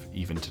life,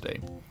 even today.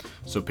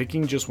 So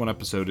picking just one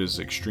episode is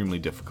extremely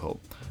difficult.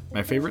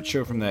 My favorite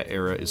show from that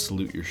era is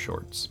Salute Your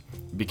Shorts.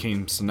 It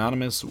became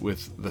synonymous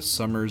with the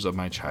summers of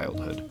my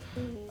childhood.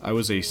 I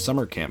was a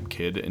summer camp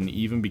kid and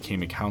even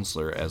became a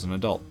counselor as an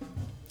adult.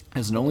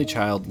 As an only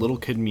child, little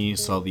kid me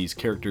saw these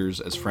characters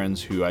as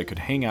friends who I could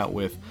hang out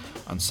with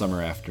on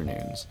summer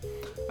afternoons.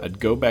 I'd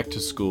go back to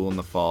school in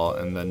the fall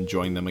and then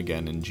join them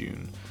again in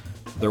June.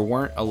 There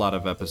weren't a lot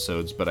of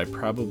episodes, but I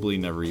probably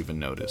never even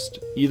noticed.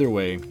 Either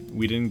way,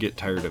 we didn't get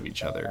tired of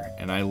each other,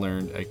 and I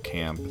learned at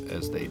camp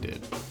as they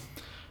did.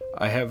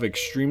 I have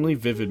extremely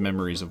vivid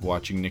memories of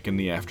watching Nick in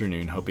the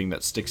Afternoon, hoping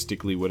that Stick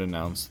Stickly would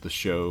announce the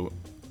show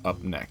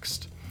up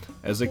next.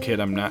 As a kid,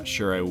 I'm not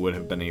sure I would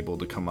have been able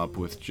to come up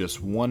with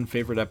just one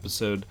favorite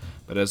episode,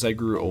 but as I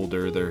grew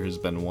older, there has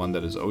been one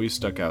that has always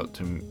stuck out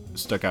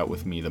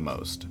with me the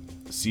most.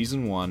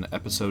 Season 1,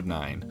 Episode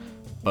 9,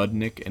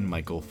 Budnick and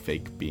Michael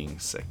Fake Being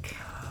Sick.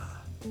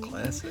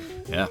 Classic.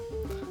 Yeah.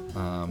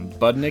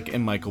 Budnick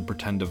and Michael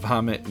pretend to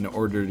vomit in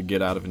order to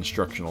get out of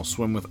instructional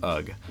swim with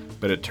Ugg,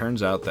 but it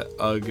turns out that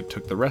Ugg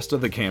took the rest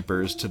of the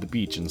campers to the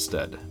beach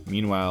instead.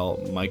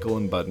 Meanwhile, Michael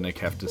and Budnick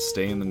have to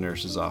stay in the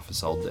nurse's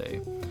office all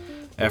day.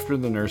 After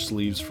the nurse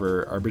leaves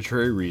for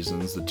arbitrary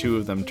reasons, the two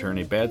of them turn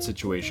a bad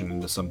situation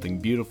into something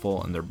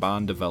beautiful, and their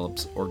bond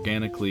develops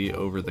organically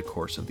over the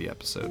course of the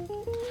episode.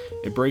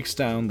 It breaks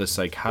down the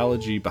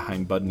psychology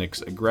behind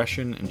Budnick's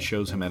aggression and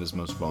shows him at his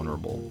most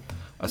vulnerable,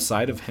 a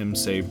side of him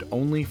saved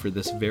only for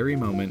this very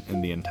moment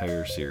in the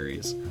entire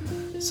series.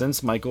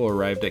 Since Michael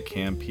arrived at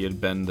camp, he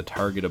had been the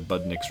target of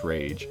Budnick's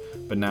rage,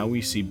 but now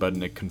we see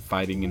Budnick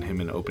confiding in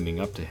him and opening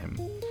up to him.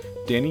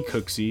 Danny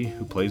Cooksey,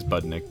 who plays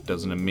Budnick,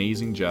 does an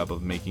amazing job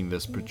of making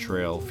this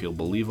portrayal feel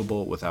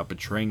believable without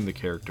betraying the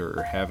character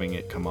or having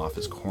it come off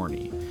as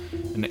corny.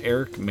 And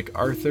Eric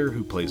MacArthur,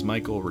 who plays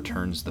Michael,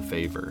 returns the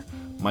favor.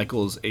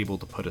 Michael is able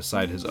to put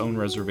aside his own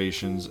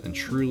reservations and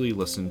truly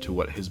listen to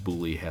what his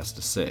bully has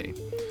to say.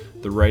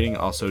 The writing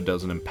also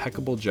does an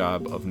impeccable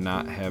job of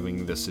not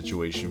having this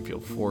situation feel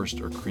forced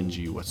or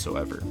cringy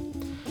whatsoever.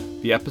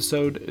 The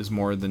episode is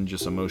more than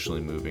just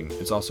emotionally moving,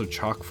 it's also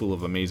chock full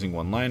of amazing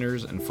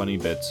one-liners and funny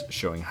bits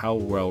showing how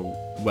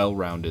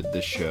well-rounded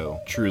this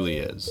show truly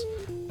is,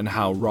 and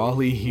how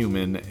rawly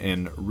human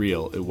and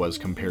real it was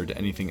compared to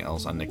anything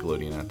else on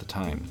Nickelodeon at the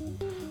time.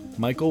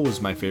 Michael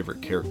was my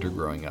favorite character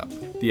growing up,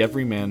 the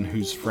everyman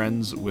who's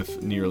friends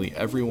with nearly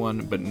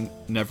everyone but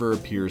never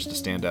appears to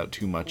stand out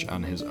too much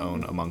on his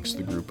own amongst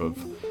the group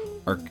of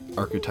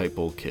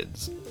archetypal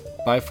kids.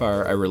 By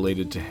far, I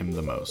related to him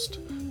the most.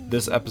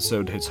 This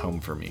episode hits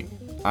home for me.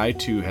 I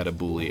too had a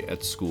bully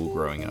at school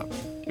growing up.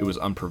 It was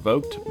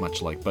unprovoked,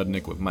 much like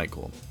Budnick with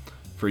Michael.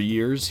 For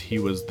years, he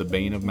was the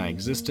bane of my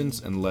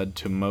existence and led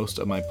to most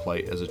of my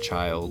plight as a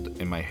child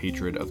and my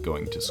hatred of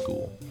going to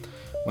school.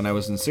 When I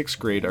was in 6th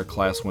grade, our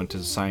class went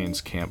to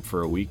science camp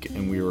for a week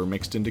and we were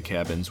mixed into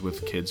cabins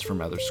with kids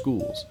from other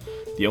schools.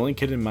 The only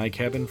kid in my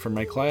cabin from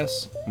my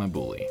class, my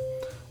bully.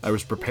 I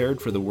was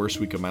prepared for the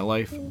worst week of my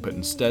life, but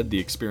instead the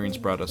experience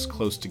brought us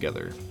close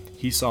together.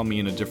 He saw me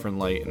in a different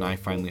light and I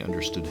finally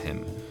understood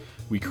him.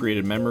 We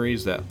created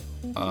memories that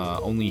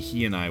only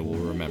he and I will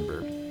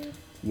remember.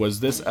 Was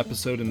this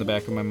episode in the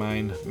back of my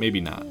mind?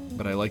 Maybe not,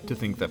 but I like to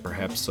think that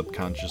perhaps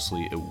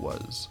subconsciously it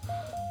was.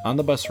 On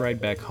the bus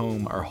ride back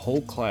home, our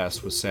whole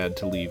class was sad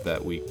to leave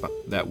that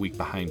week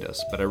behind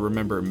us, but I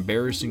remember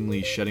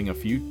embarrassingly shedding a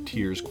few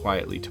tears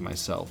quietly to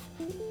myself.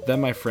 Then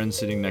my friend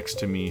sitting next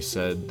to me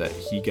said that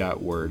he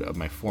got word of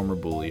my former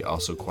bully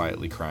also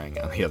quietly crying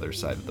on the other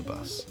side of the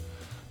bus.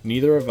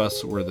 Neither of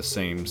us were the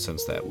same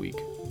since that week.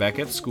 Back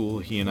at school,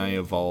 he and I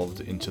evolved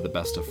into the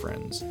best of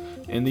friends.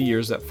 In the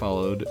years that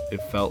followed,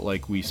 it felt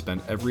like we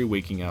spent every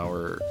waking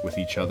hour with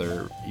each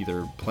other,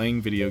 either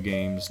playing video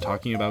games,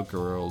 talking about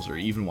girls, or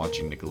even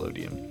watching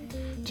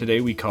Nickelodeon.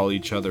 Today we call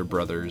each other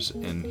brothers,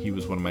 and he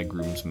was one of my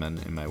groomsmen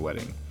in my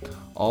wedding.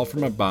 All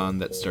from a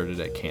bond that started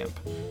at camp.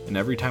 And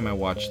every time I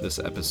watch this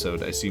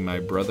episode, I see my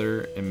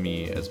brother and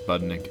me as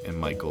Budnick and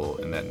Michael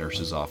in that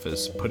nurse's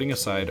office, putting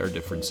aside our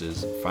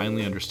differences,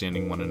 finally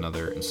understanding one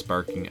another, and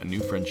sparking a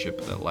new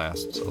friendship that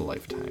lasts a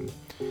lifetime.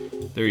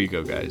 There you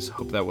go, guys.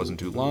 Hope that wasn't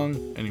too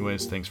long.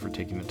 Anyways, thanks for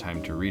taking the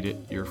time to read it.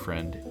 Your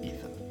friend,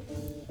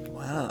 Ethan.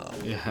 Wow.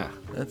 Yeah.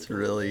 That's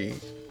really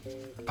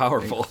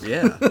powerful.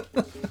 Yeah.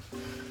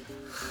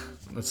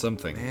 That's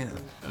something.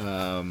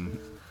 Man.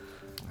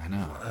 I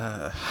know.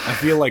 I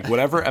feel like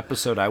whatever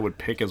episode I would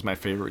pick as my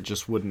favorite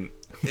just wouldn't.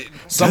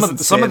 Some of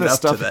this stuff, some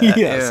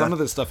of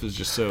this stuff is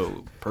just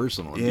so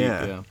personal. And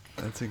yeah. Deep,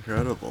 That's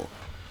incredible.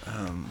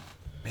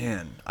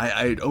 Man,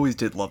 I always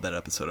did love that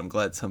episode. I'm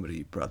glad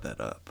somebody brought that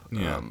up.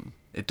 Yeah.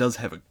 It does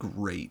have a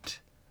great,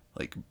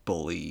 like,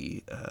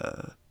 bully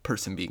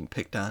person being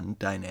picked on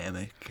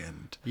dynamic.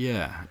 And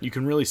yeah, you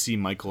can really see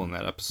Michael in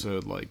that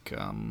episode, like,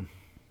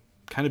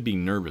 kind of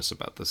being nervous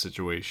about the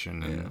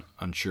situation and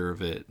unsure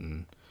of it.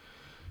 And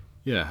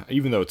yeah,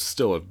 even though it's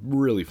still a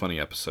really funny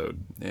episode,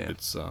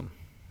 it's,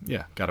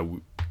 got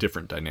a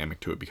different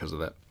dynamic to it because of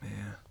that.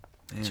 Yeah.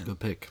 It's a good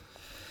pick.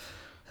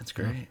 That's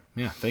great.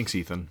 Yeah, thanks,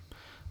 Ethan.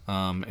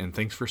 And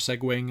thanks for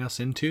segueing us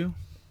into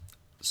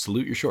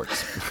Salute Your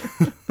Shorts.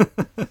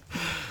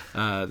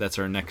 That's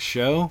our next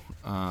show.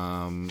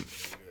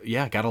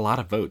 Got a lot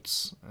of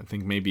votes. I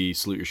think maybe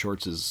Salute Your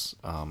Shorts is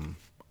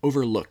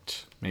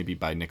overlooked maybe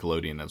by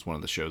Nickelodeon as one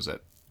of the shows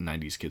that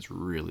 90s kids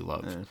really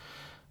loved.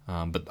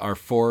 But our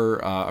four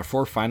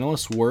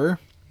finalists were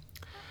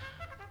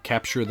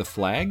Capture the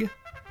Flag.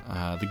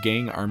 The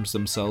gang arms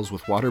themselves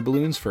with water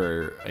balloons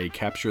for a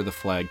Capture the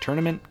Flag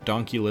tournament.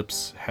 Donkey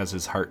Lips has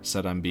his heart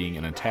set on being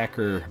an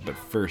attacker, but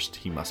first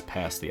he must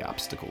pass the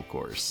obstacle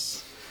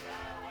course.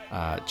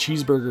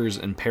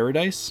 Cheeseburgers in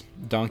Paradise.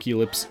 Donkey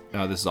Lips,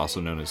 this is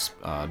also known as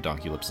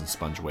Donkey Lips and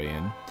Sponge Weigh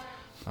In.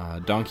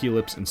 Donkey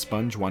Lips and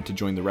Sponge want to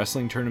join the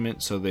wrestling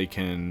tournament so they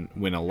can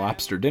win a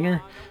lobster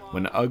dinner.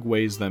 When Ugg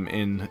weighs them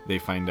in, they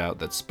find out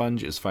that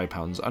Sponge is 5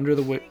 pounds under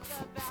the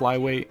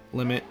flyweight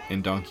limit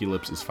and Donkey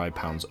Lips is 5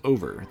 pounds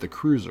over the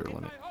cruiser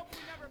limit.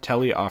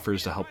 Telly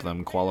offers to help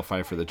them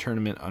qualify for the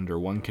tournament under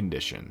one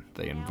condition.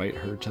 They invite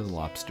her to the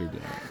lobster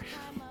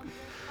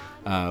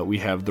dinner. We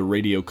have the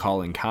radio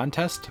calling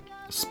contest.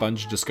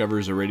 Sponge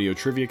discovers a radio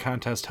trivia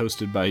contest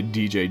hosted by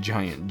DJ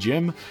Giant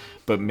Jim,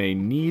 but may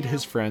need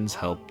his friends'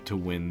 help to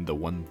win the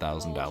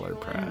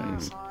 $1,000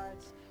 prize.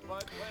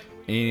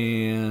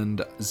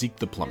 And Zeke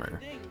the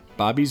Plumber.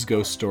 Bobby's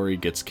ghost story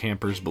gets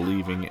campers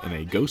believing in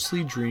a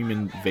ghostly dream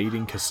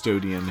invading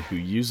custodian who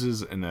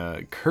uses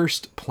an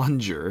cursed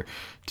plunger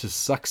to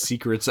suck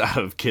secrets out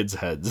of kids'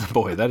 heads.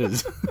 Boy, that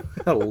is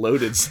a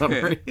loaded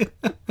summary.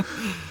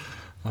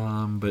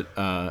 But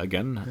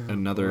again,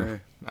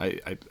 another...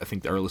 I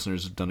think our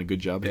listeners have done a good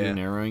job here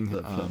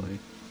narrowing.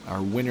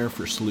 Our winner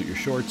for Salute Your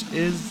Shorts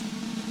is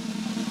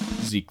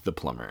Zeke the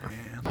Plumber.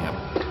 Yep.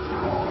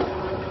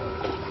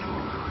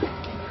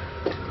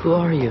 Who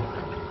are you?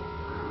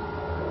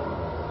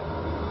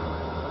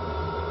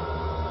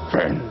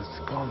 Friends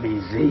call me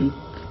Zeke.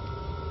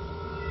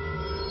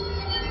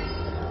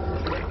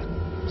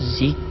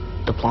 Zeke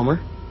the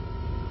Plumber?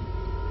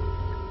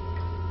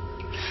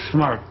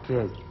 Smart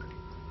kid.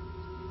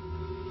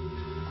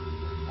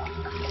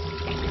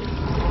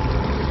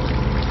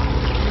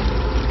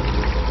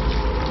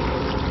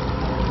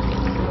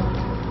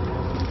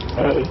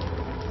 Hey,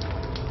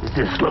 does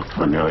this look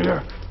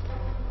familiar?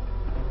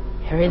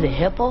 Harry the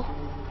Hippo?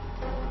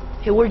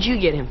 Hey, where'd you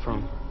get him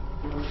from?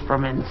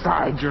 From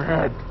inside your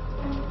head.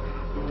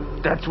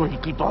 That's where you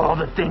keep all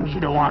the things you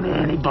don't want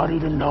anybody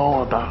to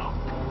know about.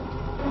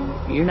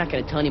 You're not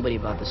gonna tell anybody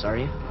about this, are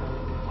you?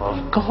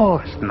 Of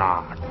course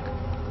not.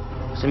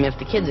 So, I mean, if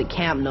the kids at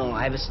camp know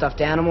I have a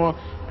stuffed animal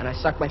and I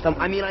suck my thumb,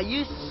 I mean, I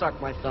used to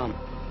suck my thumb.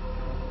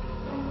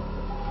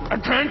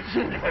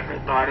 Attention,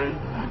 everybody.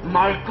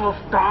 Michael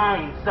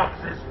Stein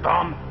sucks his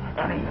thumb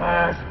and he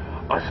has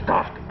a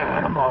stuffed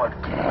animal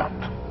at camp.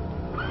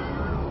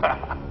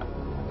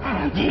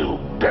 You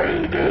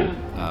baby.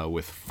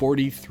 With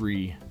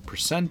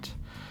 43%,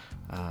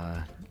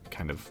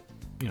 kind of,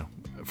 you know,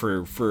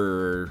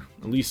 for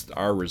at least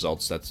our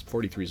results, that's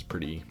 43 is a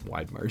pretty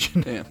wide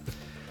margin. Yeah.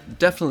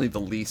 Definitely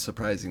the least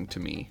surprising to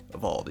me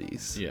of all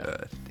these.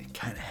 Yeah. It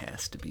kind of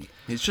has to be.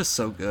 It's just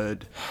so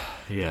good.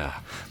 Yeah.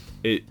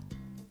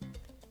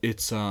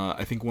 It's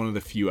I think one of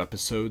the few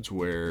episodes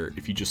where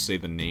if you just say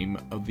the name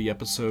of the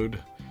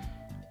episode,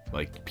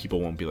 like, people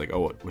won't be like,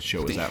 oh, what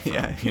show is that from?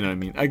 Yeah. You know what I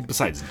mean?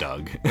 Besides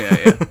Doug.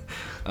 Yeah.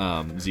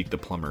 Zeke the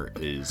Plumber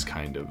is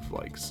kind of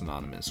like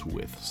synonymous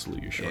with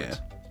Salute Your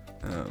Shorts.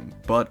 Yeah.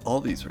 But all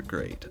these are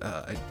great.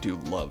 I do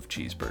love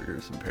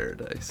Cheeseburgers in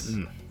Paradise.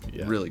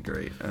 Yeah. Really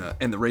great.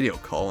 And the radio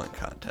call-in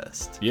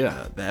contest.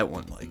 Yeah. That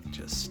one, like,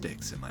 just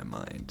sticks in my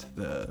mind.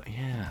 The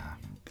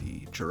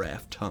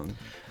giraffe tongue.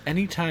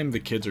 Anytime the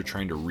kids are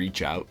trying to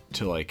reach out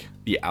to, like,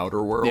 the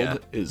outer world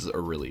is a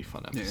really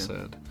fun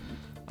episode.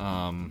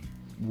 Yeah.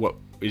 What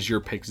is your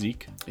pick,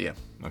 Zeke? Yeah.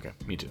 Okay,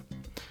 me too.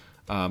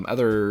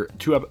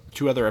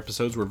 Two other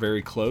episodes were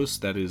very close.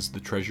 That is The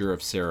Treasure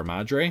of Sarah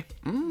Madre.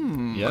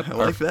 Yep, I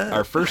like that.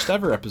 Our first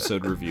ever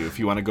episode review, if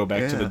you want to go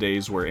back to the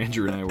days where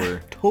Andrew and I were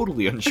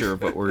totally unsure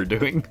of what we were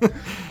doing.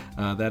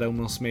 That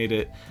almost made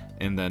it.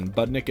 And then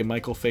Budnick and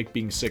Michael Fake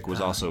Being Sick was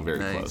also very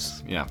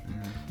close. Yeah.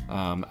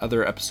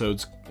 Other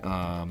episodes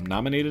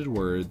nominated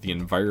were The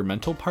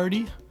Environmental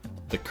Party,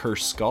 The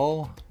Cursed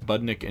Skull,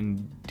 Budnick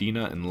and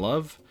Dina in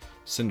Love,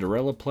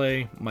 Cinderella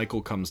Play,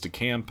 Michael Comes to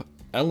Camp,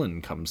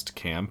 Ellen Comes to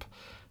Camp,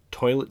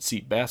 Toilet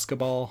Seat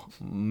Basketball,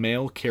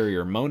 Mail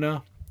Carrier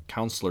Mona,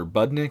 Counselor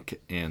Budnick,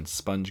 and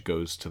Sponge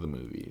Goes to the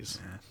Movies.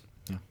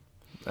 Yeah.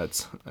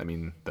 That's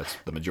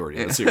the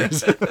majority of the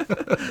series.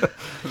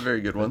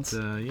 Very good ones.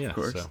 Yeah, of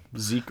course. So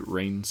Zeke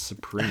reigns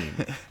supreme.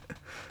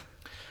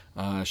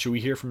 Should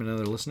we hear from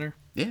another listener?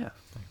 Yeah.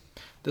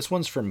 This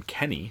one's from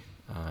Kenny,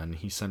 and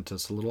he sent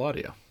us a little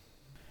audio.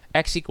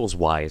 X equals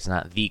Y is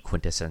not the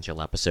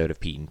quintessential episode of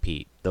Pete and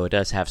Pete, though it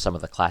does have some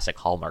of the classic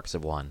hallmarks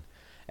of one.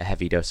 A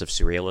heavy dose of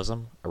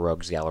surrealism, a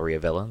rogues gallery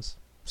of villains,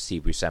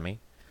 Steve Buscemi.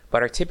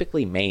 But our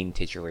typically main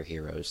titular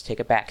heroes take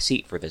a back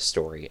seat for this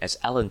story as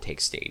Ellen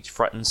takes stage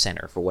front and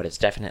center for what is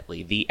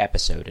definitely the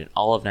episode in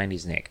all of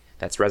 90s Nick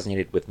that's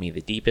resonated with me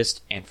the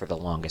deepest and for the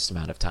longest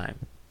amount of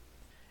time.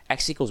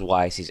 X equals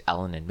Y sees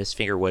Ellen in Miss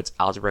Fingerwood's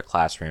algebra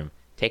classroom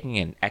taking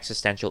an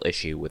existential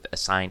issue with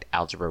assigned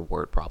algebra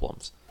word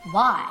problems.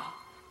 Why?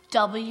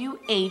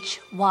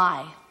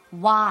 W-H-Y.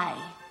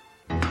 Why?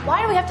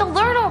 Why do we have to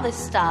learn all this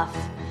stuff?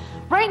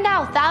 Right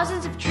now,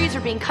 thousands of trees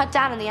are being cut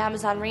down in the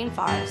Amazon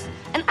rainforest,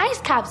 and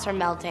ice caps are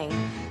melting.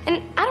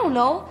 And I don't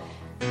know,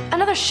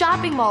 another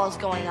shopping mall is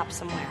going up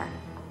somewhere.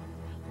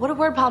 What do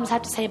word problems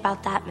have to say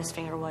about that, Miss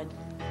Fingerwood?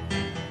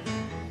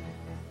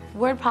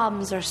 Word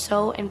problems are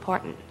so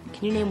important.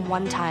 Can you name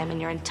one time in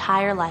your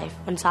entire life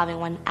when solving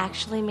one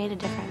actually made a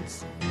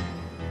difference?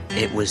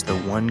 It was the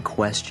one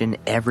question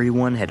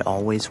everyone had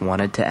always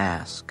wanted to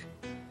ask.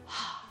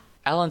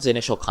 Ellen's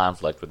initial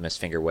conflict with Miss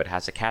Fingerwood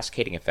has a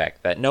cascading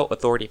effect that no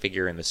authority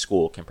figure in the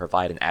school can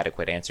provide an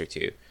adequate answer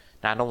to.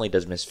 Not only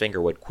does Miss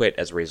Fingerwood quit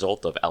as a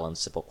result of Ellen's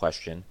simple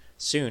question,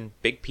 soon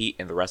Big Pete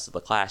and the rest of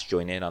the class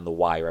join in on the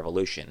Y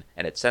revolution,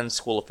 and it sends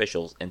school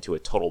officials into a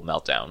total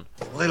meltdown.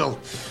 Little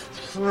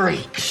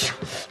freaks,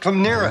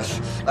 come near us.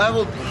 I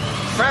will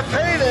frappe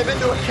them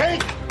into a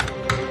cake.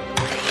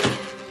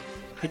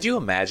 Could you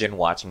imagine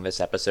watching this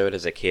episode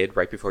as a kid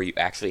right before you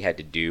actually had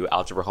to do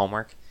algebra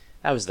homework?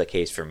 That was the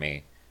case for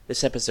me.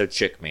 This episode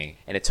shook me,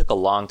 and it took a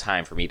long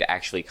time for me to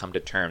actually come to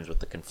terms with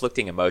the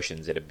conflicting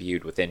emotions it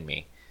imbued within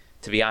me.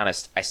 To be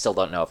honest, I still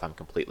don't know if I'm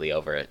completely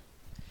over it.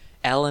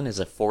 Ellen is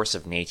a force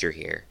of nature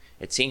here,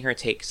 and seeing her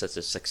take such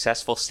a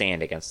successful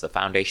stand against the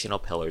foundational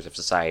pillars of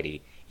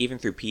society, even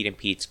through Pete and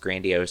Pete's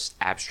grandiose,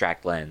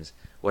 abstract lens,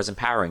 was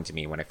empowering to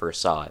me when I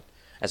first saw it.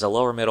 As a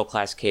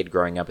lower-middle-class kid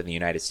growing up in the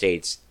United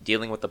States,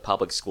 dealing with the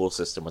public school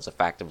system was a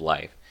fact of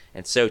life,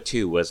 and so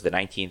too was the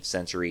 19th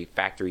century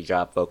factory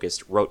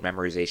job-focused rote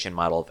memorization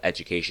model of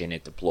education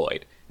it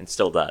deployed, and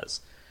still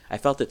does. I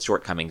felt its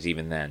shortcomings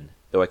even then,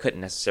 though I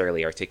couldn't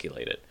necessarily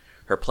articulate it.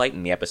 Her plight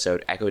in the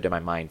episode echoed in my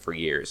mind for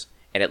years,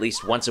 and at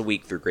least once a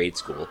week through grade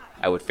school,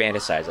 I would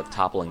fantasize of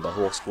toppling the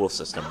whole school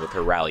system with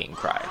her rallying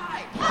cry.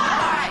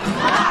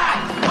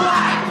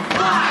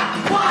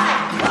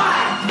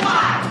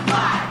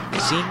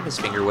 Seeing Miss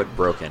Fingerwood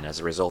broken as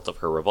a result of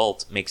her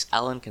revolt makes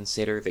Ellen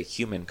consider the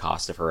human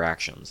cost of her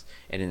actions,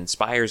 and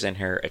inspires in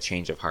her a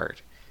change of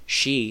heart.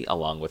 She,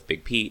 along with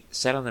Big Pete,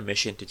 set on a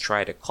mission to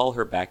try to call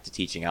her back to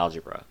teaching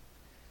algebra.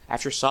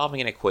 After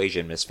solving an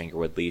equation Miss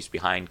Fingerwood leaves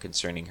behind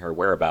concerning her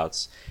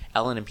whereabouts,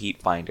 Ellen and Pete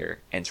find her,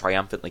 and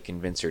triumphantly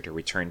convince her to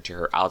return to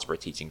her algebra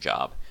teaching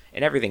job,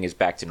 and everything is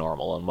back to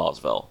normal in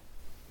Wellsville.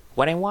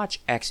 When I watch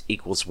X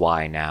equals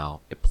Y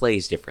now, it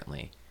plays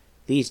differently.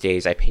 These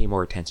days I pay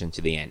more attention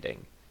to the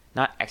ending.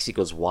 Not X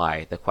equals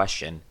Y, the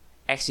question.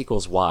 X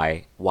equals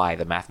Y,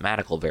 the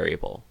mathematical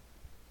variable.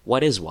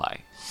 What is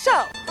Y?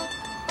 So,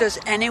 does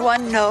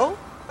anyone know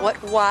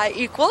what Y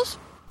equals?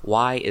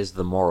 Y is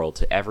the moral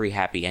to every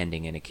happy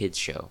ending in a kid's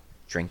show.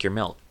 Drink your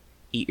milk.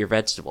 Eat your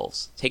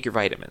vegetables. Take your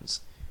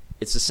vitamins.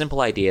 It's the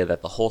simple idea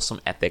that the wholesome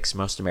ethics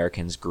most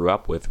Americans grew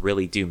up with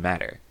really do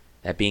matter.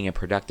 That being a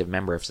productive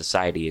member of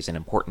society is an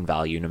important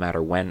value no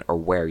matter when or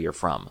where you're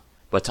from.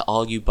 But to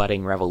all you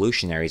budding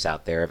revolutionaries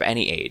out there of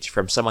any age,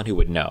 from someone who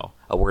would know,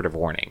 a word of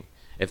warning.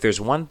 If there's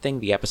one thing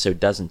the episode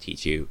doesn't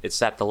teach you, it's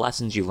that the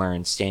lessons you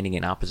learn standing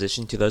in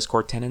opposition to those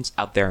core tenets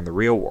out there in the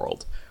real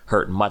world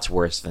hurt much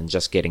worse than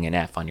just getting an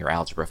F on your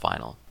algebra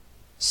final.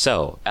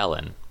 So,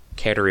 Ellen,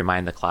 care to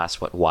remind the class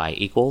what Y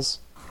equals?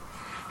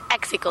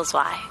 X equals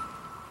Y.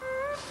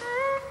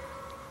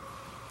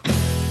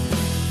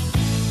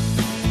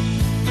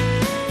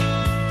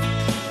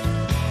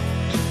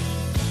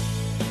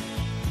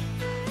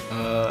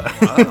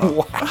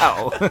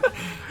 Wow.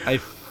 I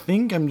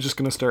think I'm just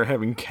going to start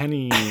having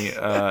Kenny,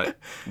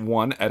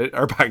 one, edit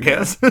our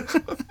podcast,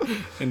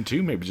 and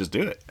two, maybe just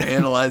do it.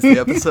 Analyze the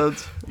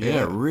episodes.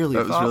 Yeah, really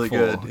that was thoughtful. really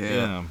good.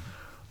 Yeah.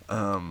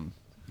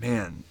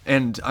 Man,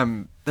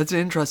 and that's an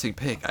interesting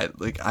pick.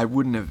 I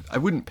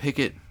wouldn't pick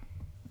it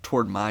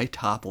toward my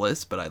top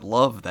list, but I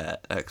love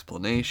that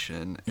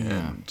explanation,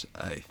 and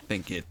I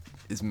think it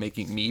is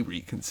making me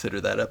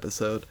reconsider that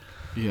episode.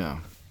 Yeah.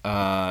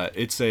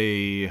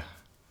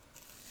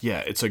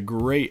 It's a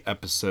great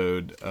epised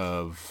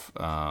of,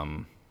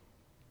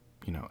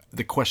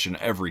 the question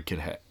every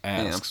kid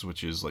asks,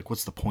 which is like,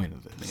 what's the point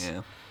of this?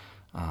 Yeah.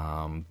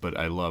 But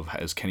I love,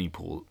 as Kenny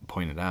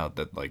pointed out,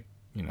 that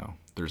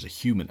there's a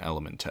human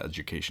element to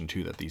education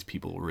too, that these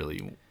people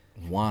really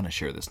want to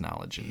share this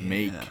knowledge and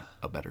make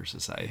a better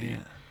society. Yeah.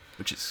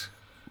 Which is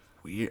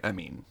weird. I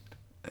mean,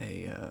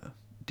 a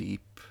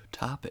deep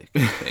topic,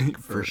 I think,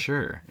 for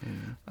sure.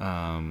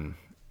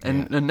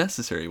 And a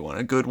necessary one,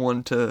 a good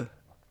one to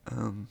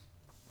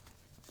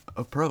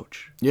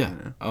approach. Yeah. You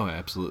know? Oh,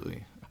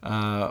 absolutely.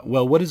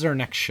 Well, what is our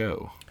next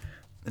show?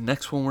 The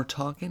next one we're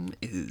talking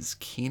is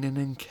Kenan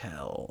and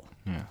Kel.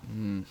 Yeah.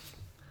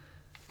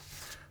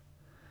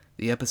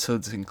 The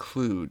episodes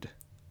include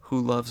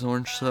Who Loves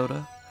Orange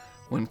Soda?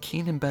 When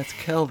Kenan bets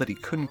Kel that he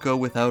couldn't go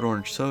without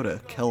orange soda,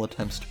 Kel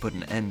attempts to put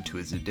an end to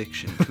his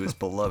addiction to his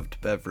beloved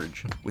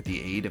beverage with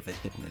the aid of a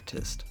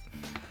hypnotist.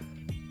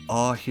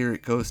 Aw, Here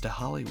It Goes to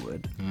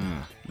Hollywood.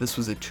 This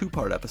was a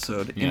 2-part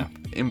episode. Yeah.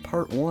 In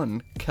part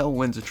 1, Kel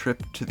wins a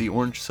trip to the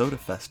Orange Soda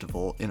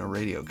Festival in a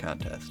radio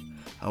contest.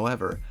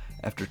 However,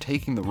 after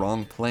taking the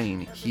wrong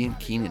plane, he and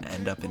Kenan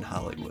end up in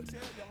Hollywood.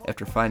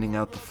 After finding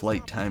out the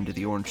flight time to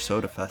the Orange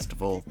Soda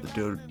Festival,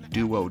 the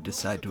duo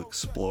decide to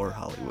explore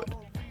Hollywood.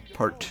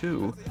 Part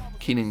 2,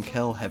 Kenan and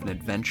Kel have an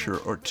adventure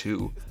or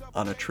two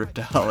on a trip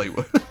to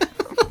Hollywood.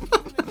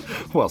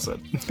 Well said.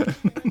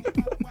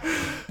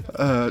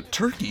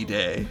 Turkey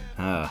Day.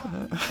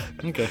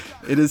 Okay.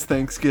 It is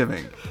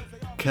Thanksgiving.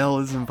 Kel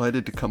is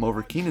invited to come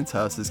over Kenan's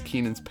house as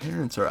Kenan's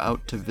parents are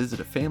out to visit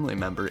a family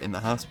member in the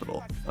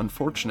hospital.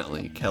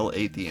 Unfortunately, Kel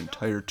ate the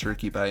entire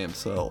turkey by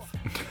himself.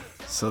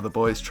 So the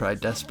boys try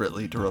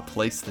desperately to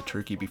replace the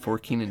turkey before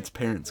Kenan's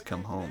parents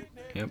come home.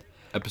 Yep.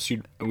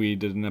 We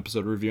did an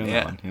episode review on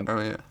that one. Yep.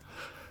 Oh, yeah.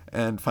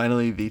 And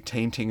finally, the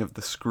tainting of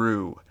the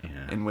screw,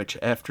 in which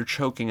after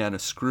choking on a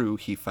screw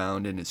he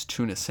found in his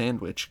tuna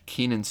sandwich,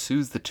 Kenan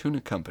sues the tuna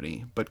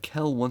company, but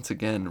Kel once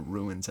again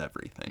ruins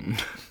everything.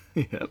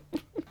 Yep.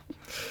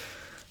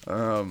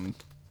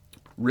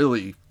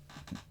 Really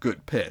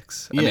good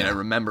picks. I mean, I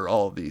remember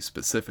all of these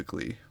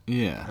specifically.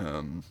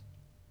 Yeah.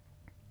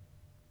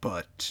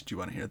 But do you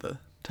want to hear the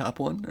top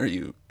one? Or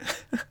you...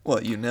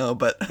 Well, you know,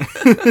 but...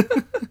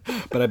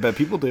 But I bet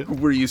people do.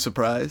 Were you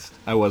surprised?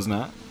 I was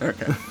not.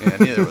 Okay. Yeah,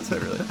 neither was I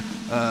really.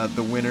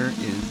 The winner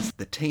is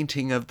The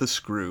Tainting of the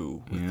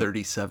Screw, with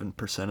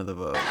 37% of the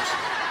votes.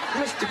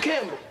 Mr.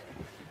 Kimball,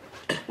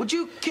 would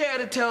you care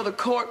to tell the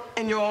court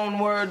in your own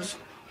words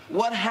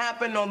what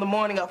happened on the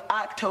morning of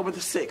October the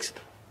 6th?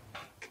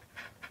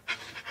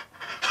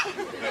 I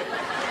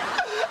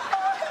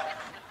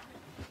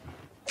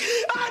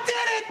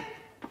did it!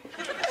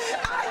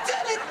 I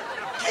did it!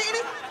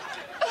 Kenan!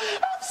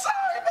 I'm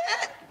sorry,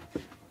 man!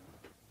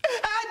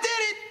 I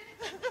did it!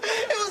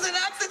 It was an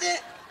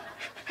accident!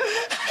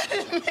 I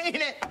didn't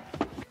mean it!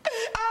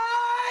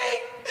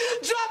 I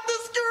dropped the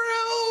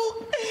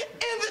screw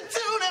in the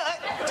tuna!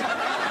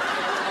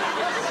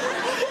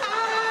 I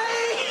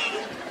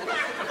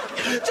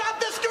dropped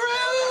the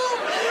screw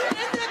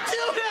in the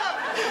tuna!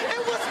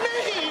 It was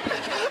me!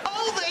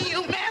 Oh, the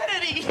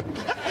humanity!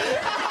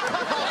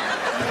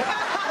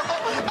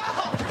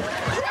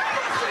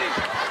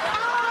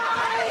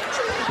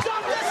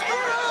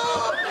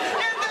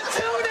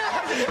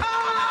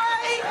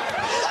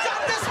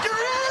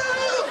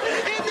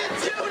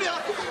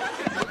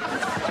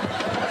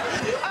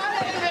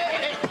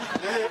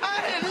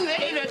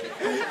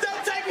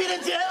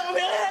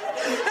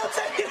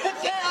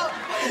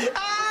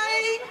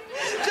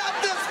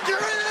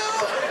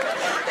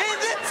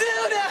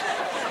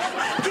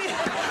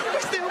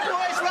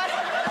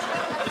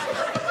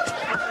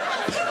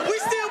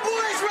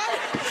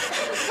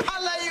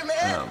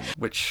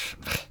 Which,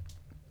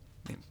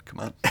 I mean, come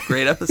on,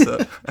 great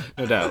episode.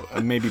 No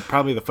doubt. Maybe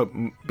probably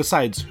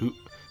besides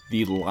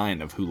the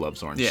line of Who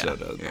Loves Orange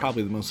Soda,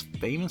 probably the most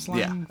famous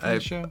line from the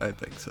show. I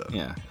think so.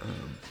 Yeah.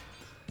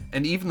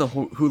 And even the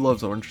Who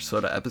Loves Orange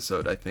Soda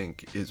episode, I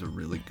think, is a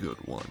really good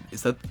one.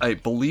 Is that, I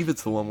believe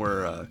it's the one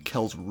where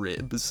Kel's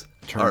ribs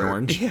turn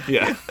orange.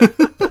 Yeah.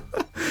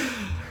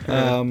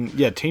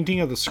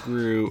 Tainting of the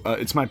Screw.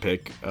 It's my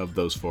pick of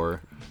those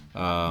four,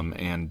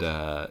 and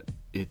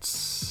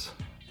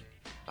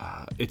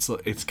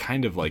it's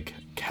kind of like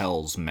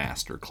Kel's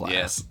masterclass.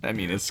 Yes. I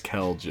mean, it's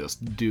Kel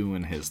just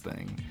doing his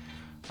thing.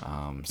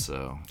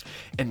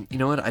 And you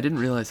know what? I didn't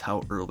realize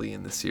how early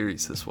in the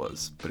series this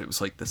was, but it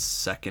was like the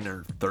second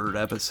or third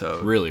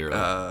episode. Really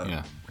early,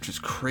 which is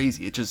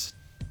crazy. It just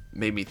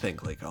made me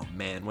think, like, oh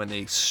man, when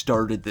they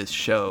started this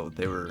show,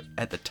 they were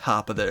at the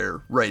top of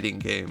their writing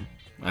game.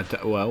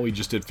 Well, we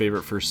just did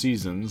favorite first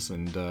seasons,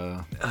 and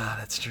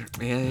that's true.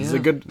 Yeah, it's a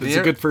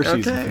good first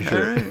season for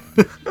sure.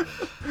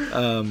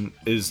 Right.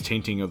 Is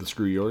Tainting of the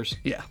Screw yours?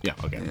 Yeah. Yeah.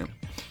 Okay. Yeah.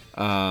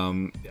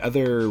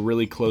 Other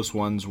really close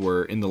ones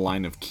were In the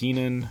Line of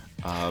Kenan,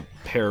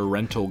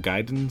 Parental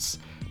Guidance,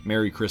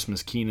 Merry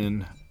Christmas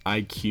Kenan,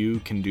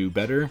 IQ Can Do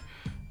Better,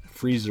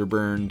 Freezer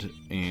Burned,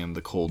 and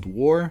The Cold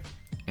War.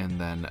 And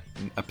then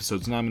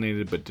episodes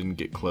nominated but didn't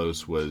get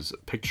close was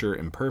Picture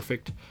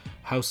Imperfect,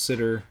 House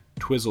Sitter,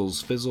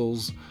 Twizzles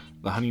Fizzles,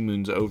 The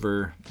Honeymoon's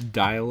Over,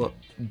 Dial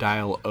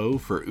O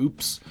for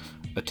Oops,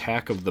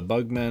 Attack of the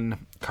Bugmen,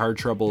 Car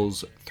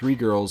Troubles, Three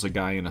Girls, a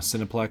Guy in a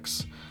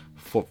Cineplex,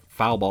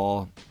 Foul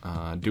Ball,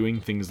 Doing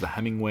Things the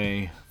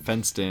Hemingway,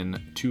 Fenced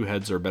In, Two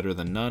Heads Are Better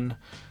Than None,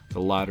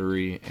 The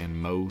Lottery, and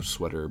Mo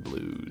Sweater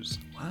Blues.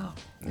 Wow.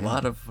 A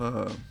lot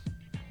of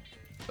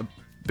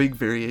big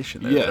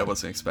variation there that I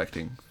wasn't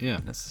expecting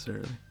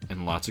necessarily.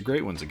 And lots of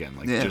great ones again.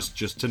 Like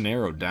just to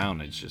narrow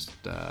down, it's just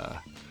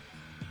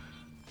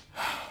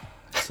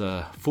it's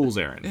a fool's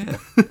errand. Yeah.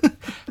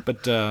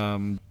 But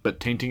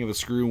Tainting of the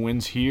Screw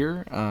wins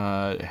here.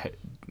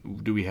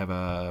 Do we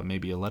have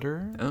maybe a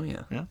letter? Oh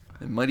yeah. Yeah.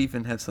 It might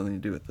even have something to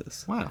do with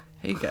this. Wow.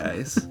 Hey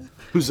guys.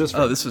 Who's this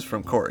from? Oh, this is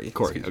from Corey.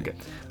 Corey, okay.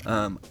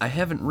 I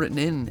haven't written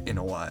in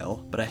a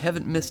while, but I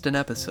haven't missed an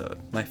episode.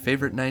 My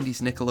favorite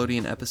 90s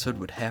Nickelodeon episode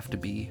would have to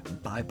be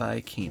Bye Bye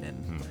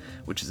Keenan,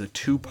 which is a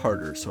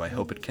 2-parter, so I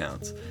hope it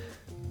counts.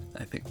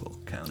 I think we'll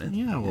count it.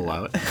 Yeah, we'll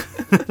allow it.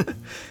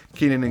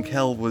 Keenan and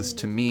Kel was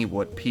to me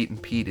what Pete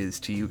and Pete is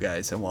to you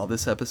guys, and while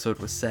this episode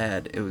was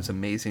sad, it was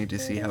amazing to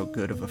see how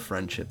good of a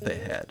friendship they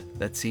had.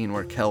 That scene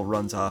where Kel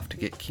runs off to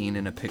get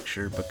Keenan a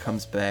picture but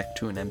comes back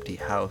to an empty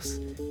house,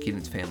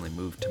 Keenan's family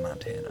moved to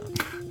Montana,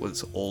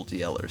 was old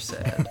Yeller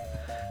sad.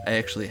 I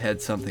actually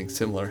had something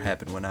similar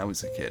happen when I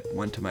was a kid.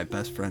 Went to my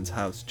best friend's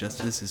house just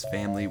as his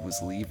family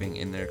was leaving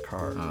in their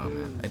car. Oh,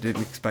 man. I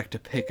didn't expect to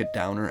pick a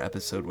downer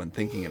episode when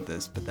thinking of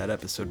this, but that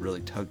episode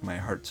really tugged my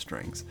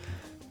heartstrings.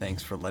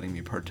 Thanks for letting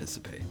me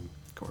participate,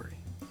 Corey.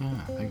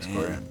 Thanks,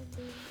 Corey.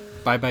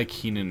 Bye Bye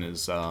Keenan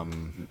is, I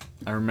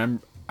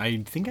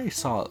think I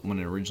saw it when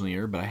it originally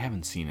aired, but I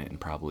haven't seen it in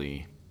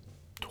probably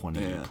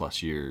 20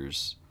 plus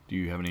years. Do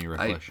you have any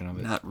recollection of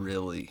it? Not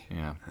really.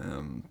 Yeah.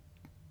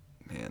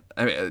 Man,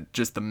 I mean,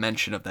 just the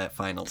mention of that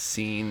final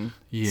scene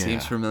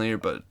seems familiar,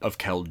 but of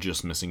Kel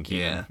just missing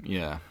Keenan.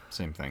 Yeah,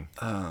 same thing.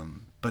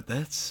 But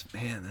that's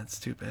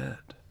too bad.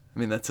 I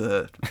mean, that's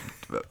a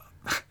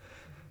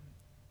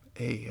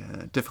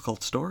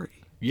difficult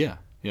story. Yeah,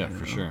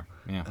 for sure.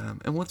 Yeah.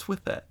 And what's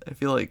with that? I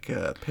feel like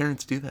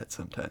parents do that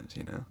sometimes.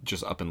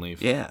 Just up and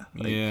leave. Yeah.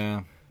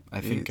 Yeah.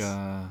 I think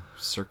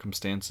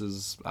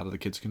circumstances out of the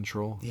kid's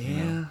control.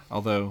 Yeah.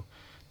 Although,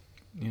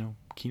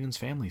 Keenan's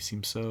family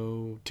seems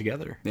so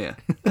together. Yeah.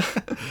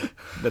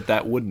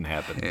 that wouldn't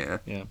happen.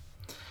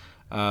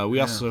 Yeah. We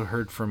also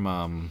heard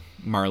from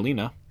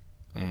Marlena,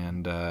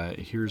 and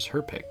here's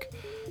her pick.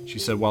 She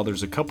said, while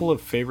there's a couple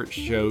of favorite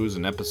shows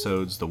and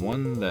episodes, the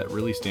one that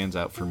really stands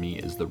out for me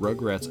is the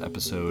Rugrats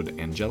episode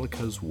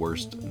Angelica's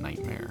Worst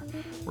Nightmare,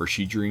 where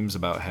she dreams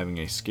about having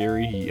a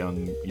scary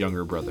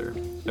younger brother.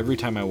 Every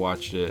time I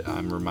watched it,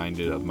 I'm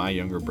reminded of my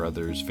younger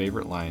brother's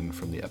favorite line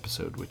from the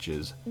episode, which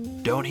is,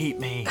 "Don't eat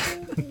me."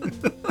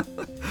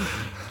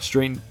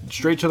 Straight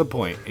to the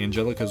point.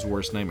 Angelica's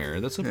Worst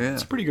Nightmare. That's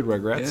a pretty good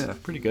Rugrats. Yeah.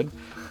 Pretty good.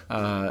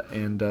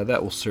 And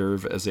that will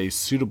serve as a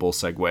suitable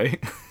segue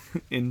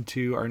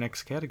into our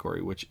next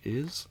category, which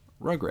is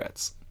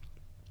Rugrats.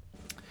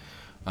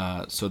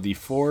 So the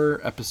 4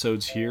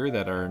 episodes here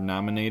that are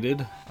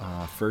nominated,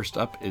 first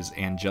up is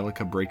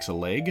Angelica Breaks a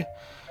Leg.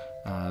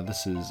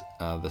 This is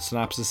the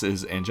synopsis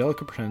is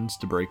Angelica pretends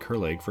to break her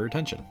leg for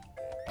attention.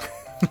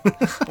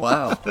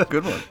 Wow,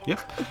 good one.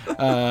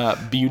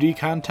 Yep. Beauty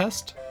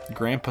contest.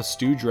 Grandpa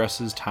Stu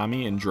dresses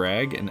Tommy in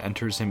drag and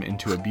enters him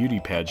into a beauty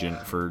pageant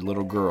for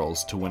little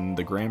girls to win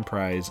the grand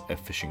prize, a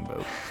fishing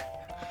boat.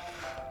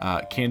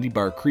 Candy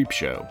Bar Creep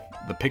Show.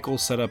 The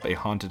Pickles set up a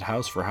haunted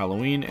house for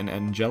Halloween, and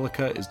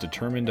Angelica is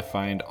determined to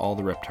find all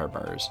the Reptar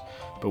bars.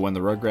 But when the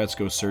Rugrats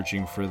go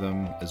searching for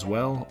them as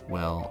well,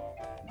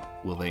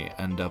 will they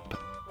end up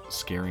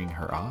scaring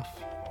her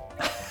off?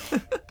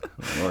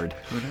 Lord.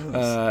 Who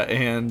knows?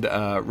 And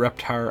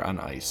Reptar on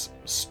Ice.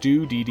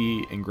 Stu, Dee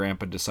Dee, and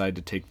Grandpa decide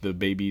to take the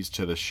babies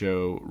to the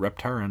show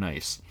Reptar on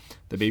Ice.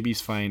 The babies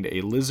find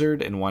a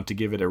lizard and want to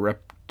give it a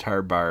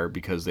Reptar bar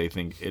because they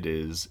think it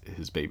is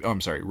his baby. Oh,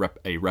 I'm sorry,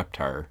 a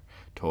Reptar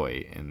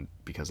toy, and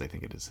because they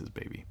think it is his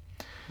baby.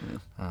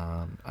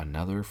 Yeah.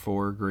 Another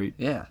 4 great...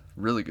 Yeah,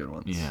 really good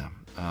ones. Yeah.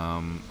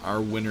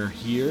 Our winner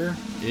here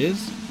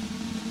is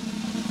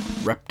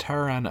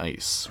Reptar on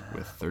Ice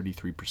with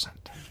 33%.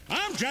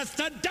 I'm just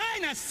a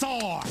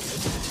dinosaur!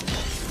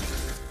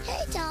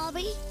 Hey,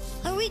 Dobby.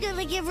 Are we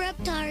gonna give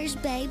Reptar his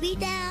baby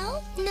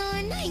now?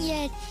 No, not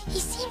yet. He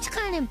seems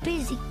kind of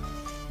busy.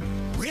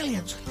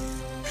 Brilliance.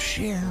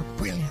 Sheer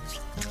brilliance.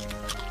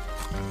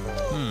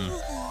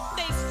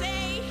 They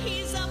say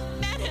he's a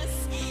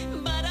menace,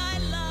 but I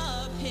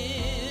love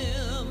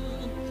him.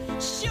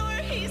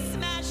 Sure, he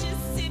smashes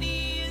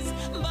cities,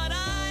 but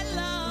I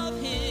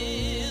love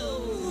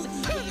him.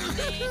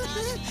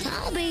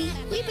 Dobby,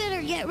 we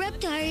better get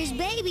Reptar his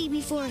baby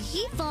before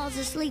he falls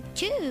asleep,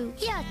 too.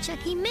 Yeah,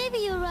 Chucky, maybe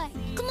you're right.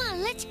 Come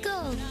on, let's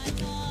go.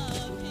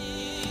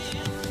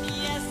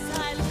 Yes,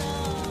 I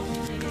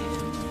love him.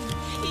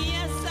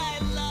 Yes, I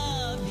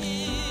love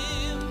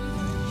him.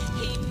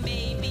 He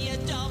may be a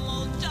dumb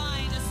old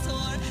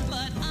dinosaur,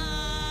 but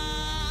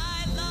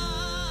I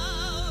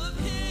love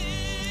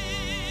him.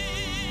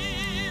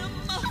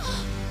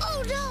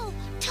 Oh, no,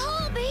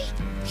 Dobby,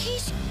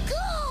 he's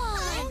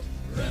gone.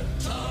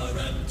 Reptar,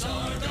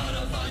 Reptar,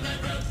 gotta find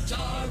that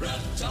Reptar,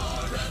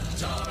 Reptar,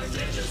 Reptar.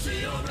 Did you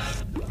see your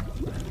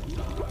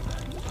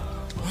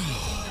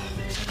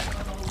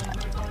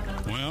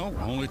Well,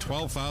 only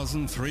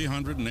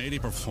 12,380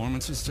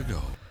 performances to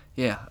go.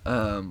 Yeah,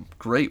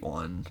 great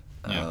one.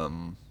 Yeah.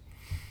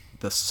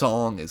 The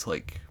song is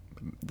like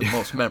the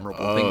most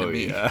memorable thing to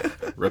me. Yeah.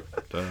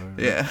 Reptar.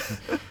 Yeah.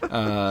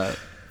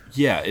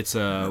 Yeah, it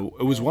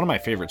was one of my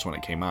favorites when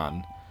it came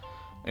on.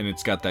 And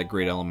it's got that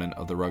great element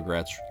of the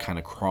Rugrats kind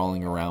of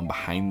crawling around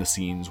behind the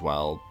scenes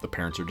while the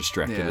parents are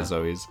distracted, as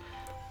always.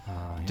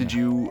 Did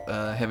you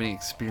have any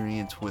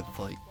experience with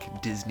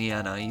like Disney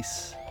on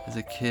Ice as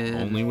a kid?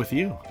 Only with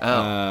you.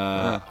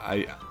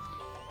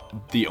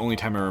 The only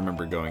time I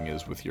remember going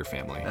is with your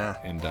family.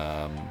 And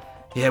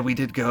yeah, we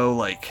did go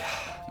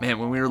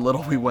when we were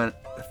little, we went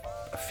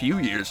a few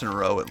years in a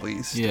row at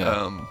least.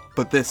 Yeah.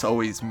 But this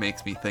always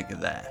makes me think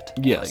of that.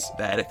 Yes. Like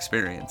that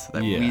experience,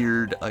 that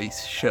weird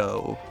ice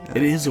show.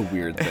 It is a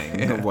weird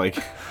thing. Of I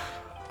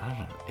don't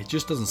know. It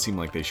just doesn't seem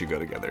like they should go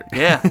together.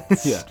 Yeah.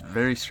 It's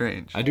very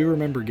strange. I do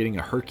remember getting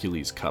a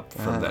Hercules cup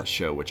from that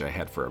show, which I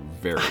had for a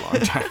very long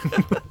time.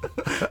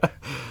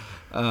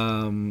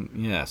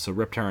 So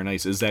Reptar on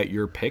Ice, is that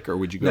your pick, or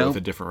would you go with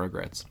a different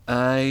Rugrats?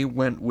 I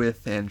went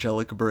with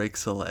Angelica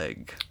Breaks a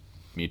Leg.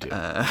 Me too.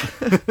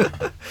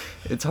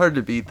 It's hard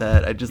to beat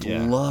that. I just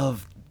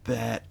love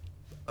that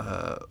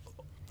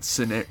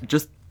scenario,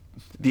 just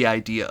the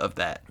idea of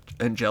that.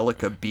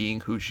 Angelica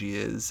being who she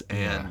is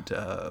and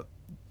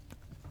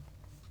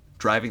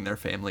driving their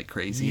family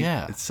crazy.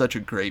 Yeah. It's such a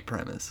great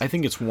premise. I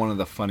think it's one of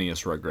the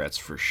funniest Rugrats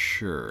for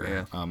sure.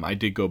 Yeah. I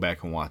did go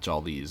back and watch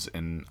all these,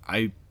 and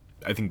I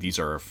think these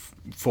are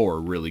 4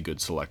 really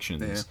good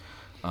selections.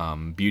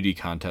 Beauty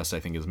Contest, I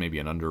think, is maybe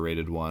an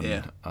underrated one.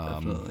 Yeah,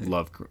 definitely.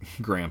 Love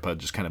Grandpa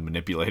just kind of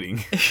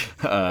manipulating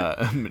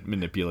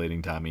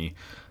Tommy.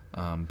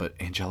 But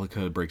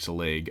Angelica Breaks a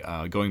Leg.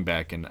 Going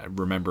back and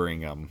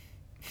remembering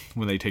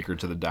when they take her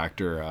to the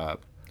doctor,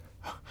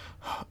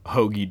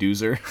 Hoagie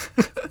Doozer.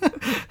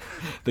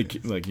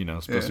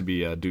 Supposed to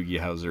be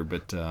Doogie Howser,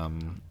 but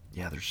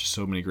there's just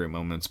so many great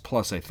moments.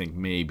 Plus, I think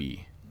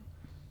maybe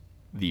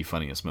the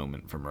funniest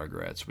moment from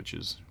Rugrats, which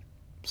is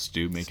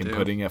Stu making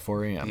pudding at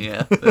 4 a.m.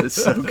 Yeah, that is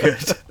so good.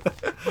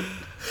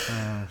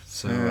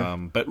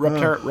 But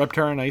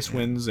Reptar on Ice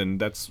wins, and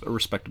that's a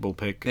respectable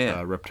pick.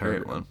 Yeah, Reptar,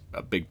 great one.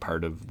 A big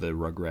part of the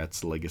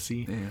Rugrats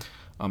legacy. Yeah.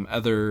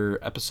 Other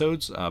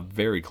episodes,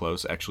 very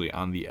close, actually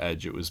on the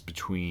edge. It was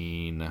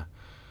between,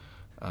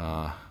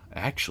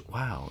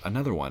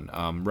 another one.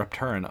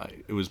 Reptar and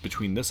it was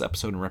between this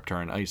episode and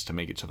Reptar on Ice to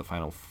make it to the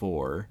final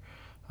 4.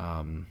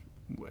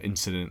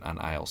 Incident on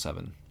Aisle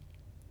 7.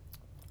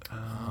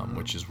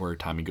 Which is where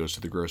Tommy goes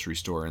to the grocery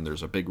store and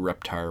there's a big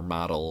Reptar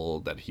model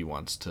that he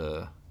wants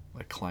to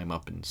climb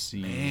up and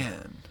see.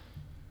 Man,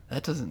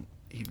 that doesn't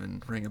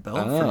even ring a bell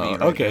for me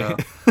right okay. now.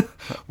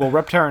 Well,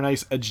 Reptar and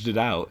Ice edged it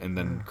out, and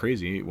then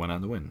Crazy went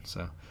on to win.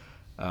 So,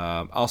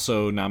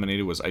 also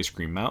nominated was Ice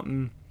Cream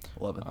Mountain,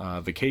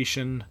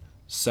 Vacation,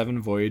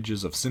 7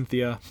 Voyages of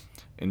Cynthia,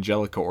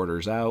 Angelica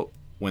Orders Out,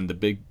 What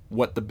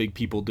the Big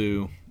People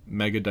Do,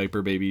 Mega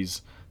Diaper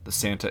Babies, The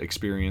Santa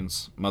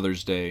Experience,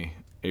 Mother's Day,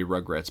 A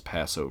Rugrats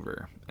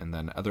Passover. And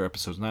then other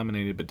episodes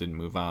nominated but didn't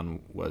move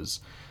on was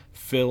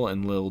Phil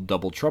and Lil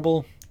Double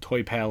Trouble,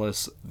 Toy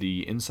Palace,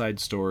 The Inside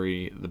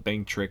Story, The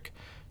Bank Trick,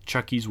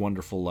 Chucky's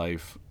Wonderful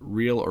Life,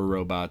 Real or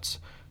Robots,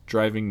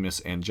 Driving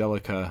Miss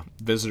Angelica,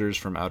 Visitors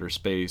from Outer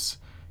Space,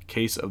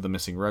 Case of the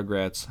Missing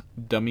Rugrats,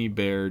 Dummy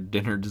Bear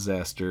Dinner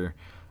Disaster,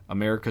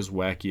 America's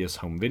Wackiest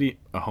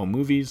Home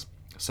Movies,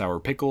 Sour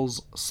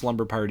Pickles,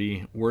 Slumber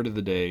Party, Word of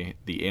the Day,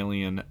 The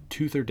Alien,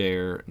 Truth or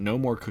Dare, No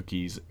More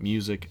Cookies,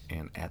 Music,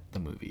 and At the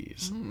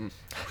Movies.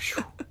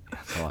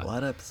 That's a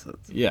lot of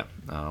episodes. Yeah,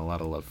 a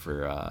lot of love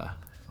for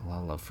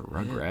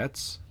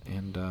Rugrats,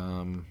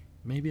 and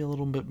maybe a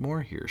little bit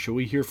more here. Shall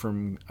we hear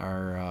from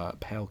our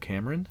pal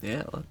Cameron?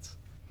 Yeah, let's.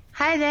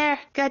 Hi there,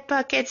 Gut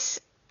Buckets.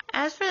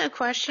 As for the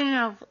question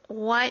of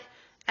what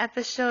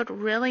episode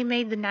really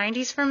made the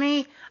 90s for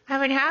me, I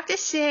would have to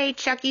say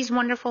Chucky's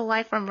Wonderful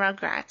Life from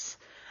Rugrats.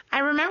 I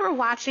remember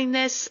watching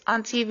this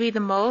on TV the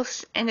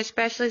most, and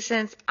especially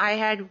since I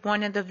had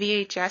one of the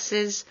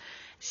VHSs.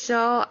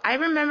 So I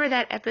remember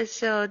that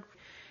episode.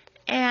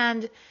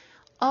 And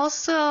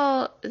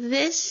also,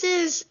 this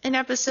is an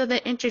episode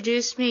that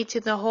introduced me to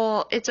the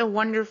whole It's a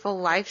Wonderful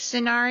Life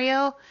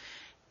scenario.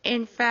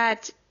 In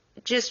fact,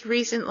 just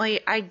recently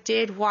I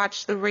did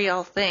watch The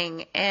Real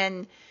Thing,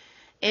 and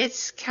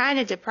it's kind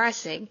of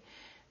depressing.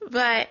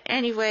 But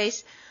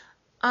anyways,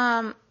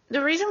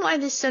 the reason why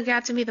this stuck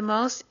out to me the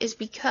most is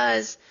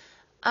because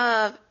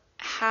of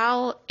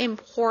how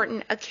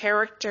important a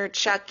character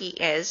Chucky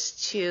is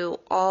to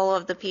all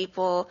of the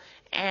people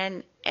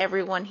and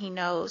everyone he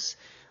knows.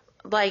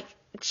 Like,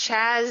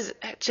 Chaz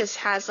just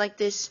has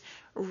this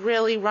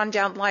really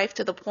rundown life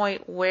to the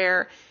point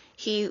where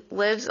he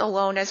lives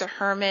alone as a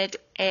hermit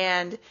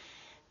and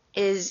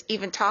is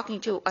even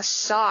talking to a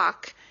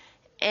sock,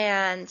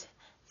 and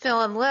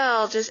Phil and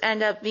Lil just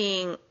end up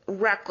being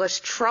reckless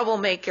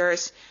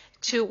troublemakers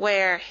to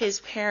where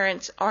his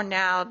parents are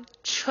now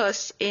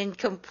just in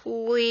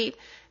complete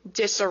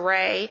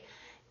disarray.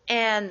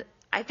 And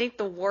I think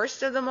the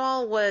worst of them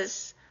all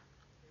was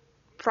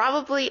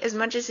probably, as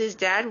much as his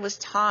dad, was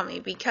Tommy,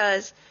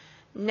 because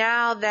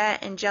now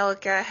that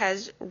Angelica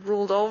has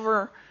ruled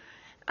over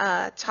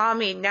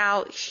Tommy,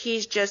 now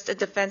he's just a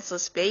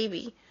defenseless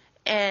baby.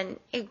 And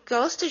it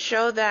goes to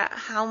show that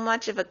how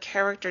much of a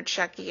character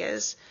Chucky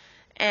is,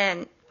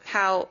 and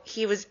how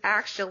he was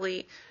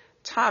actually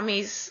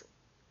Tommy's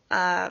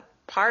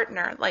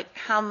partner, like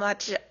how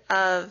much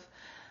of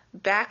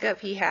backup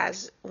he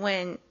has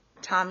when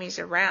Tommy's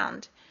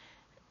around.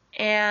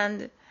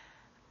 And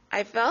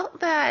I felt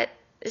that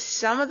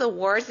some of the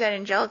words that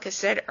Angelica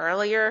said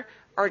earlier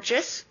are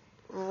just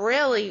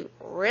really,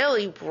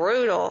 really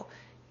brutal,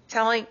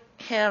 telling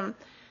him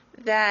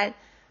that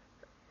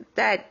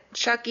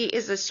Chucky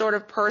is the sort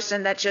of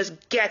person that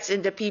just gets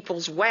into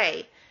people's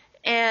way.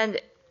 And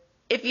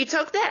if you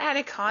took that out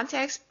of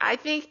context, I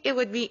think it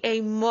would be a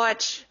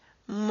much,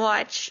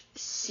 much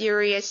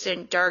serious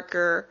and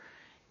darker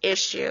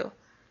issue.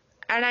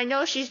 And I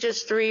know she's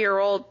just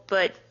 3-year-old,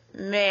 but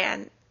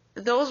man,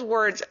 those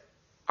words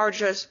are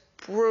just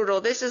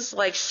brutal. This is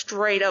like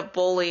straight up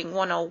bullying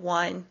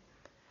 101.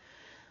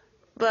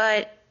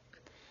 But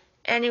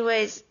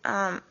anyways,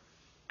 I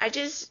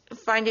just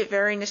find it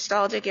very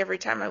nostalgic every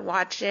time I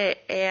watch it,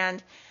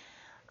 and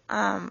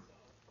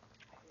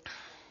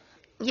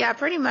yeah,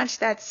 pretty much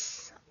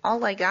that's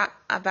all I got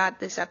about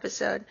this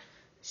episode.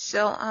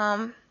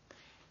 So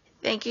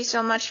thank you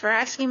so much for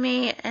asking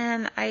me,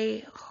 and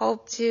I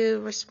hope to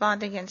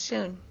respond again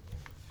soon.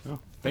 Oh,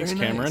 thanks,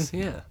 Very Cameron. nice,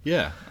 yeah.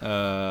 Yeah.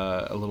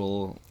 A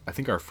little, I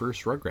think our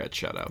first Rugrats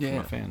shout out from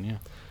a fan. Yeah.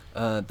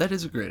 That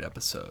is a great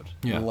episode.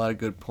 Yeah. A lot of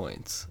good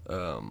points.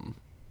 I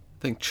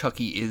think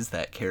Chucky is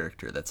that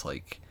character that's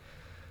like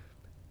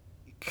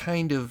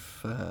kind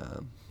of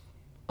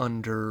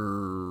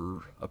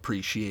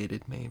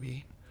underappreciated,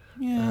 maybe.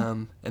 Yeah.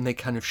 And they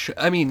kind of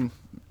I mean,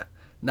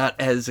 not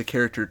as a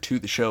character to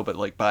the show, but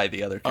like by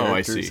the other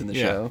characters in the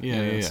show.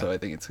 Yeah. So I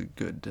think it's a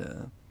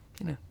good,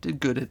 did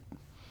good at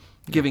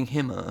giving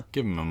him a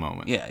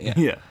moment.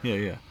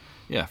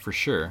 Yeah, for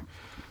sure.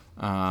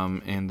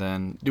 And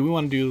then, do we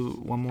want to do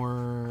one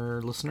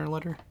more listener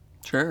letter?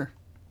 Sure.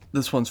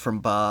 This one's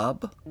from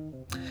Bob.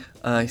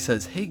 He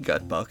says, "Hey,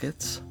 gut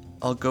buckets.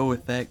 I'll go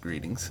with that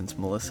greeting since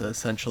Melissa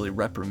essentially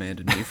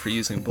reprimanded me for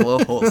using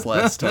blowholes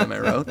last time I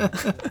wrote.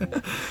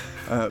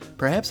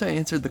 Perhaps I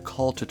answered the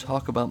call to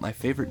talk about my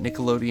favorite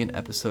Nickelodeon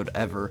episode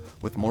ever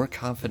with more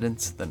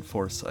confidence than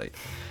foresight.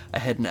 I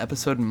had an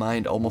episode in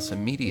mind almost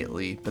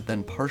immediately, but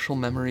then partial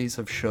memories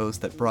of shows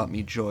that brought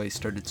me joy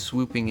started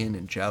swooping in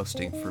and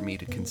jousting for me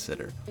to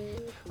consider.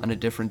 On a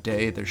different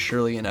day, there's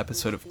surely an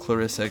episode of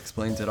Clarissa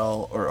Explains It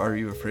All, or Are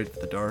You Afraid of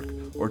the Dark,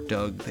 or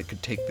Doug that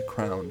could take the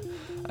crown.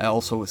 I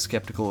also was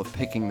skeptical of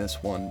picking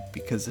this one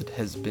because it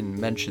has been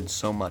mentioned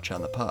so much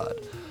on the pod.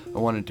 I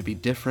wanted to be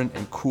different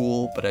and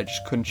cool, but I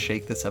just couldn't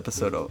shake this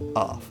episode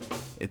off.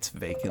 It's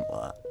Vacant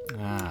Lot."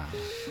 Ah,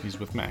 he's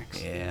with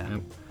Max. Yeah.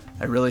 Yep.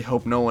 I really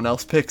hope no one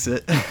else picks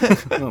it.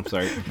 Oh, I'm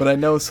sorry. But I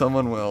know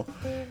someone will.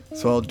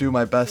 So I'll do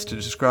my best to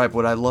describe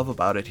what I love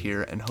about it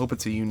here and hope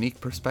it's a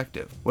unique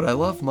perspective. What I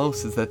love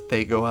most is that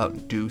they go out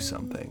and do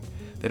something.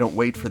 They don't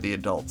wait for the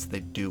adults,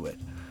 they do it.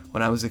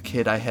 When I was a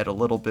kid, I had a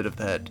little bit of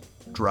that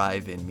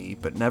drive in me,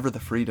 but never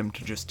the freedom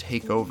to just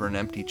take over an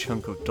empty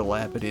chunk of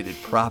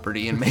dilapidated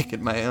property and make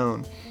it my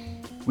own.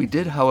 We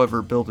did,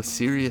 however, build a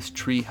serious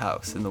tree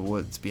house in the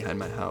woods behind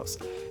my house,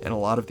 and a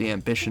lot of the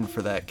ambition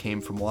for that came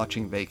from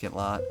watching Vacant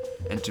Lot,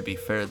 and to be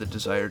fair, the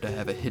desire to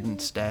have a hidden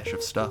stash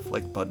of stuff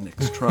like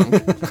Budnick's trunk.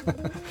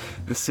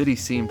 The city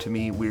seemed to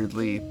me,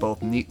 weirdly,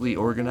 both neatly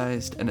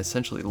organized and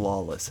essentially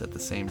lawless at the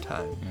same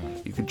time.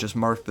 You could just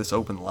mark this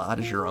open lot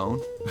as your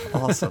own?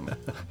 Awesome.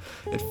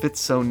 It fits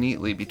so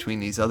neatly between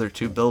these other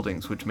two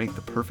buildings, which make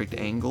the perfect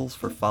angles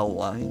for foul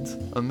lines.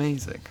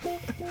 Amazing.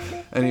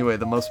 Anyway,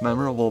 the most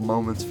memorable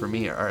moments for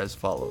me are as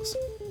follows.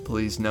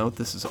 Please note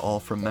this is all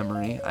from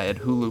memory. I had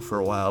Hulu for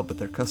a while, but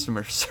their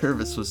customer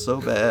service was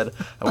so bad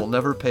I will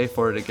never pay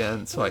for it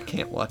again, so I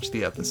can't watch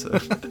the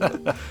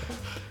episode.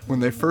 When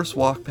they first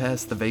walk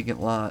past the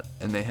vacant lot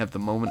and they have the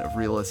moment of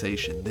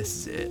realization, this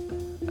is it.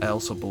 I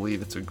also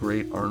believe it's a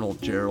great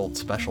Arnold Gerald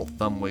special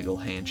thumb wiggle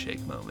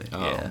handshake moment.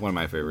 Oh, yeah. One of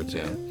my favorites,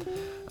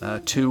 yeah.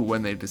 2,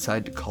 when they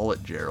decide to call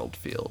it Gerald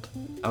Field.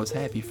 I was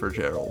happy for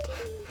Gerald.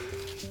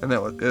 And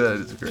that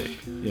is great.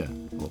 Yeah.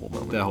 Little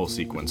moment. That whole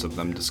sequence of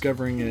them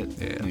discovering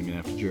it, naming it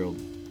after Gerald.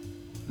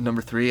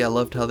 Number 3, I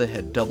loved how they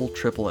had double,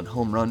 triple, and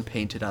home run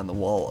painted on the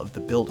wall of the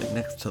building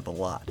next to the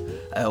lot.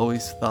 I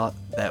always thought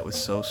that was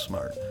so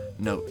smart.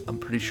 Note, I'm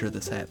pretty sure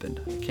this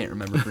happened. I can't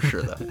remember for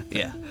sure, though.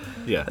 Yeah.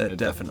 Yeah.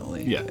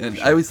 Definitely. Yeah. And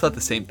sure. I always thought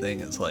the same thing.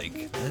 It's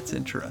like, that's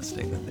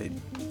interesting that they...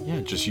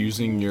 Yeah, just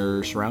using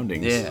your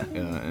surroundings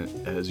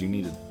as you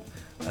needed.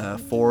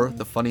 4,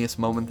 the funniest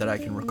moment that I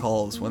can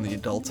recall is when the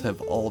adults have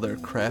all their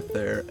crap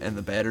there and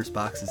the batter's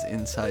box is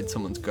inside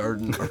someone's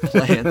garden or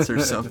plants or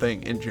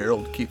something, and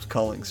Gerald keeps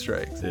calling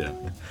strikes. Yeah.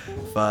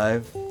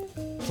 5,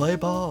 play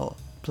ball,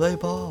 play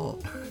ball,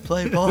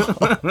 play ball.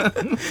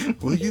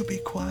 Will you be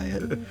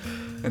quiet?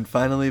 And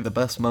finally, the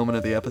best moment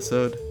of the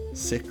episode,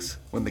 6,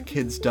 when the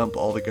kids dump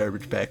all the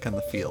garbage back on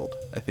the field.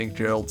 I think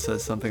Gerald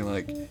says something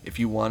like, if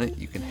you want it,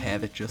 you can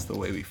have it just the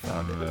way we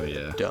found it. Oh,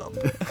 yeah. Dumb.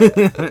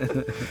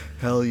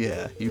 Hell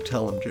yeah, you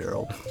tell him,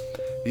 Gerald.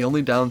 The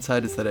only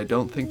downside is that I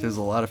don't think there's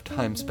a lot of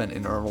time spent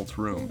in Arnold's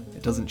room.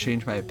 It doesn't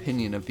change my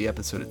opinion of the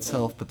episode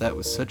itself, but that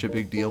was such a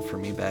big deal for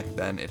me back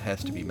then, it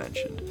has to be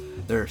mentioned.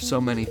 There are so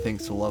many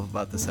things to love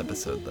about this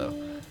episode, though.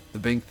 The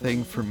big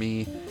thing for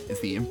me is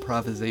the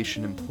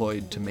improvisation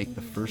employed to make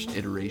the first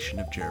iteration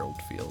of Gerald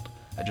Field.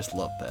 I just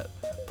love that.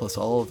 Plus,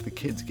 all of the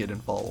kids get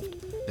involved.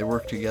 They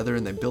work together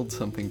and they build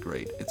something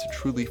great. It's a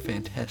truly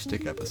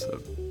fantastic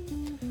episode.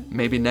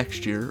 Maybe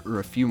next year, or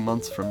a few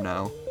months from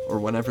now, or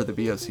whenever the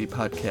VOC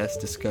podcast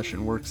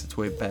discussion works its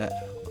way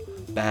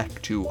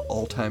back to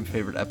all-time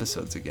favorite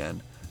episodes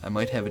again, I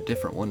might have a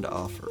different one to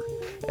offer.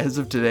 As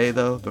of today,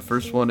 though, the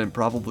first one and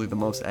probably the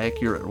most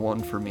accurate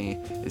one for me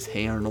is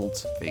Hey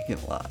Arnold's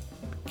Vacant Lot.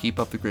 Keep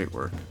up the great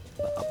work,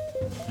 Bob.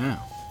 Yeah.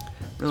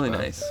 Really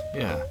nice.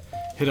 Yeah.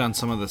 Hit on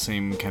some of the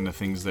same kind of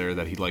things there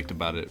that he liked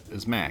about it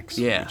as Max.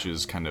 Yeah. Which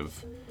is kind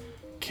of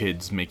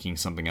kids making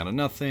something out of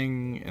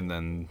nothing, and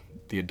then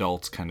the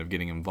adults kind of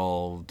getting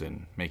involved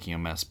and making a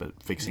mess, but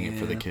fixing it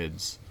for the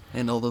kids.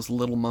 And all those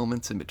little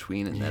moments in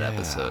between in that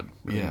episode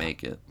really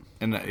make it.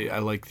 And I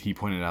like he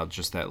pointed out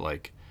just that,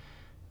 like,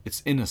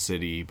 it's in a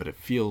city, but it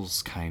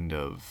feels kind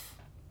of,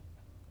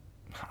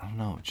 I don't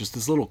know, just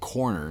this little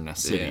corner in a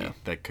city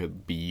that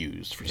could be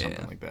used for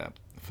something like that.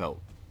 It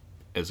felt,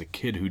 as a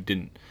kid who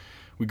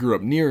we grew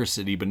up near a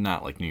city, but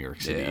not like New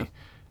York City,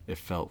 it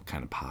felt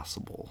kind of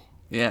possible.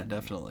 Yeah,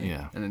 definitely.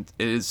 Yeah. And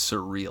it is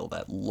surreal,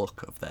 that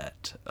look of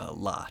that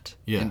lot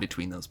in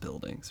between those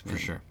buildings. For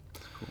sure.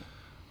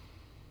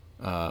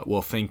 Cool.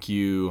 Well, thank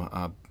you,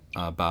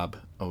 Bob.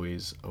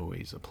 Always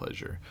a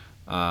pleasure.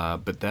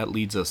 But that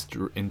leads us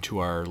into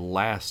our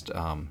last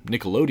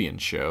Nickelodeon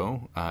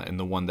show, and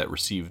the one that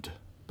received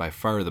by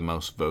far the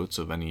most votes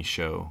of any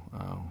show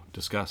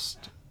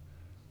discussed.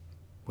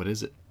 What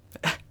is it?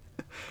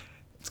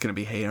 It's going to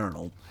be Hey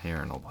Arnold. Hey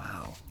Arnold.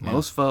 Wow. Yeah.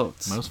 Most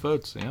votes. Most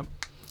votes, yep.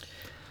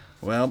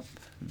 Well,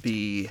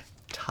 the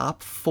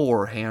top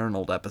 4 Hey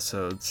Arnold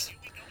episodes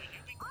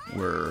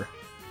were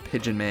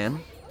Pigeon Man,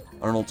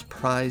 Arnold's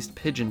prized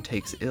pigeon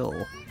takes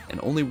ill,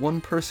 and only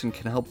one person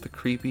can help the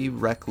creepy,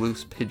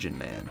 recluse Pigeon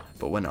Man.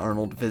 But when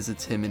Arnold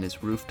visits him in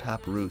his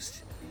rooftop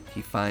roost,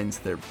 he finds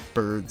they're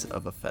birds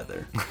of a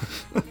feather.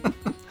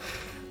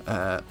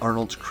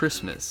 Arnold's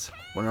Christmas.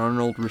 When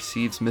Arnold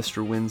receives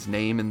Mr. Wynn's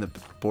name in the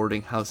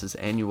boarding house's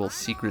annual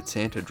Secret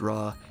Santa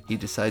draw, he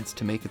decides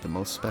to make it the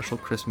most special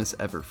Christmas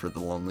ever for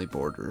the lonely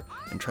boarder,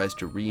 and tries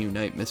to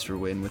reunite Mr.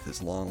 Wynn with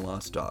his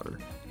long-lost daughter.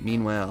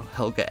 Meanwhile,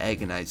 Helga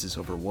agonizes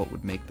over what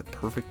would make the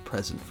perfect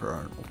present for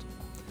Arnold.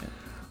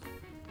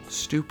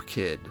 Stoop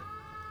Kid.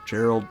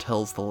 Gerald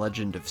tells the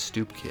legend of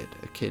Stoop Kid,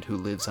 a kid who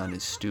lives on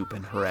his stoop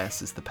and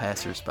harasses the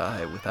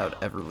passers-by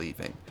without ever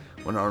leaving.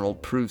 When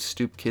Arnold proves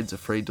Stoop Kid's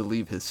afraid to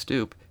leave his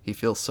stoop, he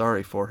feels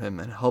sorry for him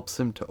and helps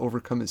him to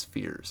overcome his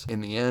fears.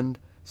 In the end,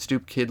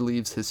 Stoop Kid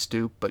leaves his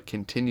stoop but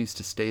continues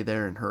to stay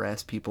there and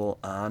harass people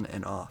on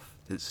and off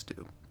his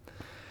stoop.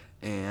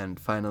 And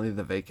finally,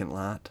 the vacant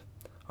lot.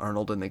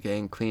 Arnold and the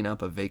gang clean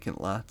up a vacant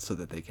lot so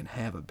that they can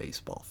have a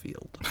baseball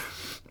field.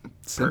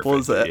 Simple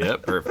as that.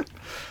 Yep, perfect.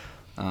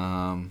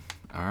 All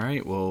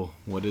right, well,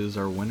 what is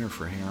our winner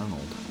for Hey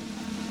Arnold?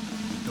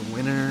 The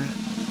winner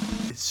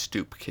is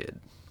Stoop Kid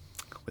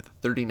with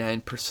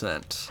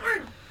 39%.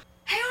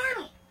 Hey,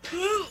 Arnold!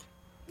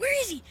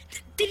 Where is he?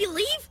 Did he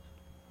leave?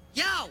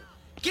 Yo!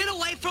 Get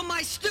away from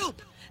my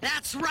stoop!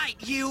 That's right,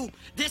 you!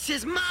 This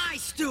is my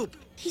stoop!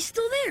 He's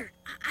still there.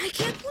 I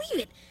can't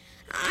believe it.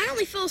 I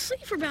only fell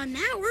asleep for about an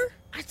hour.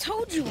 I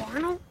told you,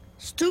 Arnold.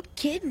 Stoop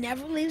Kid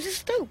never leaves his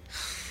stoop.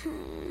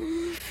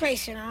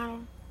 Face it,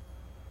 Arnold.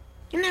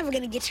 You're never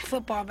gonna get your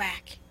football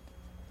back.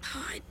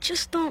 I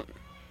just don't...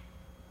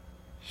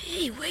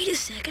 Hey, wait a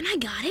second. I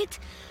got it.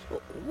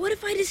 What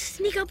if I just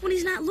sneak up when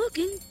he's not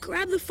looking,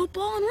 grab the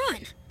football, and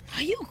run?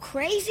 Are you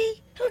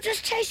crazy? He'll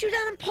just chase you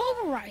down and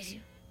pulverize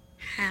you.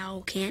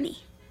 How can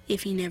he,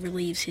 if he never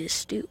leaves his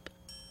stoop?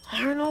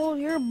 Arnold,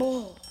 you're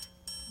bold.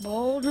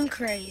 Bold and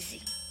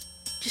crazy.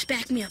 Just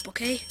back me up,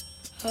 okay?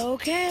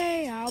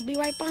 Okay, I'll be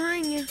right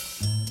behind you.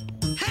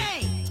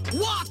 Hey!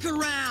 Walk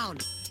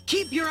around!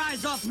 Keep your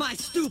eyes off my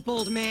stoop,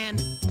 old man.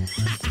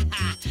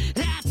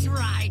 That's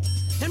right.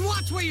 And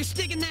watch where you're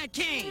sticking that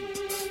cane.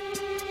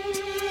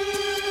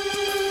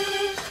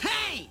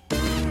 Hey!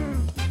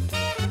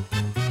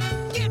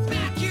 Get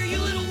back here, you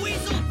little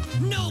weasel!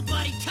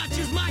 Nobody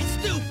touches my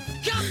stoop!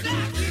 Come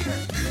back here!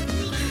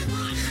 You little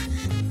runt!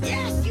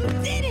 Yes, you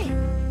did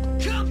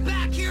it! Come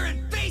back here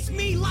and face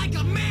me like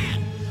a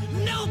man!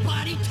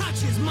 Nobody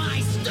touches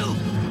my stoop!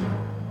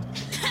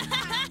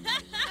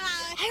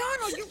 Hey,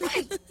 Arnold, you're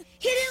right.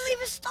 He didn't leave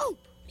his stoop.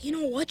 You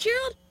know what,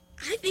 Gerald?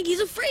 I think he's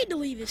afraid to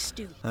leave his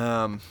stoop.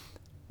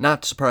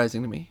 Not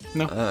surprising to me.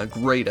 No.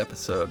 Great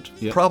episode.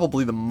 Yep.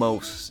 Probably the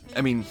most,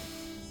 man.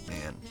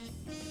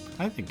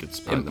 I think it's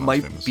probably It the most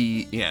might famous.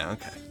 be, yeah,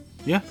 okay.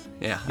 Yeah?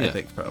 Yeah, I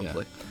think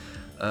probably.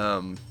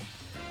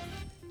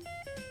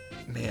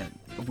 Man,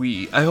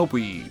 I hope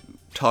we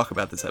talk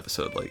about this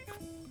episode, like,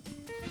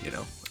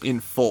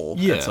 in full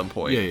at some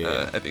point.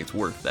 Yeah. I think it's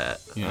worth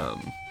that. Yeah.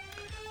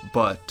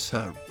 But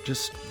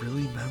just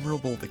really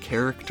memorable. The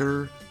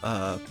character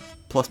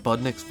Plus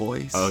Budnick's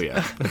voice. Oh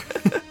yeah,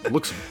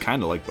 looks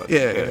kind of like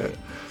Budnick.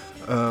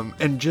 Yeah.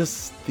 And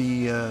just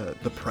the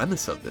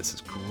premise of this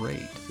is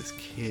great. This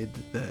kid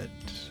that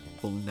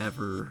will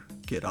never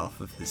get off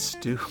of his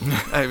stoop.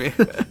 I mean,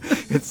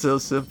 it's so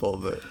simple,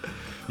 but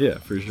yeah,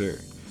 for sure.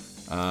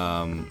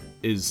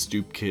 Is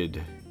Stoop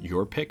Kid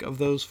your pick of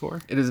those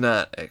four? It is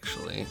not,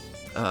 actually.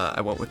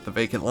 I went with The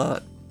Vacant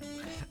Lot.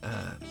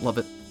 Love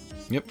it.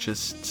 Yep.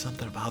 Just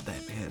something about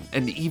that, man.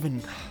 And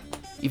even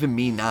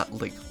me not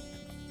like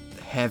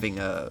having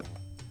a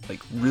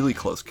like really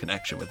close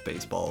connection with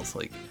baseballs,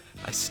 like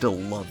I still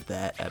love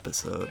that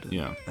episode.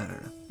 Yeah. I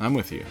don't know. I'm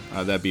with you.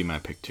 That'd be my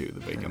pick too, The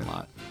Vacant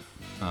Lot.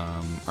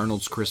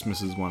 Arnold's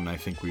Christmas is one I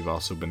think we've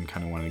also been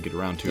kind of wanting to get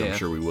around to. Yeah. I'm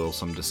sure we will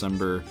some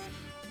December.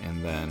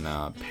 And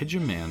then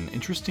Pigeon Man,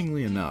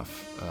 interestingly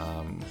enough,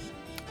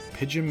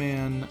 Pigeon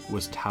Man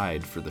was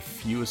tied for the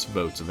fewest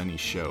votes of any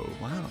show.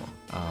 Wow.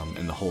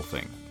 In the whole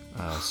thing.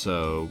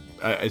 So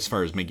as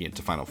far as making it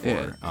to Final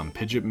Four,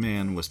 Pigeon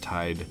Man was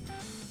tied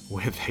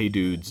with Hey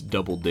Dude's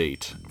Double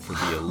Date for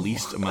the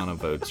least amount of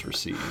votes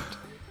received.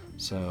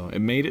 So it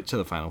made it to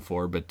the Final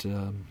Four, but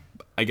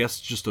I guess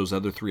just those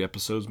other 3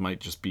 episodes might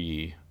just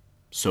be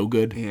so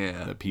good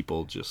that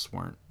people just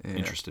weren't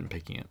interested in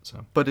picking it.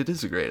 So, but it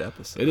is a great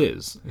episode. It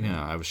is.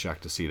 Yeah, I was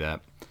shocked to see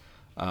that.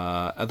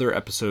 Other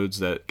episodes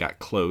that got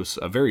close,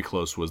 very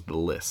close, was The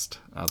List.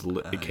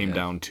 It came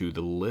down to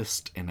The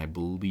List and I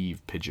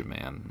believe Pigeon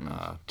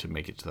Man to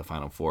make it to the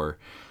Final Four.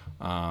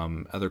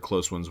 Other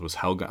close ones was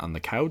Helga on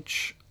the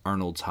Couch,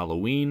 Arnold's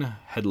Halloween,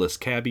 Headless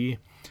Cabby,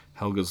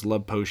 Helga's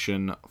Love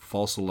Potion,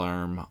 False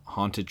Alarm,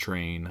 Haunted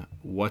Train,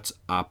 What's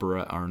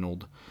Opera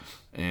Arnold,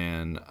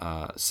 and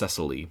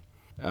Cecily.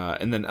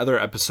 And then other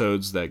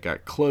episodes that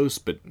got close,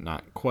 but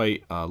not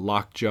quite.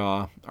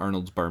 Lockjaw,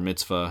 Arnold's Bar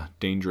Mitzvah,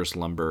 Dangerous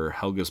Lumber,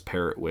 Helga's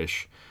Parrot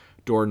Wish,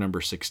 Door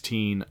Number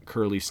 16,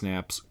 Curly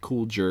Snaps,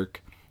 Cool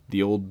Jerk,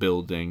 The Old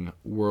Building,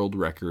 World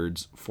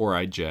Records,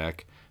 Four-Eyed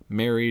Jack,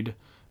 Married,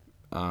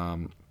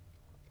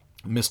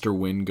 Mr.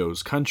 Win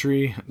Goes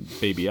Country,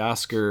 Baby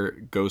Oscar,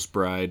 Ghost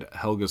Bride,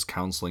 Helga's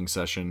Counseling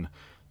Session,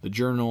 The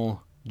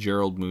Journal,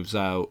 Gerald Moves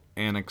Out,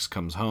 Annex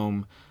Comes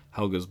Home,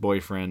 Helga's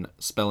Boyfriend,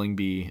 Spelling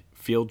Bee,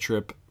 Field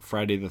Trip,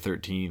 Friday the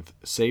 13th,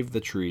 Save the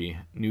Tree,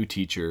 New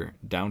Teacher,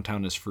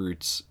 Downtown is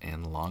Fruits,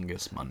 and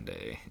Longest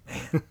Monday.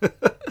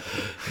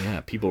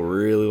 Yeah, people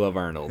really love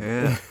Arnold.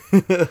 Yeah.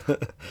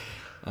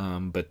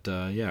 But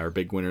our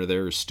big winner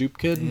there is Stoop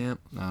Kid. Yeah,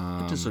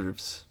 it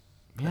deserves.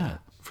 Yeah,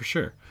 for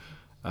sure.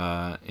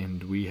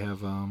 And we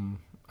have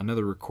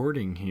another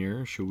recording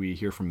here. Should we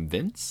hear from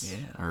Vince?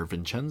 Yeah. Or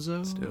Vincenzo?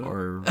 Let's do it.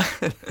 Or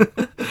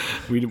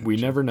we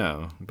never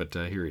know, but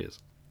here he is.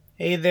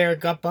 Hey there,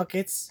 Gut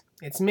Buckets.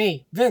 It's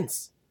me,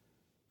 Vince.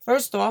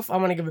 First off, I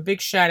want to give a big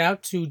shout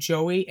out to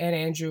Joey and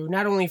Andrew,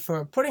 not only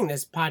for putting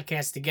this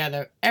podcast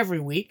together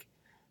every week,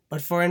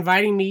 but for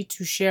inviting me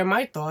to share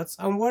my thoughts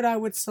on what I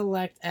would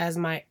select as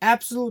my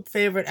absolute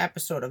favorite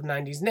episode of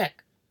 90s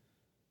Nick.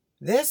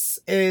 This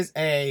is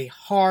a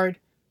hard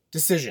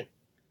decision.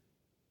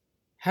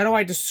 How do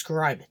I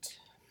describe it?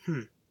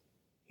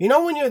 You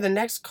know when you're the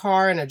next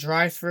car in a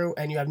drive-thru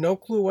and you have no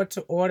clue what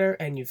to order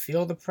and you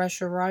feel the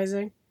pressure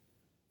rising?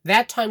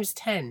 That times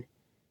 10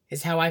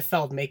 is how I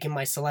felt making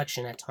my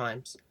selection at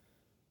times.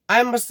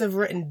 I must have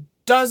written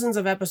dozens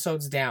of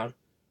episodes down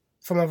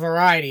from a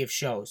variety of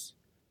shows.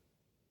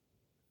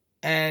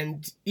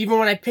 And even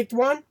when I picked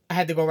one, I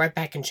had to go right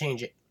back and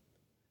change it.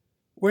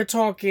 We're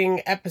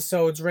talking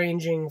episodes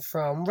ranging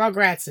from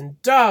Rugrats and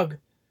Doug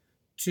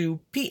to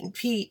Pete and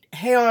Pete,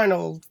 Hey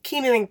Arnold,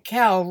 Kenan and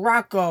Kel,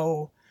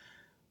 Rocco,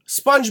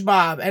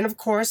 SpongeBob, and of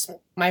course,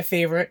 my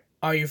favorite,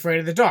 Are You Afraid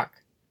of the Dark?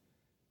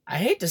 I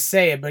hate to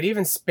say it, but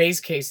even Space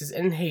Cases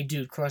and Hey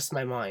Dude crossed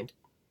my mind.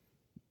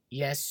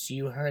 Yes,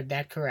 you heard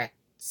that correct.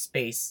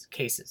 Space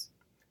Cases.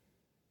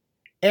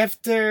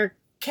 After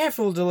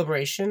careful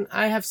deliberation,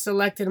 I have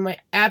selected my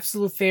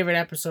absolute favorite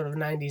episode of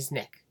 90s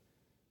Nick.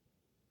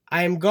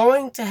 I am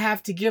going to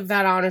have to give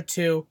that honor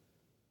to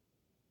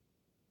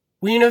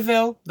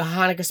Wienerville, the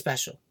Hanukkah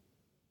Special.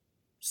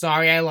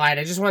 Sorry, I lied.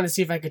 I just wanted to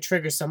see if I could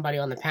trigger somebody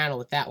on the panel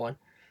with that one.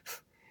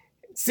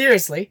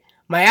 Seriously,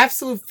 my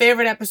absolute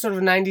favorite episode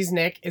of 90s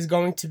Nick is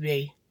going to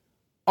be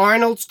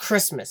Arnold's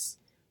Christmas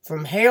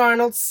from Hey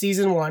Arnold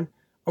Season 1,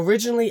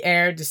 originally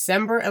aired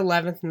December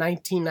 11th,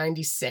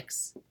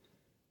 1996.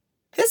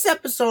 This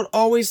episode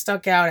always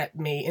stuck out at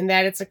me in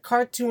that it's a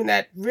cartoon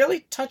that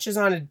really touches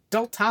on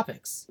adult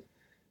topics.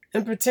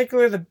 In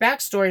particular, the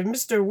backstory of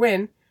Mr.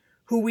 Win,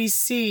 who we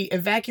see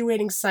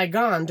evacuating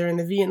Saigon during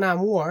the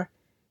Vietnam War,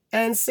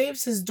 and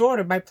saves his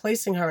daughter by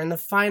placing her in the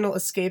final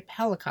escape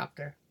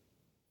helicopter.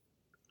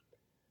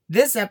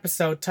 This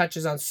episode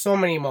touches on so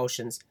many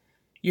emotions.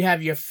 You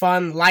have your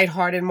fun,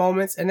 lighthearted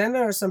moments, and then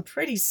there are some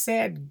pretty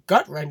sad,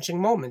 gut-wrenching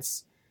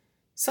moments.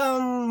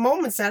 Some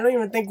moments I don't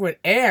even think would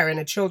air in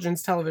a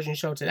children's television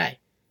show today.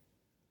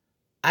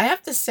 I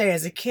have to say,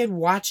 as a kid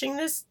watching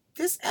this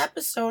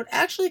episode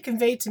actually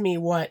conveyed to me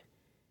what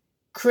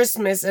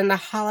Christmas and the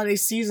holiday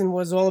season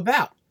was all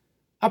about.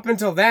 Up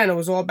until then, it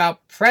was all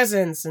about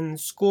presents and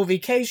school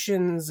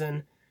vacations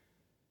and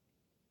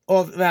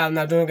Well, now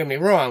don't get me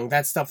wrong,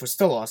 that stuff was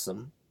still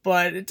awesome.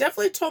 But it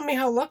definitely taught me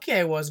how lucky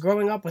I was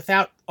growing up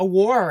without a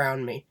war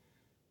around me.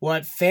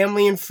 What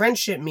family and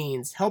friendship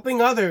means,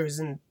 helping others,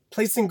 and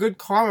placing good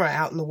karma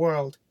out in the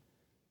world.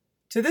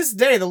 To this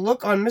day, the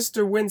look on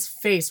Mr. Wynn's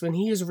face when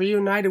he is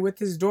reunited with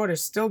his daughter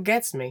still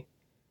gets me.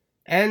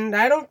 And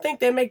I don't think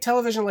they make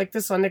television like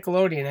this on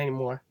Nickelodeon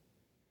anymore.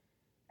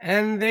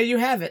 And there you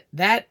have it.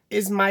 That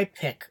is my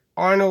pick.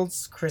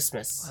 Arnold's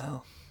Christmas.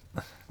 Wow.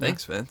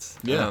 Thanks, Vince.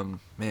 Yeah.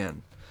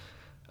 Man,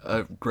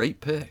 a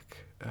great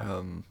pick.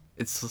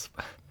 It's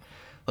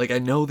like, I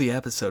know the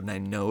episode and I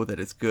know that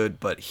it's good,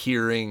 but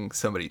hearing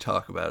somebody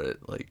talk about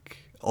it, like,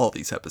 all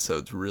these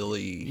episodes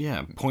really...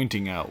 Yeah,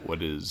 pointing out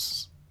what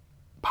is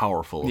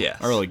powerful. Yes.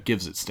 Or, like,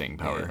 gives it staying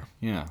power.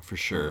 Yeah, for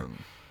sure.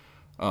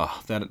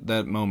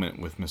 That moment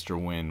with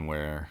Mr. Wynn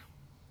where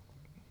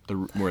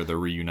they're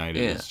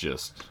reunited is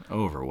just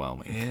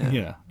overwhelming.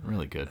 Yeah,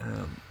 really good.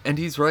 And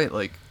he's right,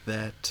 like,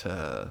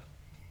 that,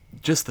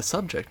 just the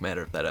subject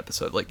matter of that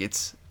episode, like,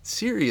 it's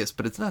serious,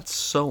 but it's not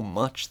so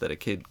much that a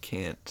kid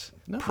can't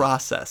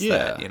process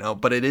that, you know?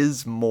 But it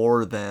is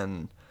more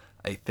than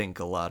I think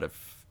a lot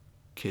of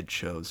kid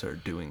shows are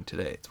doing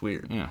today. It's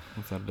weird. Yeah,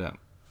 without a doubt.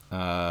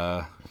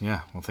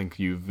 Well, thank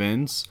you,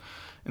 Vince.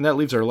 And that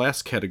leaves our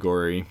last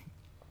category.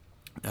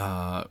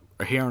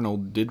 Hey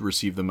Arnold did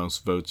receive the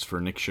most votes for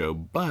Nick Show,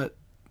 but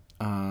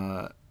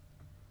our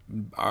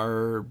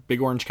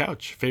Big Orange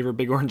Couch, favorite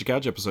Big Orange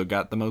Couch episode,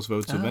 got the most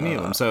votes of any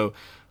of them. So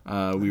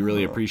we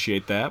really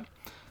appreciate that.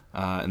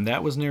 And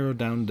that was narrowed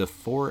down to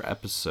 4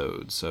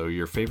 episodes. So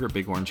your favorite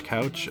Big Orange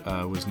Couch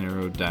was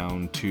narrowed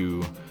down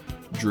to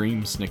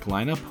Dream Snick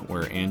Lineup,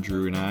 where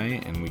Andrew and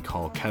I, and we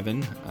call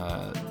Kevin,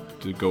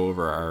 to go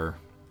over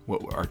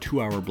what our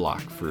 2-hour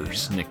block for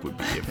Snick would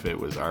be if it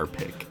was our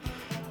pick.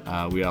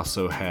 We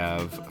also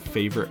have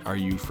favorite Are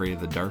You Afraid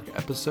of the Dark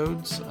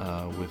episodes.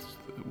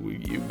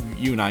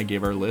 You and I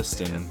gave our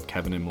list, and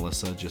Kevin and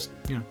Melissa just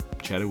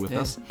chatted with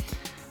us.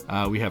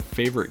 We have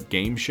favorite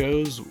game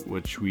shows,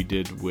 which we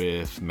did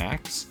with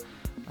Max.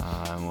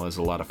 Was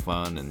a lot of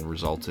fun and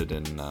resulted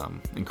in,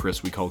 and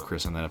Chris, we called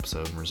Chris on that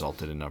episode, and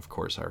resulted in, of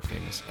course, our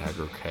famous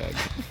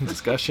AgroCag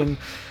discussion.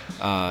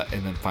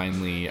 And then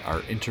finally,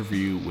 our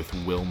interview with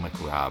Will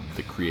McRobb,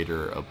 the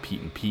creator of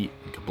Pete and Pete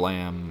and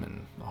Kablam,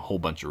 and a whole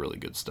bunch of really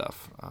good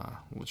stuff,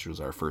 which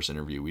was our first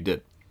interview we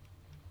did.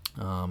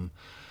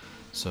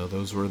 So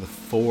those were the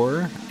 4,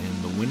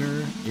 and the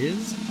winner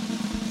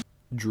is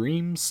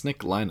Dream Snick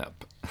Lineup.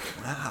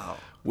 Wow.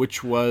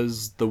 Which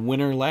was the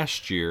winner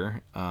last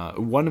year.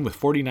 Won with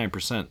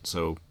 49%,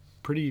 so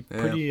pretty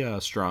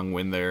strong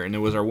win there. And it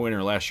was our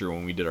winner last year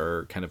when we did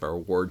our kind of our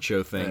award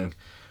show thing.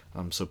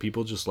 So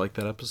people just liked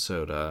that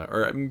episode,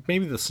 or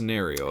maybe the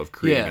scenario of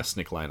creating a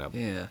Snick lineup.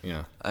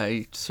 Yeah.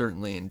 I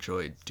certainly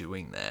enjoyed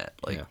doing that.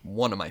 Like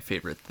one of my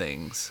favorite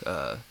things,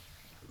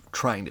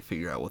 trying to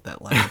figure out what that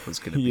lineup was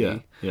going to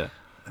be. Yeah.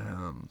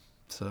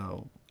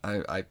 So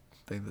I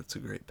think that's a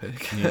great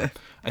pick. Yeah.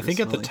 I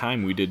think at the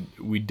time we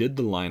did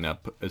the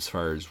lineup as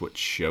far as what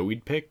show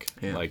we'd pick,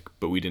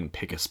 but we didn't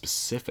pick a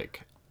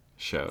specific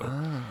show.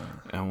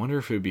 And I wonder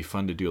if it would be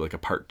fun to do like a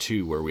part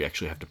 2 where we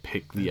actually have to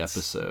pick the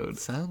episode.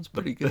 Sounds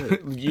pretty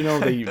good.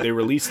 They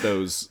released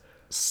those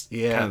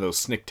kind of those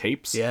Snick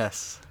tapes.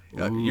 Yes.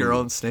 Your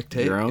own Snick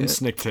tape. Your own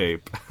Snick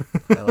tape.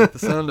 I like the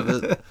sound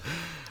of it.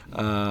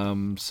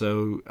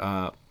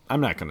 So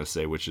I'm not going to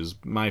say which is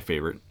my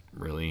favorite,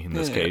 really, in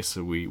this case.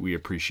 So we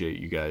appreciate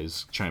you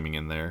guys chiming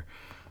in there.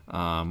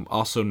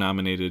 Also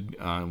nominated,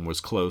 was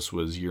close,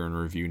 was Year in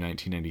Review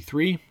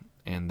 1993,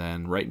 and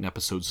then Write an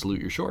Episode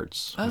Salute Your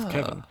Shorts with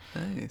Kevin.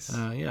 Nice.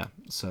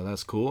 So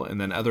that's cool. And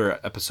then other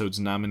episodes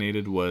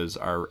nominated was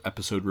our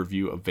episode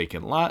review of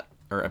Vacant Lot,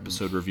 our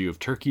episode review of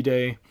Turkey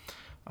Day,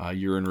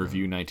 Year in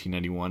Review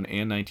 1991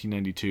 and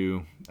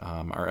 1992,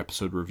 our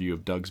episode review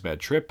of Doug's Bad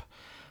Trip,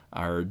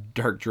 our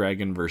Dark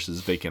Dragon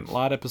versus Vacant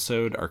Lot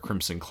episode, our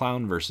Crimson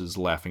Clown versus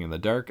Laughing in the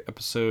Dark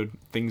episode,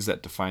 Things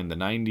That Define the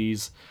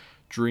 90s,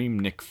 Dream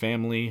Nick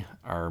Family,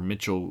 our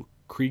Mitchell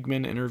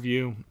Kriegman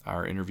interview,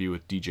 our interview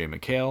with DJ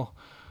McHale,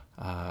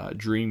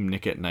 Dream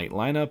Nick at Night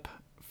lineup,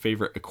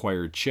 favorite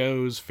acquired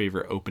shows,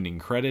 favorite opening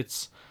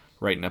credits,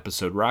 Write an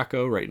Episode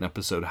Rocco, Write an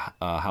Episode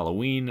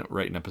Halloween,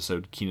 Write an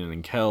Episode Keenan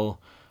and Kel,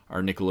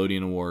 our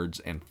Nickelodeon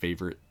Awards, and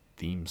favorite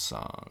theme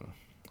song,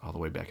 all the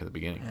way back at the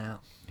beginning.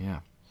 Yeah.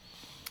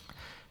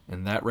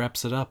 And that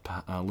wraps it up.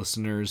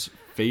 Listeners'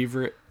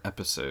 favorite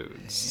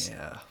episodes.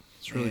 Yeah.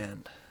 It's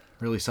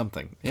really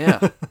something.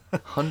 Yeah.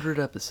 100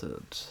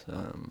 episodes.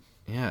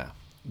 Yeah.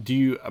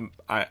 Do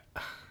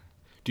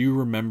you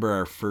remember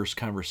our first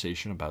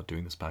conversation about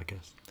doing this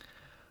podcast?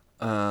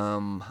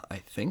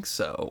 I think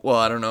so. Well,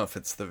 I don't know if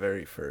it's the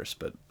very first,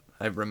 but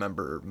I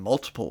remember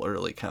multiple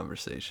early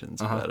conversations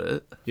about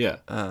it. Yeah.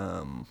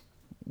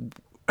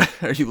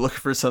 Are you looking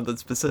for something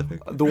specific?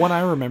 The one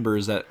I remember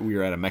is that we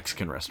were at a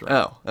Mexican restaurant.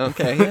 Oh,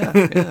 okay,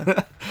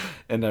 yeah.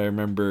 And I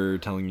remember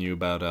telling you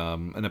about a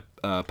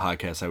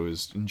podcast I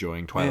was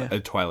enjoying,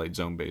 a Twilight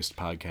Zone-based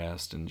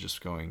podcast, and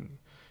just going,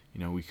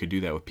 we could do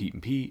that with Pete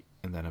and Pete,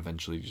 and then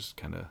eventually just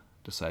kind of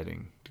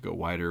deciding to go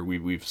wider.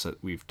 We've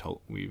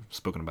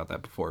spoken about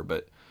that before,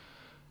 but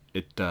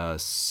it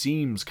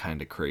seems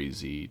kind of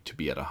crazy to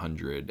be at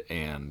 100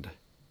 and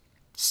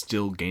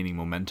still gaining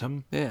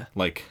momentum. Yeah.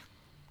 Like,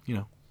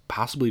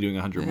 possibly doing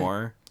 100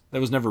 more. That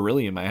was never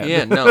really in my head.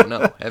 Yeah,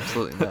 no,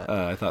 absolutely not.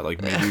 I thought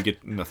like maybe we get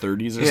in the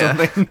 30s or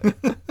something.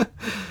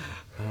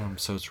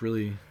 So it's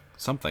really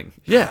something.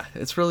 Yeah,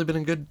 it's really been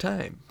a good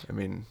time. I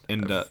mean,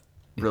 and I've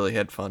really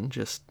had fun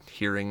just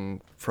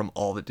hearing from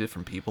all the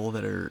different people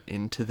that are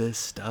into this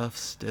stuff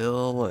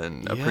still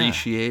and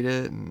appreciate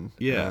it. And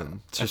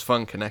it's just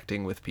fun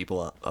connecting with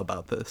people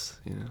about this.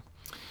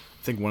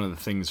 I think one of the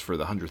things for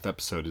the 100th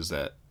episode is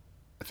that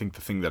I think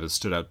the thing that has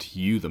stood out to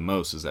you the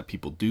most is that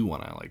people do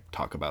want to like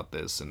talk about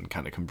this and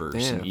kind of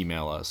converse and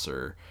email us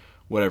or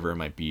whatever it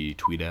might be,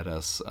 tweet at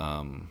us.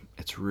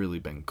 It's really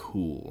been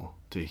cool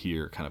to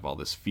hear kind of all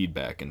this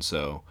feedback, and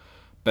so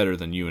better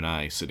than you and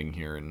I sitting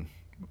here, and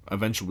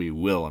eventually we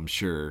will, I'm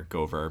sure,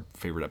 go over our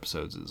favorite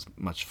episodes. Is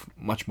much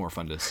more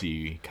fun to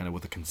see kind of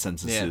what the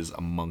consensus is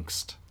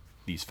amongst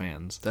these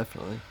fans.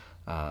 Definitely.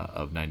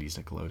 Of 90s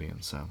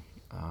Nickelodeon. So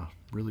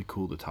really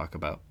cool to talk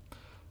about.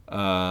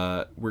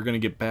 We're going to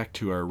get back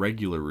to our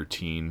regular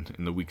routine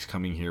in the weeks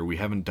coming here. We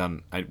haven't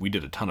done... we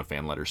did a ton of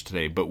fan letters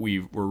today, but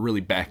we're really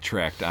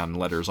backtracked on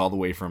letters all the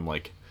way from,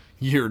 like,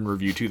 Year in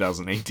Review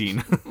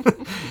 2018.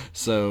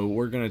 So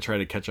we're going to try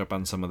to catch up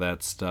on some of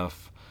that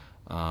stuff.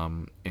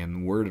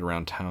 And word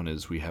around town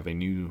is we have a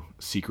new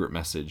secret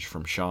message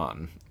from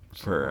Sean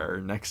for our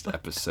next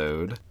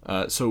episode.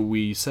 So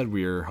we said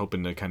we were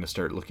hoping to kind of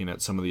start looking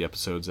at some of the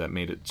episodes that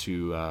made it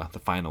to the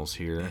finals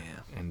here.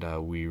 And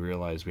we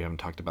realized we haven't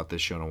talked about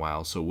this show in a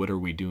while. So what are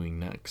we doing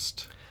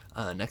next?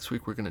 Next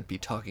week we're going to be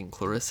talking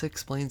Clarissa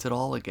Explains It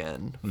All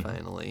again,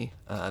 finally.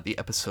 The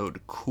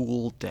episode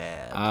Cool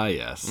Dad. Ah,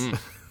 yes.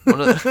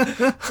 One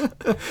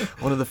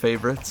of the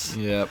favorites.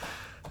 Yep.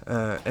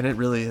 And it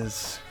really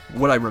is...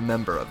 What I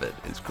remember of it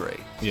is great.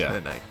 Yeah.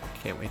 And I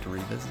can't wait to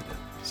revisit it.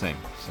 Same.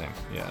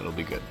 Yeah, it'll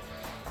be good.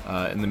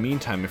 In the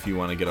meantime, if you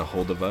want to get a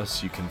hold of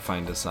us, you can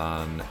find us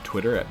on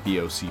Twitter at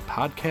BOC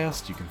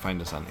Podcast. You can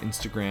find us on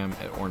Instagram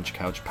at Orange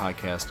Couch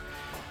Podcast.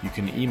 You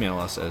can email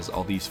us, as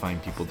all these fine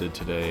people did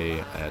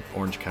today, at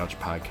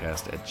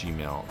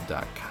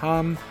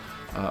orangecouchpodcast@gmail.com.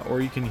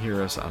 Or you can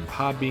hear us on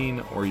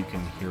Podbean, or you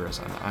can hear us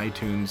on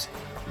iTunes.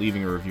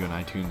 Leaving a review on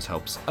iTunes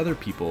helps other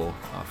people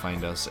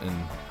find us, and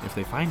if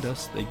they find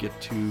us, they get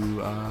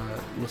to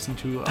listen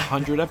to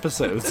 100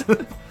 episodes.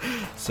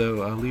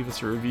 So leave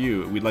us a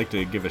review. We'd like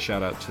to give a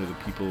shout out to the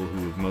people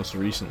who have most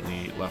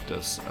recently left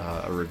us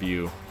a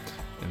review,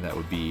 and that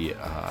would be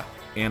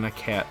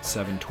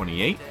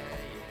AnnaCat728,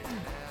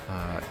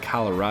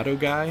 Colorado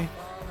Guy,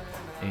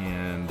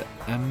 and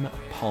M.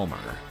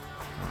 Palmer.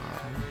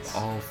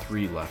 All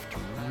three left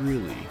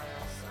really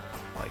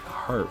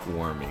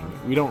heartwarming.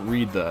 We don't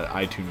read the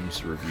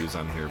iTunes reviews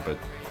on here, but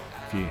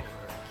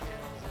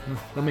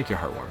they'll make your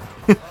heart warm.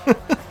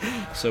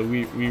 So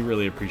we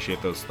really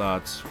appreciate those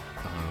thoughts. We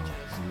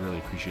really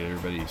appreciate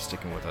everybody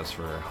sticking with us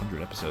for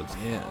 100 episodes.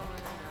 Yeah.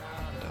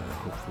 And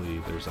hopefully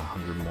there's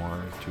 100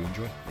 more to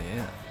enjoy.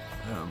 Yeah.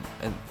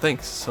 And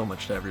thanks so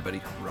much to everybody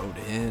who wrote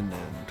in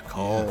and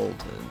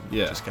called and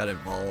just got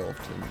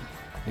involved. And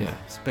yeah,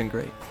 it's been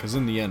great. Because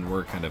in the end,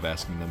 we're kind of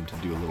asking them to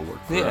do a little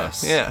work for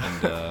us. Yeah.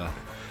 And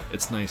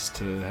it's nice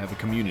to have a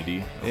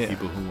community of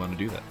people who want to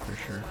do that. For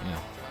sure. Yeah.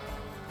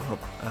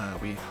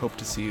 We hope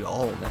to see you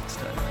all next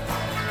time.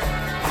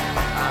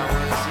 I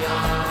was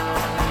young.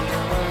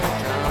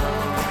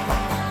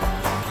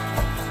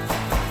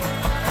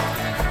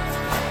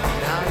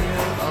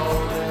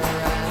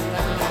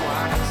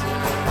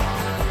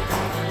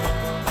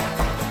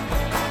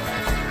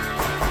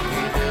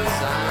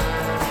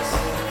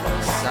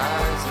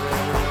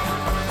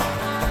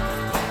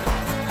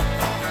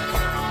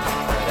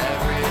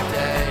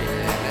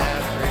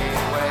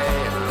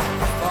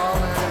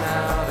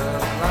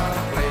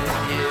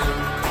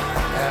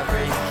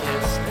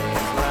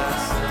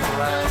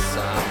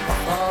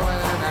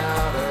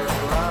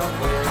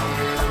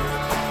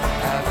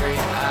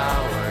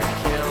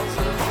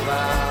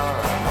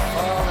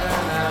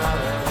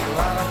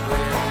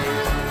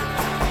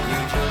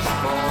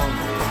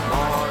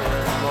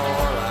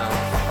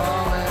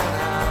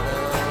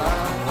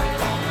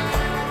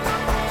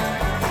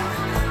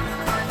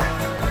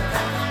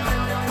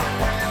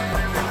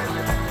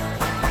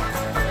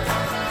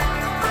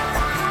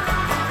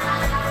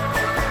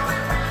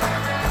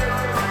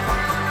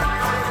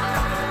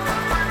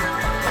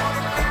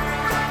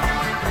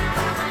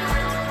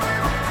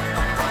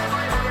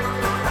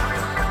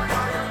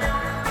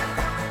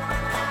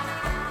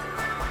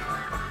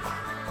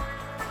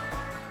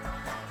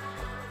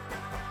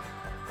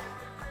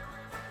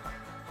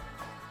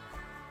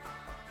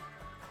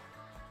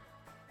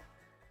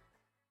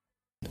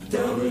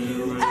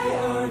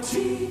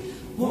 W-A-R-T,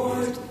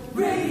 Ward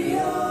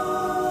Radio,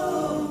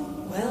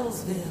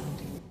 Wellsville.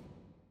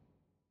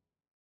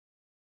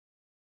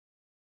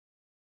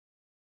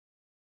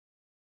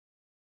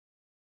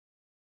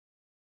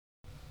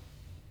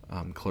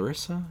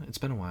 Clarissa, it's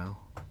been a while.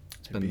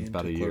 It's been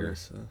about a year.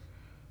 Clarissa.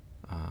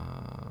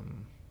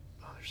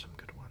 There's some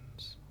good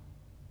ones.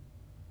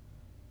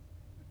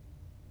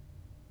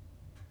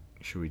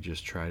 Should we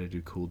just try to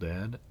do Cool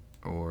Dad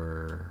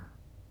or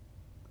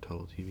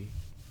Total TV?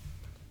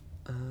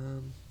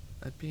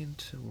 I'd be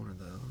into one of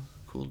those.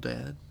 Cool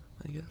Dad,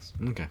 I guess.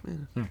 Okay.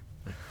 Yeah.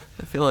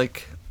 I feel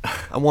like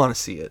I want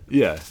to see it.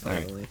 Yeah.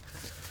 Finally.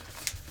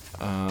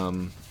 All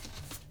right.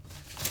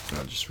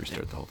 I'll just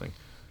restart the whole thing.